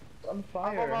 It's on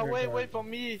fire. I'm on my her way. gun. Wait for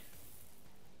me.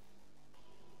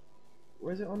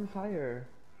 Where's it on fire?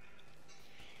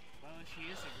 Well,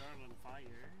 she is a girl on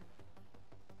fire.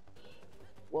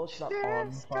 Well, she's not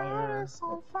on fire. Is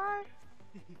on fire.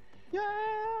 Yeah.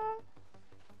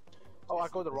 Oh, I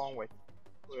go the wrong way.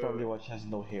 It's probably why she has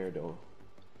no hair though.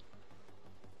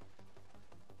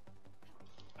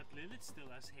 But Lilith still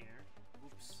has hair.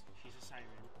 Oops, she's a siren.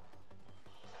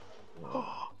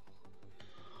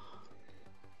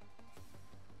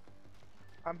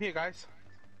 I'm here, guys.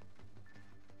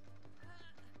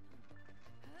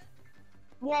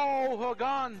 Whoa, her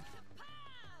gun!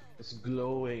 It's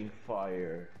glowing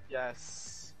fire.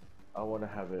 Yes. I wanna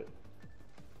have it.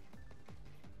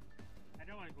 I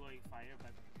don't want glowing fire, but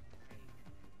okay.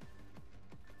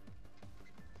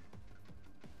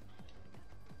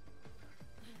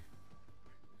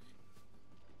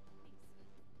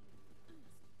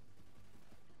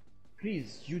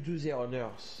 Please, you do the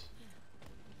honors.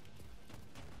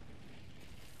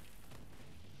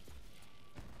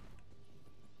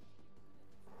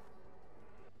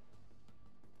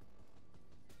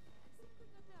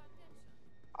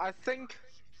 I think.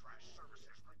 trash services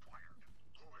required.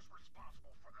 Who is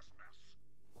responsible for this mess?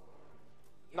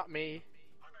 Not me.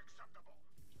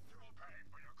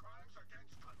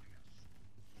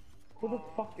 Who the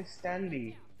fuck is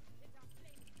Stanley?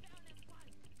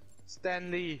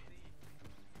 Stanley.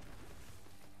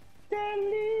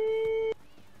 Stanley!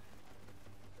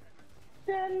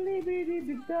 Stanley, baby,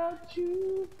 without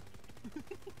you.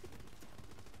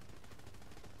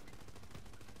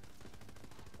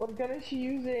 What gun is she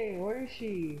using? Where is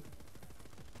she?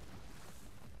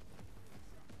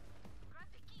 Grab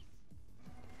the keys.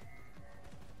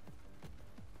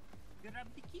 Grab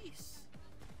the keys.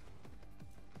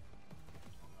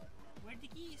 Where the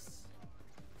keys?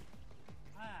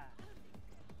 Ah.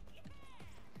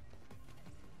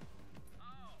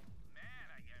 Oh, man,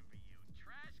 I envy you.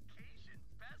 Trashcation,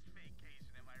 best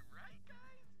vacation, am I right,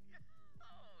 guys?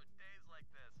 Oh, days like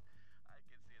this, I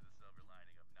can see the silver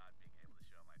lining of not being able to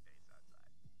show my face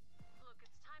outside. Look,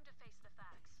 it's time to face the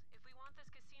facts. If we want this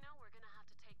casino, we're gonna have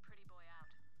to take Pretty Boy out.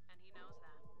 And he knows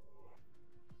that.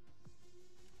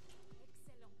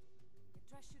 Excellent. The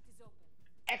trash chute is open.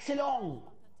 Excellent!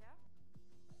 Hunter?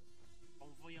 Bon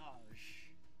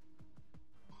voyage.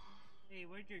 Hey,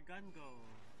 where'd your gun go?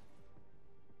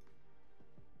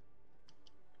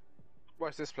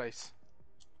 Where's this place?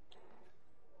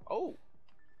 Oh,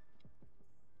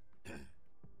 I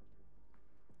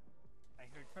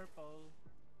heard purple.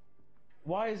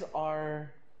 Why is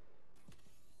R?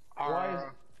 Why is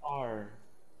R?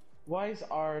 Why is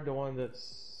R the one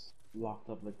that's locked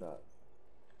up like that?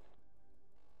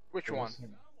 which one?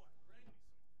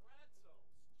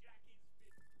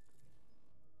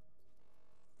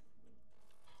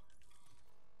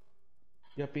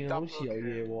 Yeah,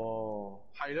 Okay. Wow.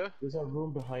 Hider? There's a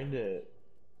room behind it.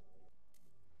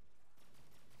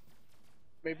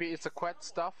 Maybe it's a quest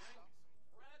stuff.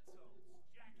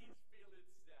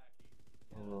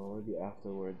 Oh, maybe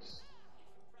afterwards.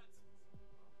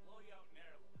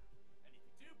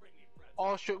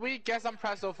 Or should we get some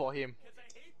pretzel for him?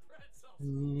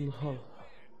 Huh.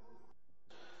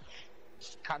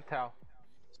 Can't tell.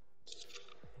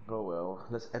 Oh well,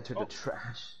 let's enter Oh. the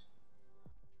trash.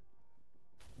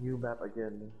 New map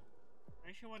again. I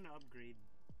actually want to upgrade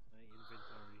my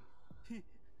inventory. Adieu,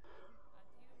 my fellow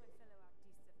artists of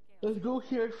chaos. Let's go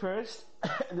here first,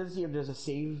 and then see if there's a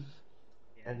save,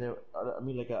 Yeah. and then I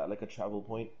mean like a travel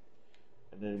point,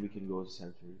 and then we can go to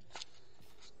center.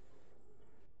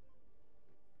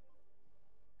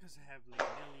 Because I have like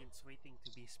millions waiting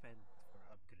to be spent for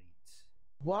upgrades.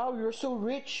 Wow, you're so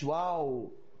rich!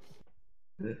 Wow.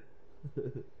 I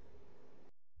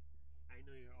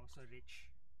know you're also rich.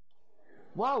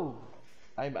 Wow.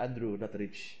 I'm Andrew, not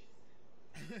rich.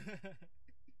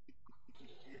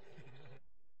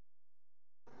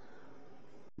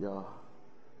 Yeah.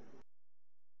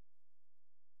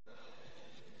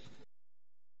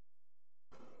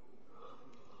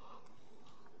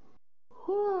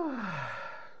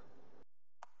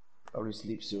 I'll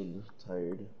sleep soon.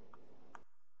 Tired.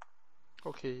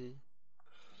 Okay.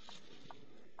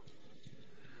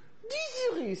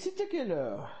 Désiré, c'est à quelle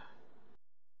heure?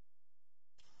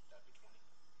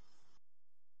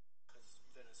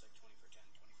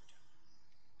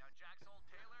 Now, Jack's old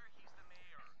Taylor, he's the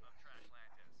mayor of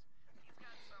Trashlantis. He's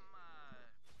got some,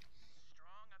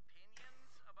 strong opinions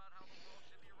about how the world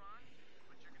should be run,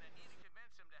 but you're gonna need to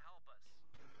convince him to help us.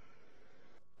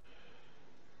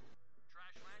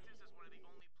 Trashlantis is one of the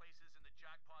only places in the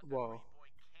Jackpot that Whoa. Pretty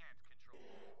Boy can't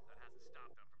control. That hasn't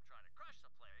stopped him from trying to crush the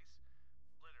place.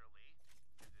 Literally.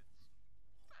 It's a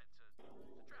trash compactor.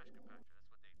 That's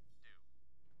what they do.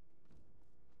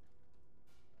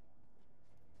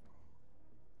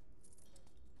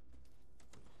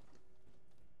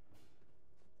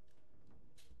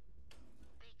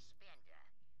 Big spender.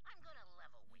 I'm gonna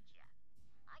level with ya.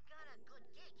 I got a good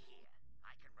gig here.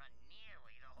 I can run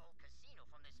nearly the whole casino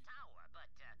from this tower, but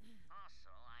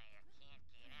also I can't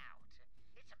get out.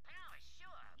 It's a palace,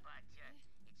 sure, but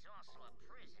it's also a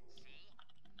prison, see?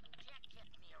 Jack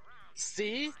kept me around.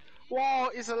 See? Wow,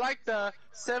 it's like the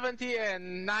 70s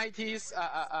and 90s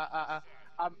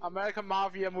American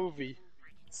Mafia movie.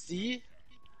 See?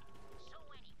 So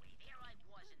anyway, there I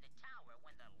was in the tower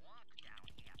when the lockdown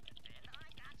happened, and I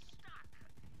got stuck.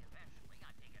 Eventually,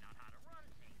 I figured out how to run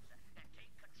things and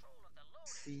take control of the loading.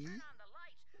 See? Turn on the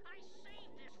lights. I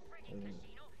saved this friggin'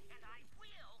 casino, and I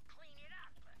will clean it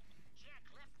up. Jack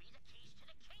left me the keys to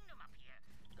the kingdom up here.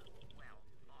 Well,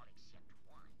 all except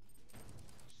one.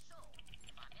 So,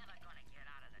 if I'm ever gonna get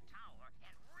out of the tower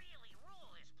and really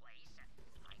rule this place,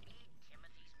 I need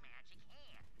Timothy's magic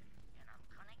hand, and I'm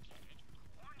gonna get it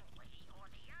one way or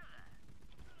the other.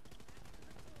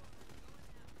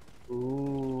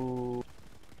 Ooh.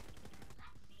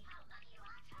 Let's see how lucky you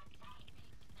are today,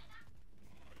 big spinner.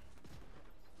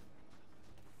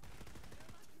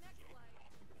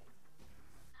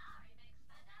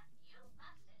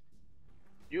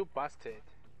 busted.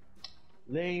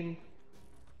 Lame.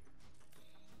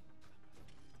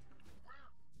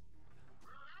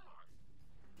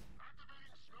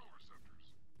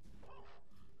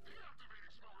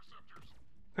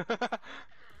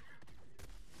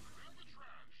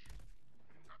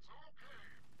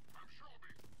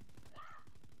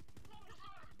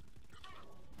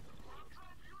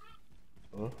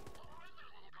 Huh?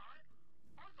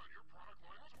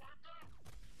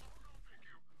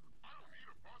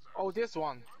 Oh, this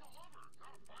one.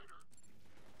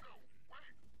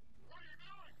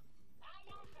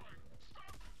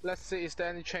 Let's see, is there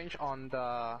any change on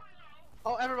the...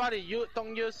 Oh, everybody, you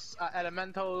don't use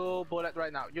elemental bullet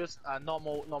right now. Use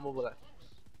normal bullet.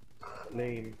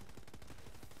 Lame.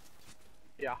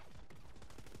 Yeah.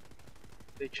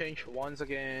 They changed once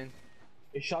again.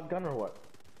 A shotgun or what?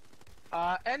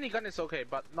 Any gun is okay,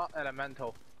 but not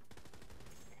elemental.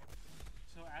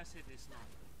 So acid is not.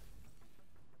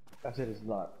 That's it, it's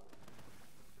not.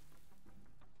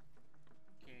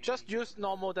 Okay. Just use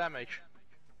normal damage.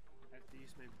 I have to use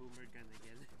my boomer gun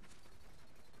again.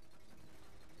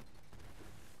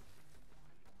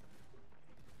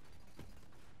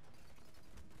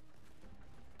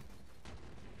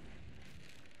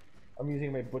 I'm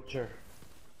using my butcher.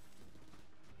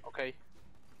 Okay.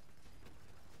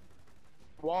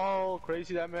 Wow,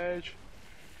 crazy damage.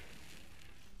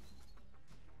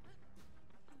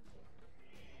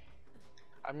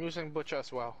 I'm using butcher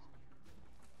as well.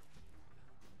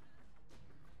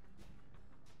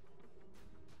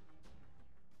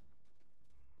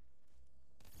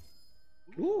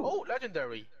 Ooh. Oh,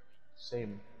 legendary.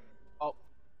 Same. Oh.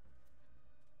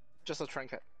 Just a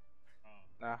trinket.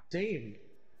 Nah. Same.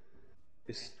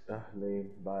 It's lame.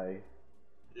 Bye.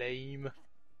 Lame.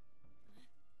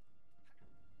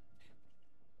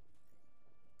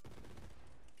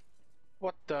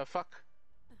 What the fuck?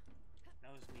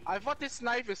 That was me. I thought this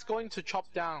knife is going to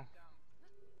chop down.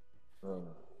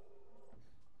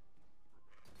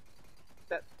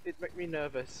 That it made me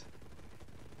nervous.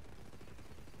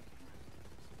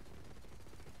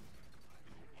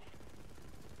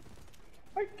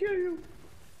 I kill you.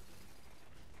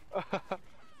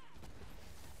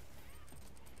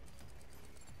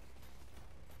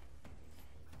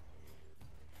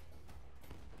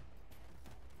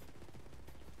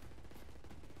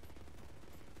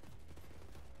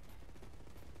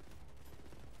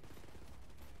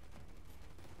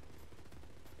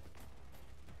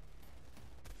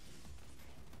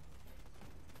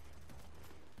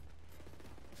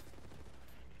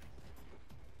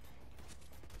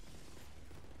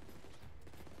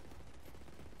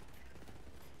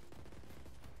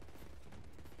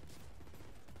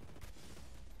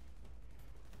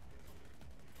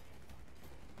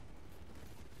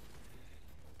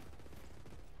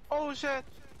 Oh shit!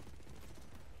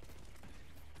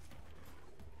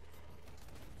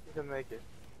 You can make it.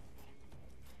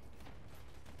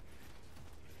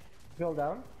 Fell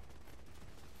down?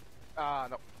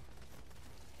 No.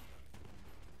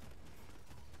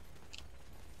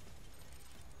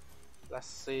 Let's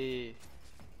see.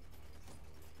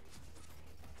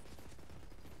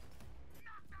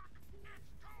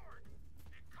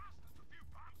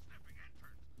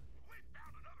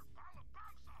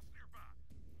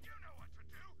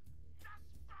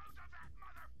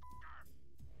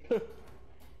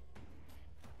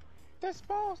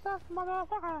 Dispose that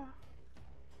motherfucker!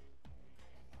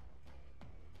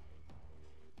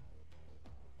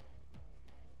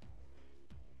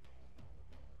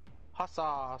 Hot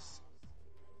sauce.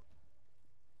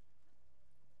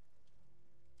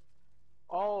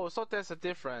 Oh, so there's a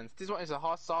difference. This one is a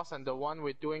hot sauce, and the one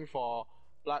we're doing for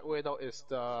Black Widow is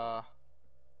the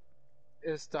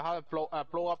how to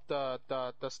blow up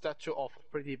the statue of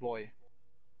Pretty Boy.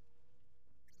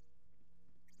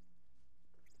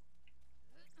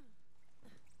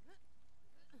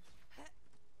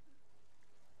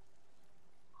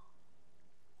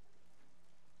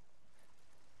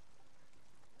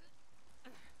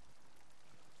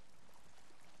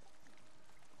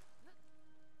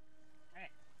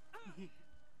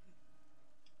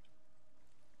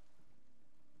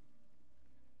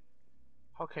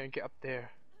 How can you get up there?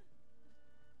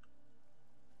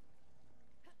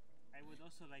 I would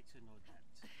also like to know that.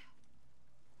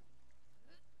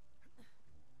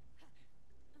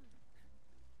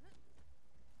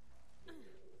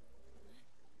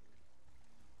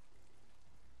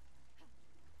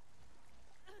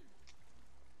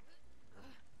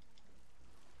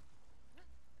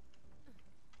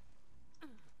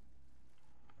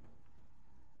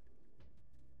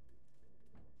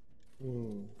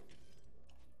 Hmm.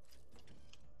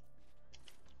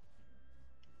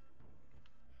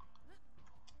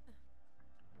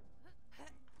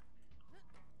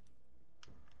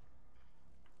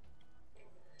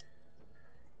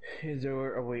 Is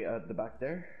there a way out the back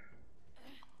there?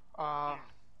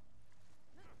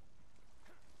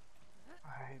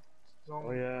 I don't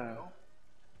Oh yeah. know.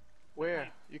 Where?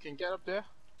 You can get up there?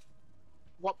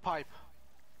 What pipe?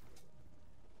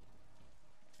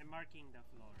 I'm marking the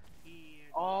floor.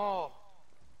 Here. Oh!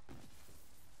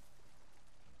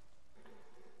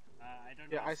 I don't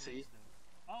know. Yeah, I what's see. next, though.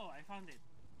 Oh, I found it.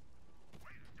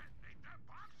 Way to detonate that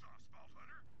box sauce, Vault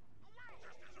Hunter. The well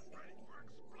just isn't ready for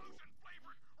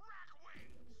explosion-flavored rack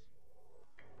wings.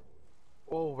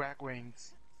 Oh, rack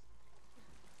wings.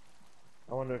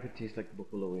 I wonder if it tastes like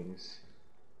buffalo wings.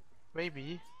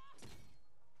 Maybe.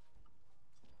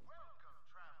 Welcome,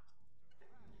 traveler. We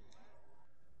are a society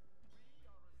free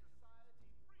of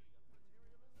materialism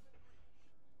and greed.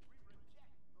 We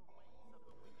reject the ways of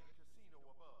the wicked casino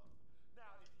above.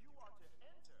 Now, if you are to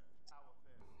enter our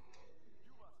fair city,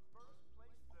 you must first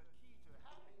place the key to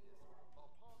happiness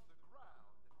upon the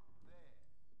ground there.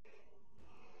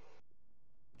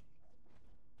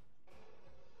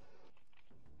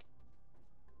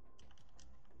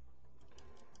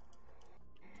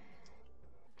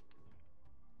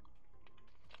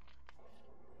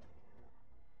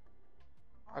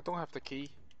 I don't have the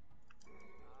key.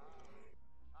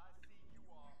 I see you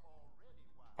are already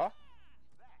wise. Huh?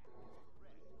 That is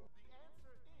correct. The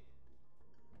answer is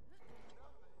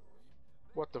nothing.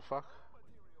 What the fuck?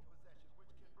 No material possession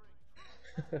which can bring true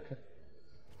happiness.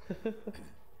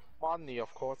 Money,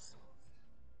 of course.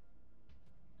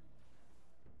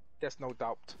 There's no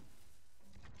doubt.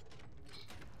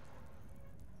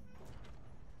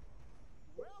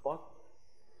 What?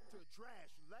 To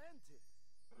Trash Lantis.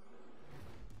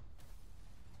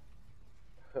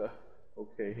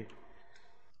 Okay.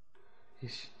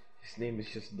 His name is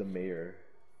just the mayor.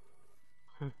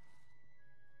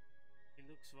 He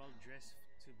looks well dressed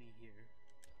to be here.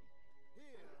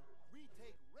 Here, we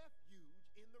take refuge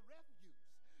in the refuse.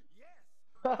 Yes,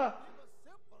 live a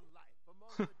simple life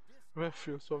among the distant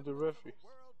Refuse from the remnants of refuse. a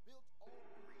world built on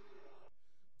greed.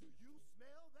 Do you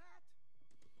smell that?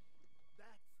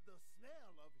 That's the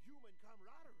smell of human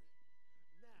camaraderie.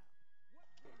 Now, what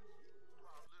brings you to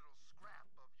Our little scrap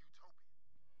of utopia.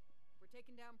 We're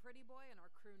taking down Pretty Boy and our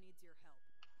crew needs your help.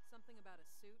 Something about a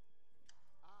suit?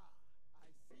 Ah,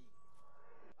 I see.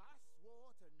 I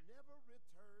swore to never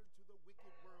return to the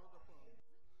wicked world above.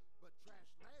 But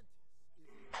Trash Lantis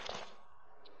is in danger.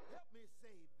 Help me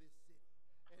save this city,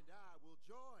 and I will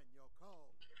join your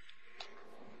cause.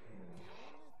 The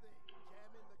only thing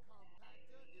jamming the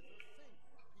compactor is a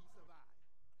single piece of iron.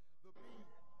 The beam,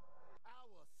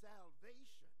 our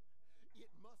salvation. It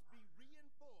must be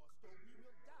reinforced or we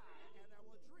will die and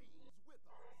our dreams with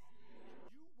us.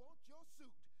 If you want your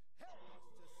suit, help us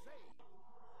to save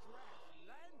Trash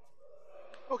Lantis.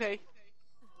 Okay.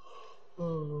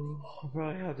 Oh, I'll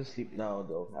probably have to sleep now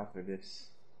though after this.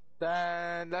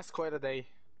 Then let's call it a day.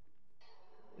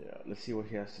 Yeah, let's see what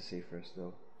he has to say first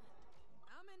though.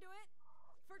 I'm into it.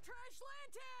 For Trash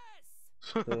Lantis!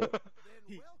 Then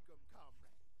welcome,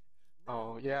 comrade.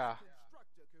 Oh, Now, yeah. this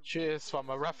constructor can She is from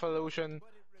a revolution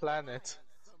but it planet.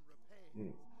 requires some repairs.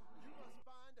 Hmm. You must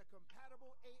find a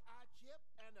compatible AI chip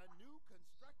and a new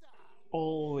constructor eye.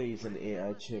 Always an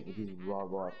AI chip with these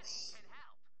robots. Can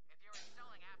help. If you're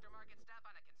installing aftermarket stuff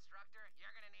on a constructor,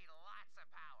 you're gonna need lots of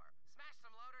power. Smash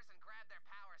some loaders and grab their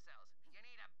power cells. You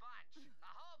need a bunch.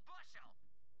 A whole bushel.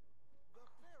 The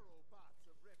Pharaoh bots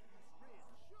of Refuse Ridge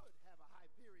should have a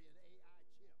Hyperion AI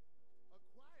chip.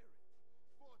 Acquire it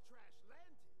for Trash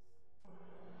Lantis.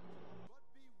 But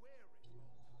be wary,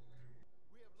 Bolton.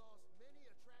 We have lost many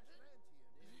a Trash Lantian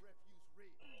in Refuse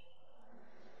Ridge.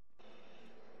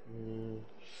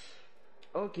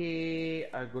 Okay,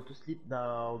 I'll go to sleep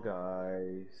now,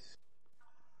 guys.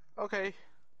 Okay.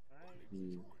 Alright.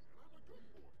 Hmm.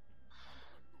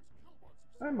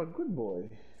 I'm a good boy.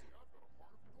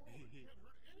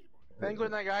 Then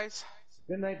good night, guys.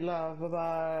 Good night, love. Bye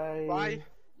bye. Bye.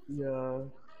 Yeah.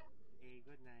 Hey,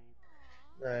 good night.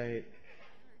 Night.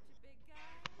 Hurt you, big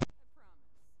guy. I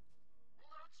promise. Well,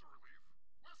 that's a relief.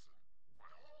 Listen, my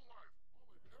whole life,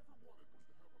 all I've ever wanted was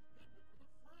to have a picnic with a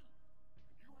friend.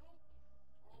 Can you help?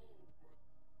 Oh,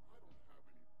 but I don't have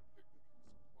any picnicking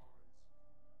supplies.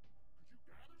 Could you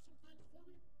gather some things for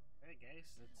me? Alright,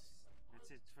 guys, that's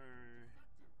it for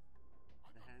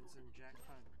the Handsome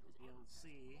Jackpot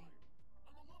DLC.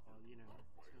 Well, you know,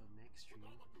 till next stream.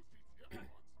 Not like those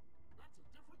DTF bots. That's a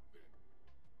different thing.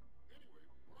 Anyway,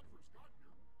 when I first got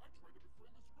here, I tried to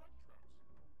befriend the scratch traps.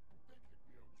 They kicked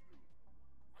me out too.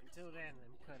 Until then,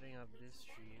 I'm cutting up this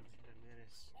stream. I'm gonna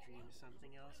stream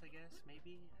something else, I guess,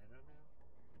 maybe? I don't know.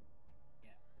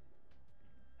 Yeah.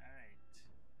 Alright.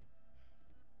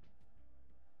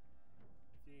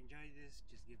 If you enjoyed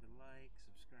just give a like,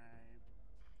 subscribe,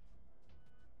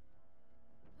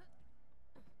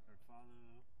 or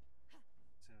follow.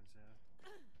 So.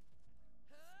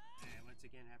 And once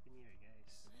again, Happy New Year,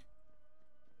 guys.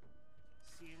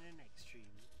 See you in the next stream.